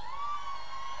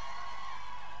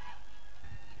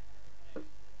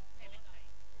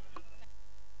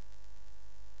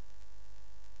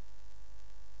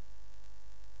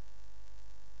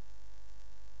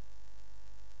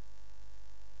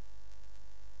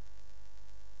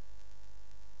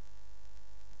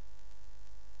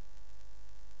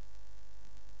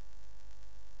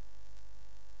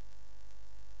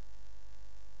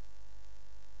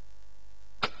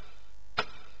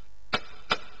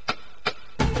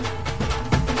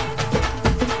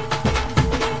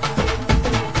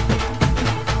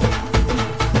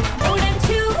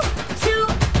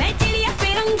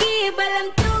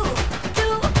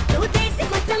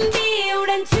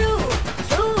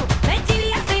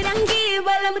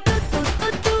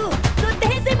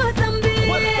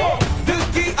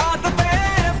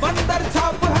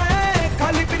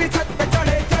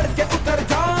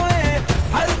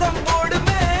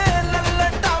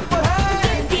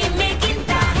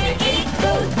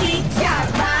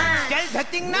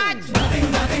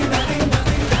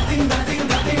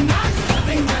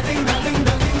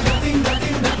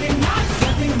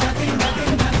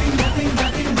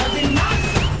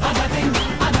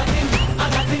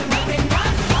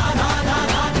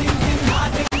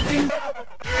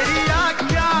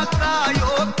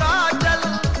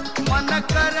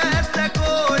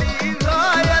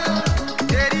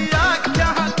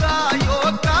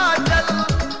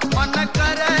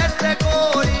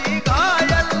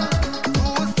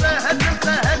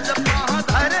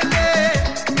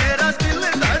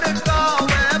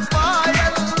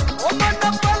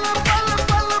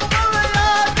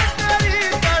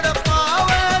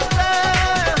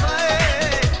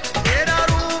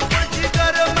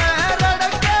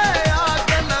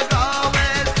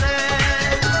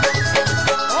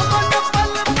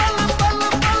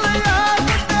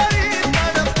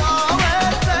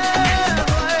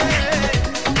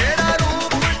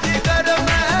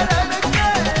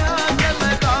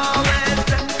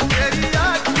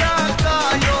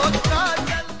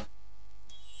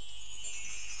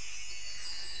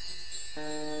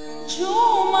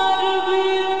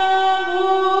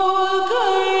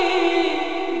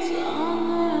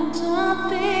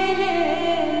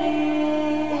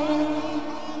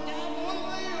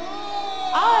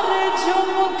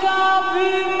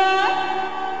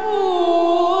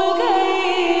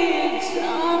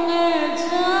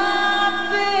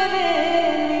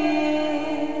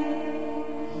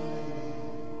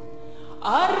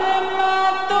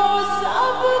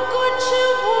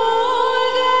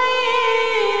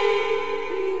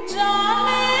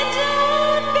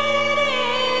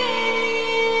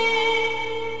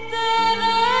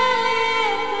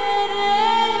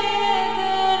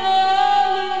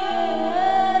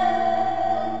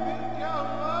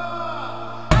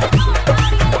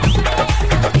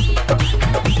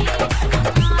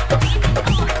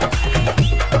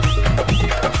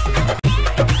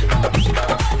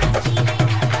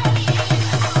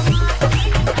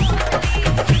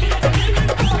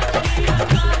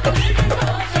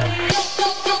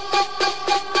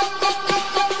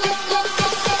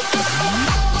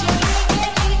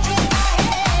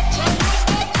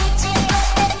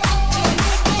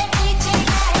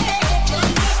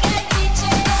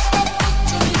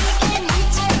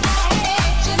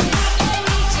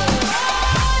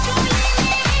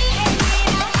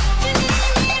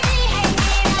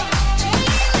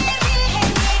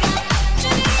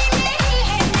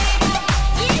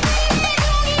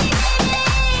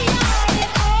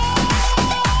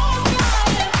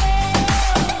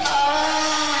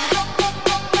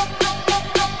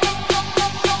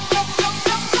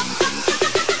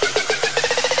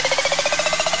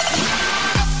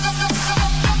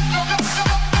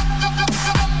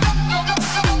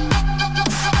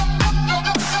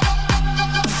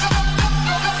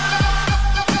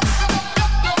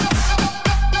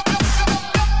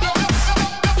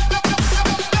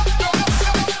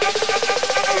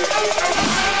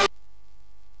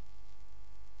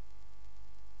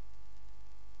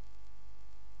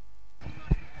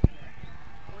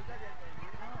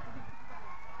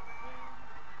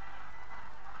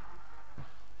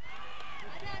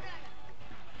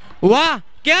 वाह,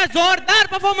 क्या जोरदार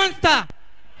परफॉर्मेंस था।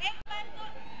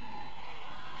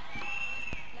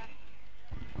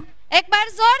 एक बार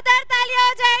जोरदार तालियां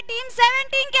हो जाए टीम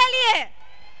 17 के लिए।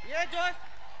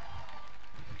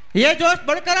 ये जोश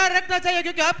बरकरार रखना चाहिए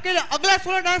क्योंकि आपके लिए अगला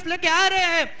सोलो डांस लेके आ रहे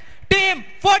हैं टीम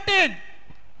 14।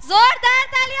 जोरदार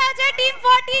तालियां हो जाए टीम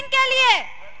 14 के लिए।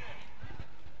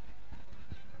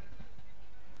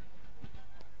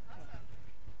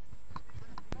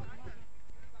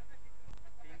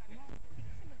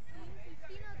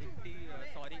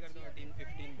 सॉरी कर दो, टीम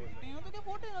 15 बोल रहे हो तो क्या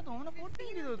 14 है, तो हमने 14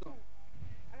 ही दे दो।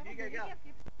 ठीक है क्या?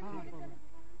 हां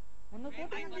हमने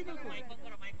 14 ही दे दो।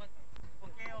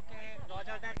 ओके ओके,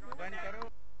 रॉजर दैट बंद करो।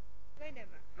 कोई नहीं,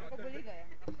 मैं भूल ही गया।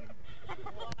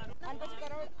 अनपच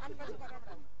करो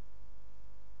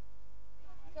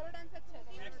सोलो डांस अच्छा है।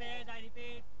 एक्सरसाइज आई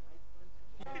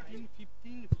रिपीट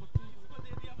 15 14 उसको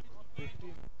दे दिया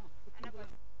 15।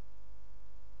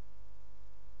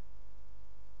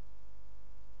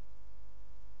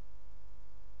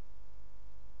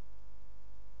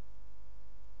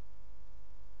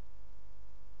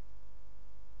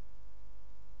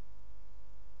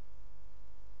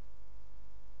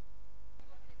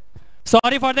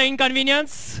 Sorry for the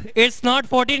inconvenience. It's not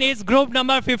 14, it's group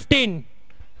number 15.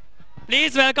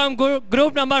 Please welcome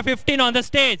group number 15 on the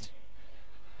stage.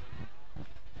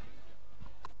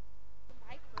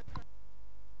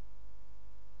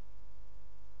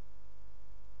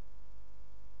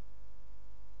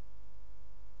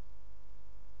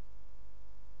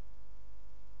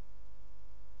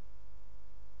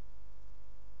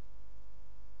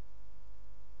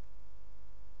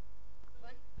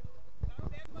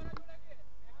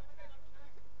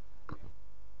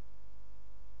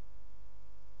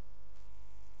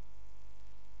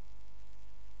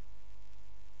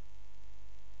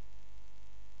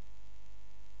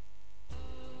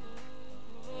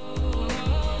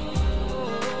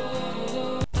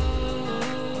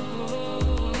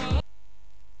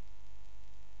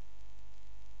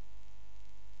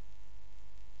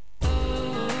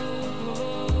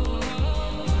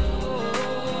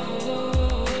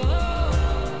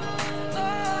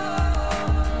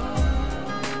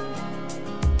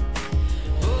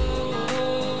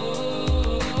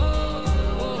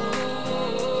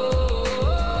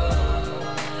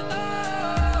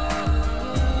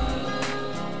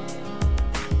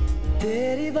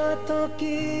 तेरी बातों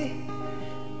की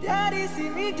प्यारी सी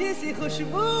मीठी सी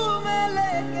खुशबू में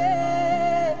लेके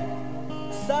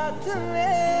साथ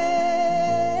में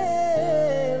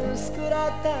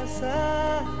मुस्कुराता सा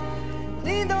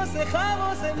नींदों से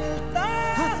ख्वाबों से मिलता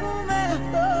हूँ मैं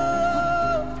तो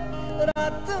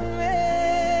रात में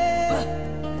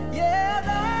ये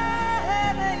अदा है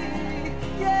नहीं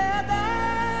ये अदा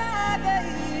आ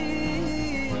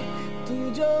गई तू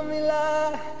जो मिला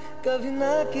कभी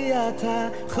ना किया था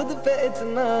खुद पे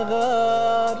इतना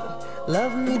गौर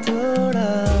लव मी थोड़ा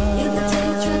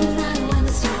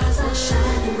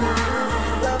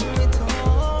love me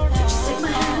थोड़ा just take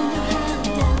my hand in your hand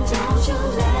and don't you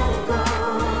let it go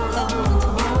love me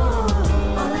थोड़ा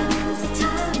all I need is the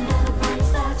time and a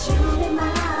promise that you'll be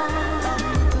mine love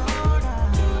me थोड़ा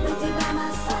with you by my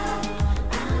side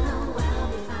I know I'll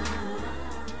be fine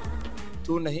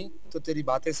तू नहीं तो तेरी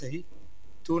बातें सही,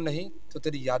 तू नहीं तो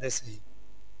तेरी यादें सही।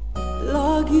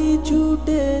 लागी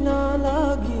छूटे ना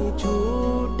लागी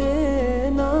छूटे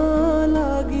ना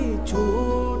लागी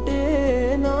छूटे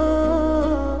ना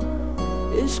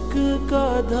इश्क का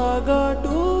धागा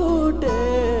टूटे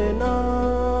ना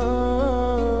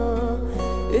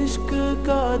इश्क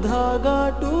का धागा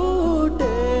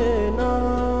टूटे ना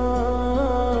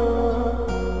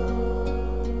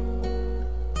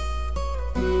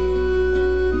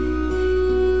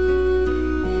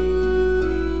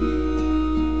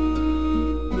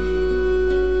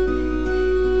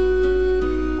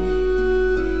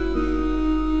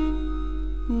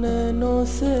नैनों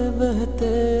से बहते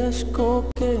अश्कों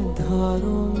के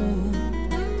धारों में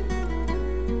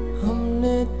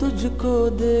हमने तुझको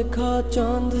देखा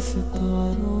चांद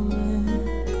सितारों में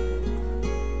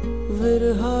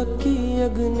विरहा की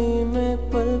अग्नि में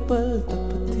पल पल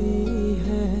तपती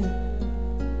है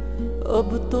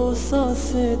अब तो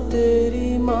सांसें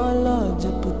तेरी माला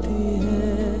जपती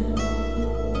है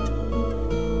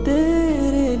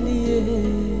तेरे लिए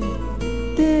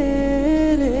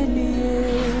तेरे लिए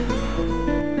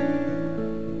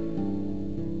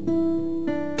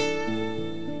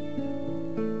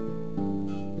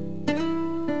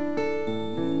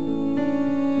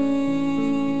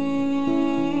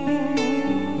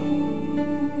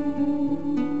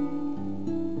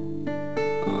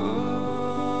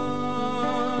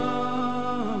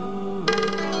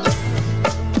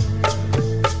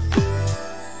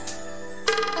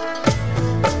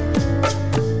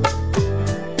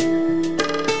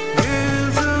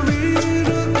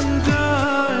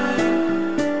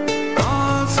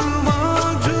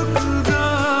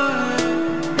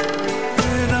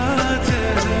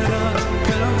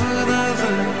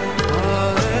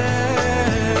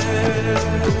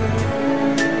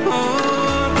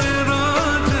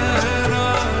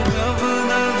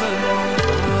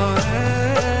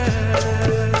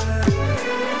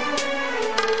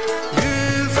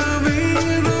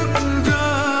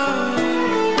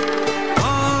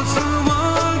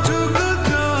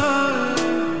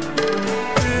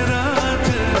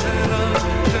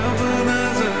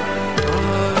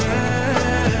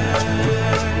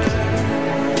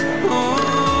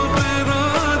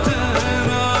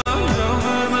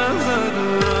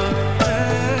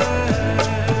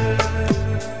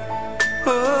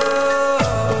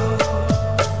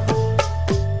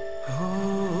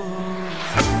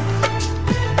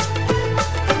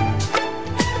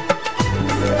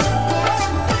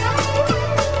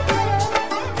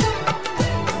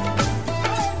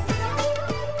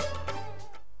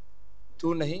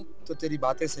नहीं तो तेरी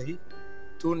बातें सही,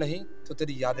 तू नहीं तो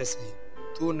तेरी यादें सही,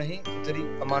 तू नहीं तो तेरी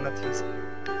अमानत ही सही।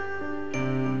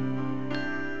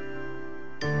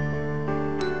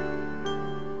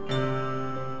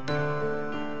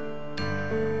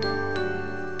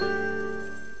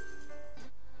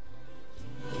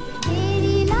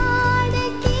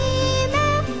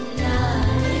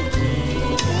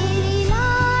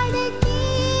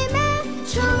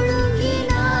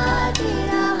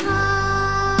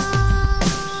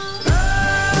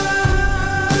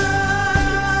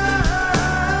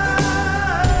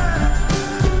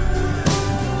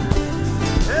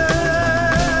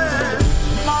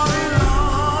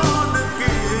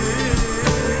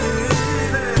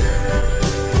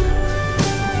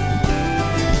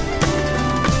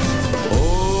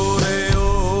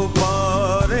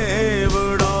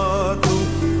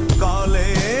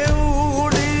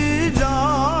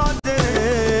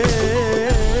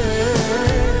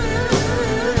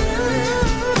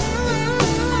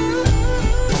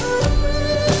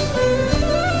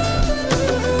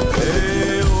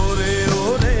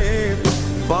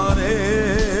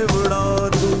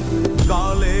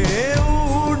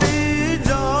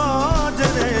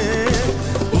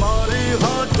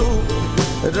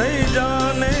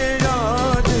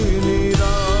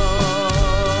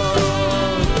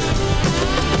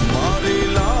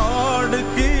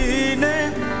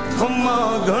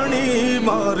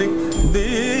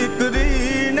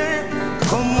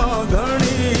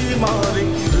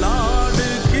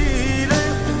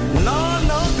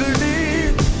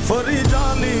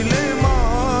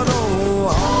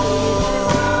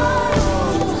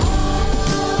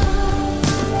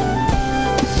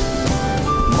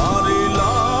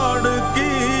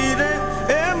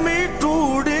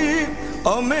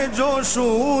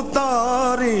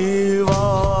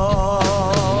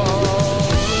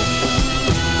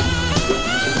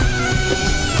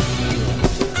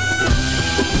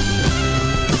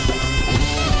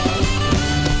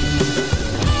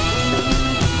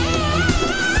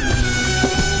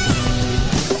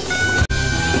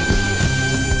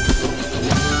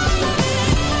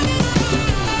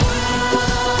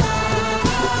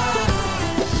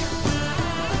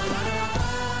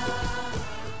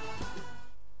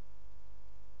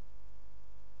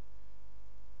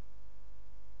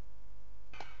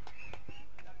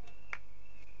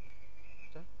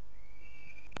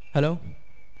 Hello.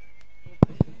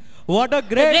 What a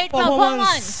great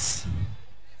performance.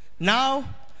 Now,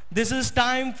 this is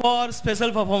time for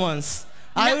special performance.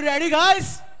 Are you ready, guys?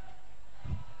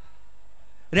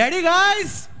 Ready,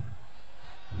 guys?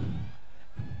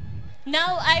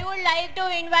 Now, I would like to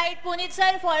invite Punit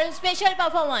sir for a special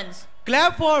performance.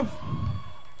 Clap,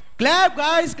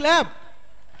 guys, clap.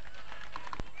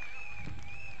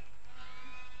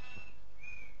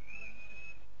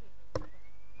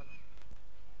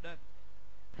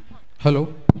 Hello.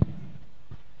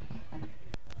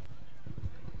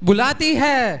 बुलाती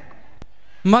है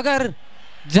मगर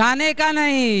जाने का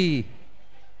नहीं,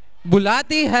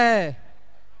 बुलाती है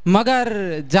मगर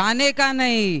जाने का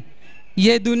नहीं।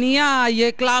 ये दुनिया,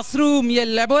 ये क्लासरूम, ये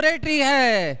लेबोरेटरी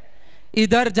है,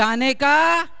 इधर जाने का।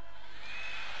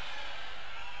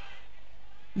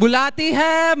 बुलाती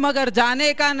है मगर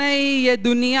जाने का नहीं, ये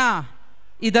दुनिया,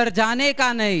 इधर जाने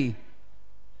का नहीं।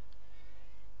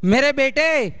 मेरे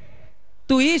बेटे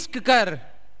तू इश्क कर,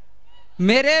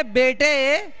 मेरे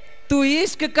बेटे तू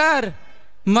इश्क कर,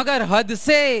 मगर हद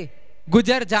से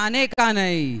गुजर जाने का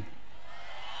नहीं।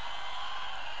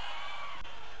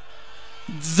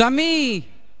 जमी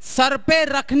सर पे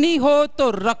रखनी हो तो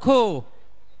रखो,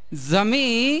 जमी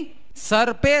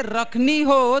सर पे रखनी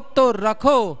हो तो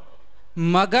रखो,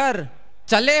 मगर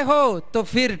चले हो तो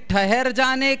फिर ठहर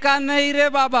जाने का नहीं रे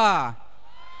बाबा।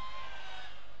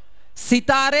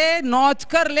 सितारे नौच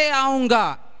कर ले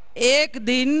आऊंगा, एक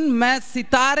दिन मैं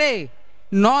सितारे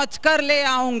नौच कर ले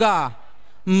आऊंगा,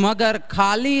 मगर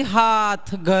खाली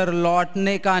हाथ घर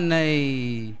लौटने का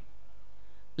नहीं।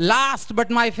 Last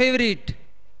but my favourite,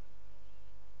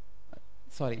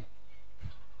 sorry,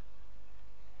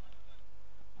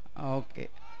 okay.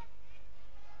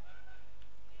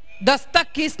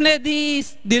 Dastak किसने दी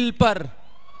इस दिल पर,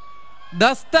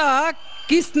 दस्तक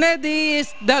किसने दी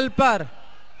इस दिल पर,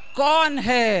 कौन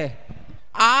है?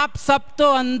 आप सब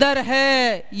तो अंदर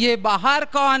है, ये बाहर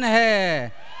कौन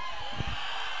है?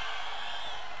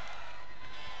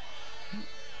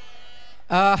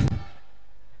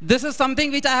 This is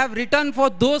something which I have written for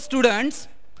those students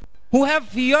who have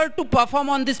feared to perform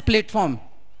on this platform.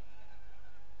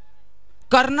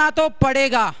 करना तो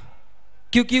पड़ेगा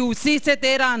क्योंकि उसी से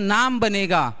तेरा नाम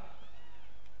बनेगा।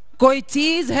 कोई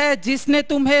चीज है जिसने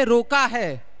तुम्हें रोका है,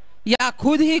 या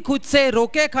खुद ही खुद से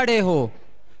रोके खड़े हो?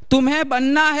 तुम्हें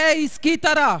बनना है इसकी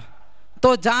तरह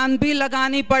तो जान भी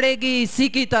लगानी पड़ेगी इसी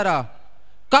की तरह।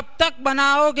 कब तक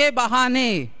बनाओगे बहाने,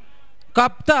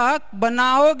 कब तक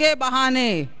बनाओगे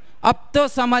बहाने? अब तो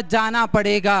समझ जाना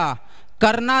पड़ेगा,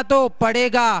 करना तो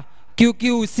पड़ेगा क्योंकि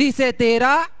उसी से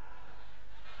तेरा।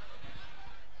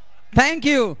 Thank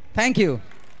you, thank you.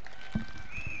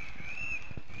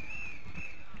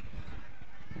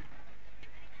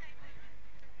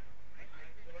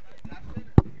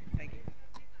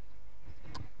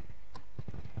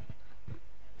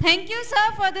 Thank you, sir,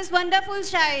 for this wonderful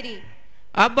शायरी।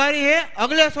 अब बारी है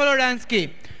अगले सोलो डांस की।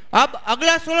 अब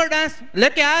अगला सोलो डांस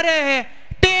लेके आ रहे हैं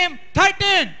टीम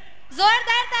 13।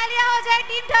 जोरदार तालियां हो जाए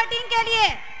टीम 13 के लिए।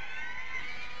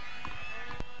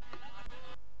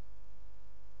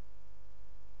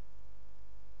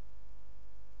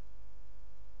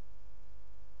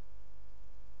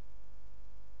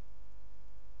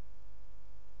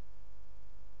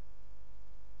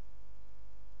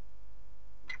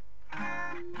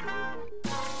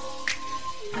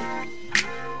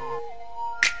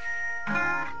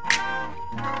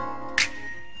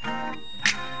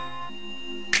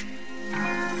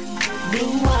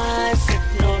 Blue eyes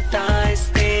hypnotize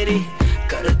तेरी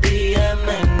कर दिया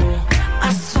मैनू। I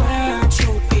swear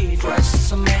झूठी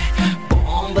ड्रेस में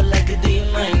बॉम्ब लग दी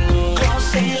मैनू।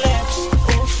 Glossy lips,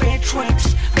 oh fake tricks,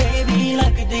 baby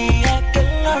लग दी है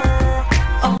killer।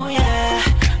 Oh yeah,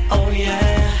 oh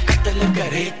yeah, कत्ल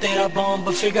करे तेरा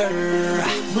bomb figure.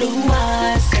 Blue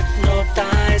eyes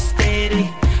hypnotize तेरी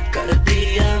कर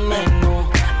दिया मैनू।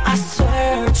 I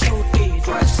swear झूठी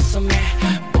ड्रेस में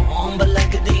बॉम्ब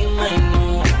लग दी मैनू।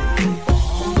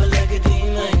 बॉम्ब लग दी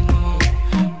मैनू,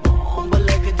 बॉम्ब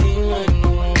लग दी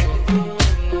मैनू।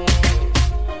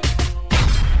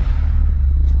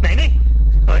 नहीं नहीं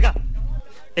होएगा,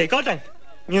 एक और time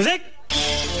music.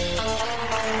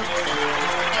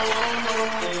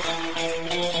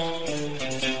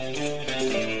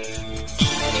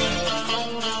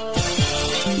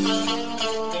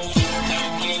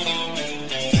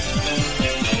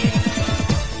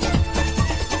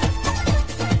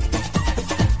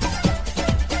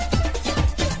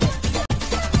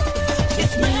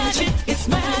 It's magic, it's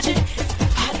magic.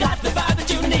 I got the vibe that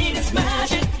you need. It's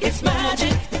magic, it's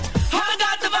magic. I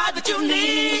got the vibe that you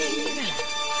need.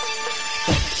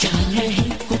 पक्का नहीं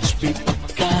कुछ भी,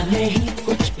 पक्का नहीं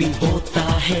कुछ भी होता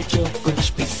है जो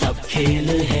कुछ भी सब खेल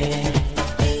है।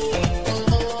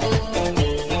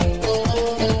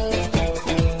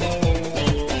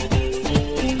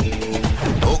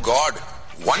 Oh God,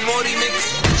 one more remix.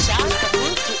 शान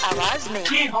कपूर की आवाज में।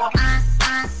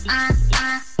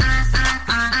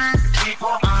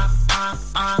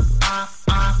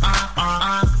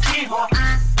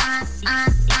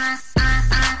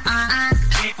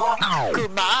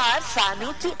 कुमार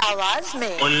सानू की आवाज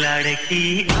में। ओ लड़की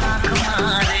आँख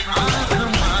मारे, आँख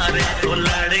मारे, ओ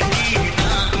लड़की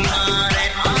आँख मारे,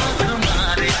 आँख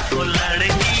मारे, ओ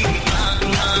लड़की आँख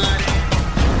मारे।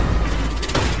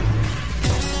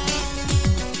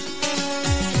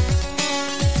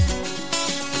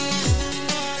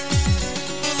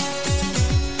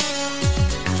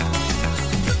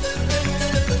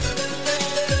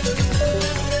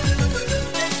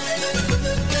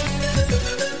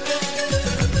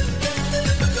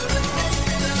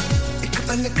 एक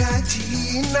पल का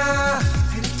जीना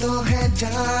फिर तो है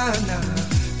जाना,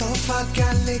 तोहफा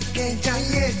क्या लेके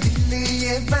जाइए दिल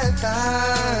ये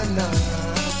बताना।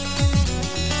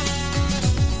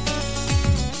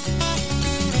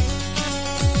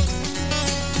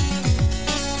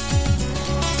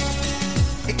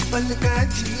 एक पल का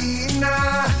जीना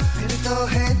फिर तो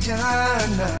है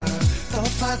जाना,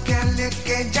 तोहफा क्या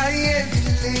लेके जाइए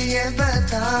दिल ये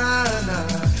बताना।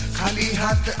 खाली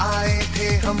हाथ आए थे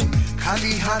हम,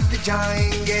 खाली हाथ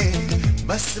जाएंगे,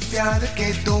 बस प्यार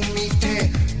के दो मीठे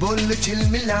बोल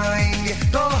झिलमिलाएंगे।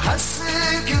 तो हंस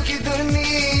क्योंकि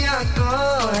दुनिया को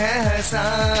है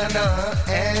हंसाना।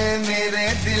 ऐ मेरे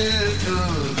दिल तू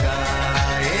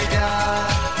गाए जा,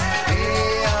 ए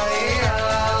आए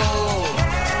आओ,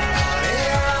 आए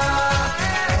आ।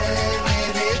 ऐ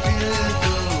मेरे दिल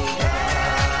तू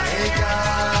गाए जा,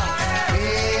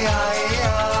 ए आए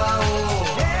आओ,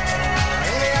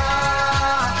 आए आ।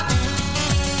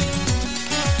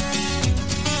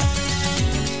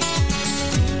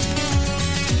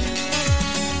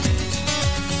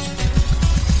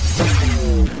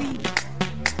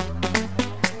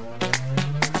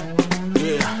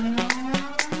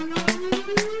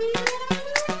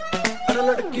 अरे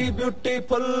लड़की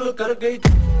ब्यूटीफुल कर गई।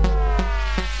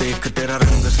 देख तेरा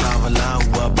रंग सावला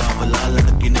हुआ बावला,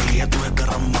 लड़की नहीं है तू है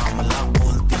गरम मामला।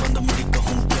 बोलती बंद मुड़ी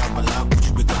कहूँ क्या भला, कुछ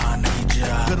भी कहा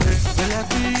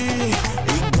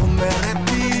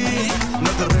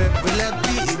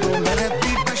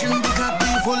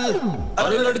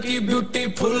अरे लड़की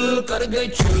ब्यूटीफुल कर गई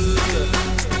छुल।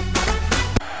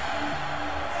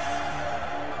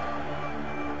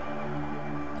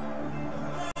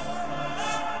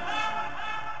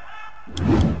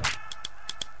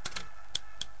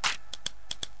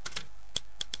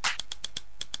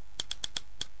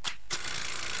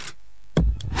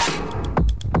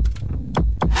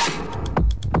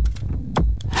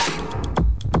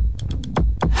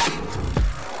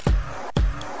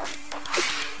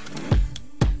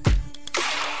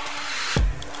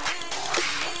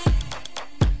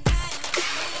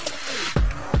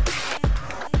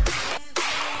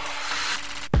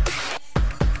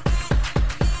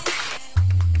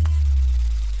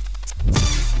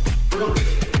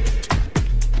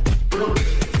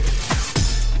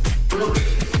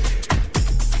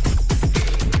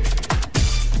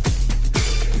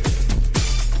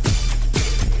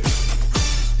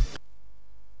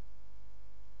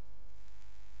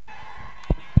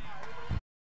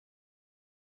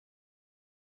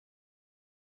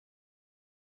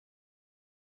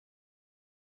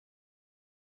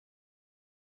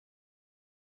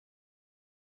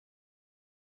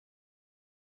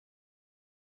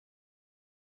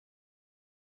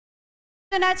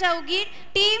 करना चाहूंगी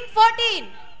टीम 14।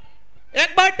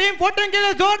 एक बार टीम 14 के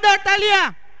लिए जोरदार तालियां।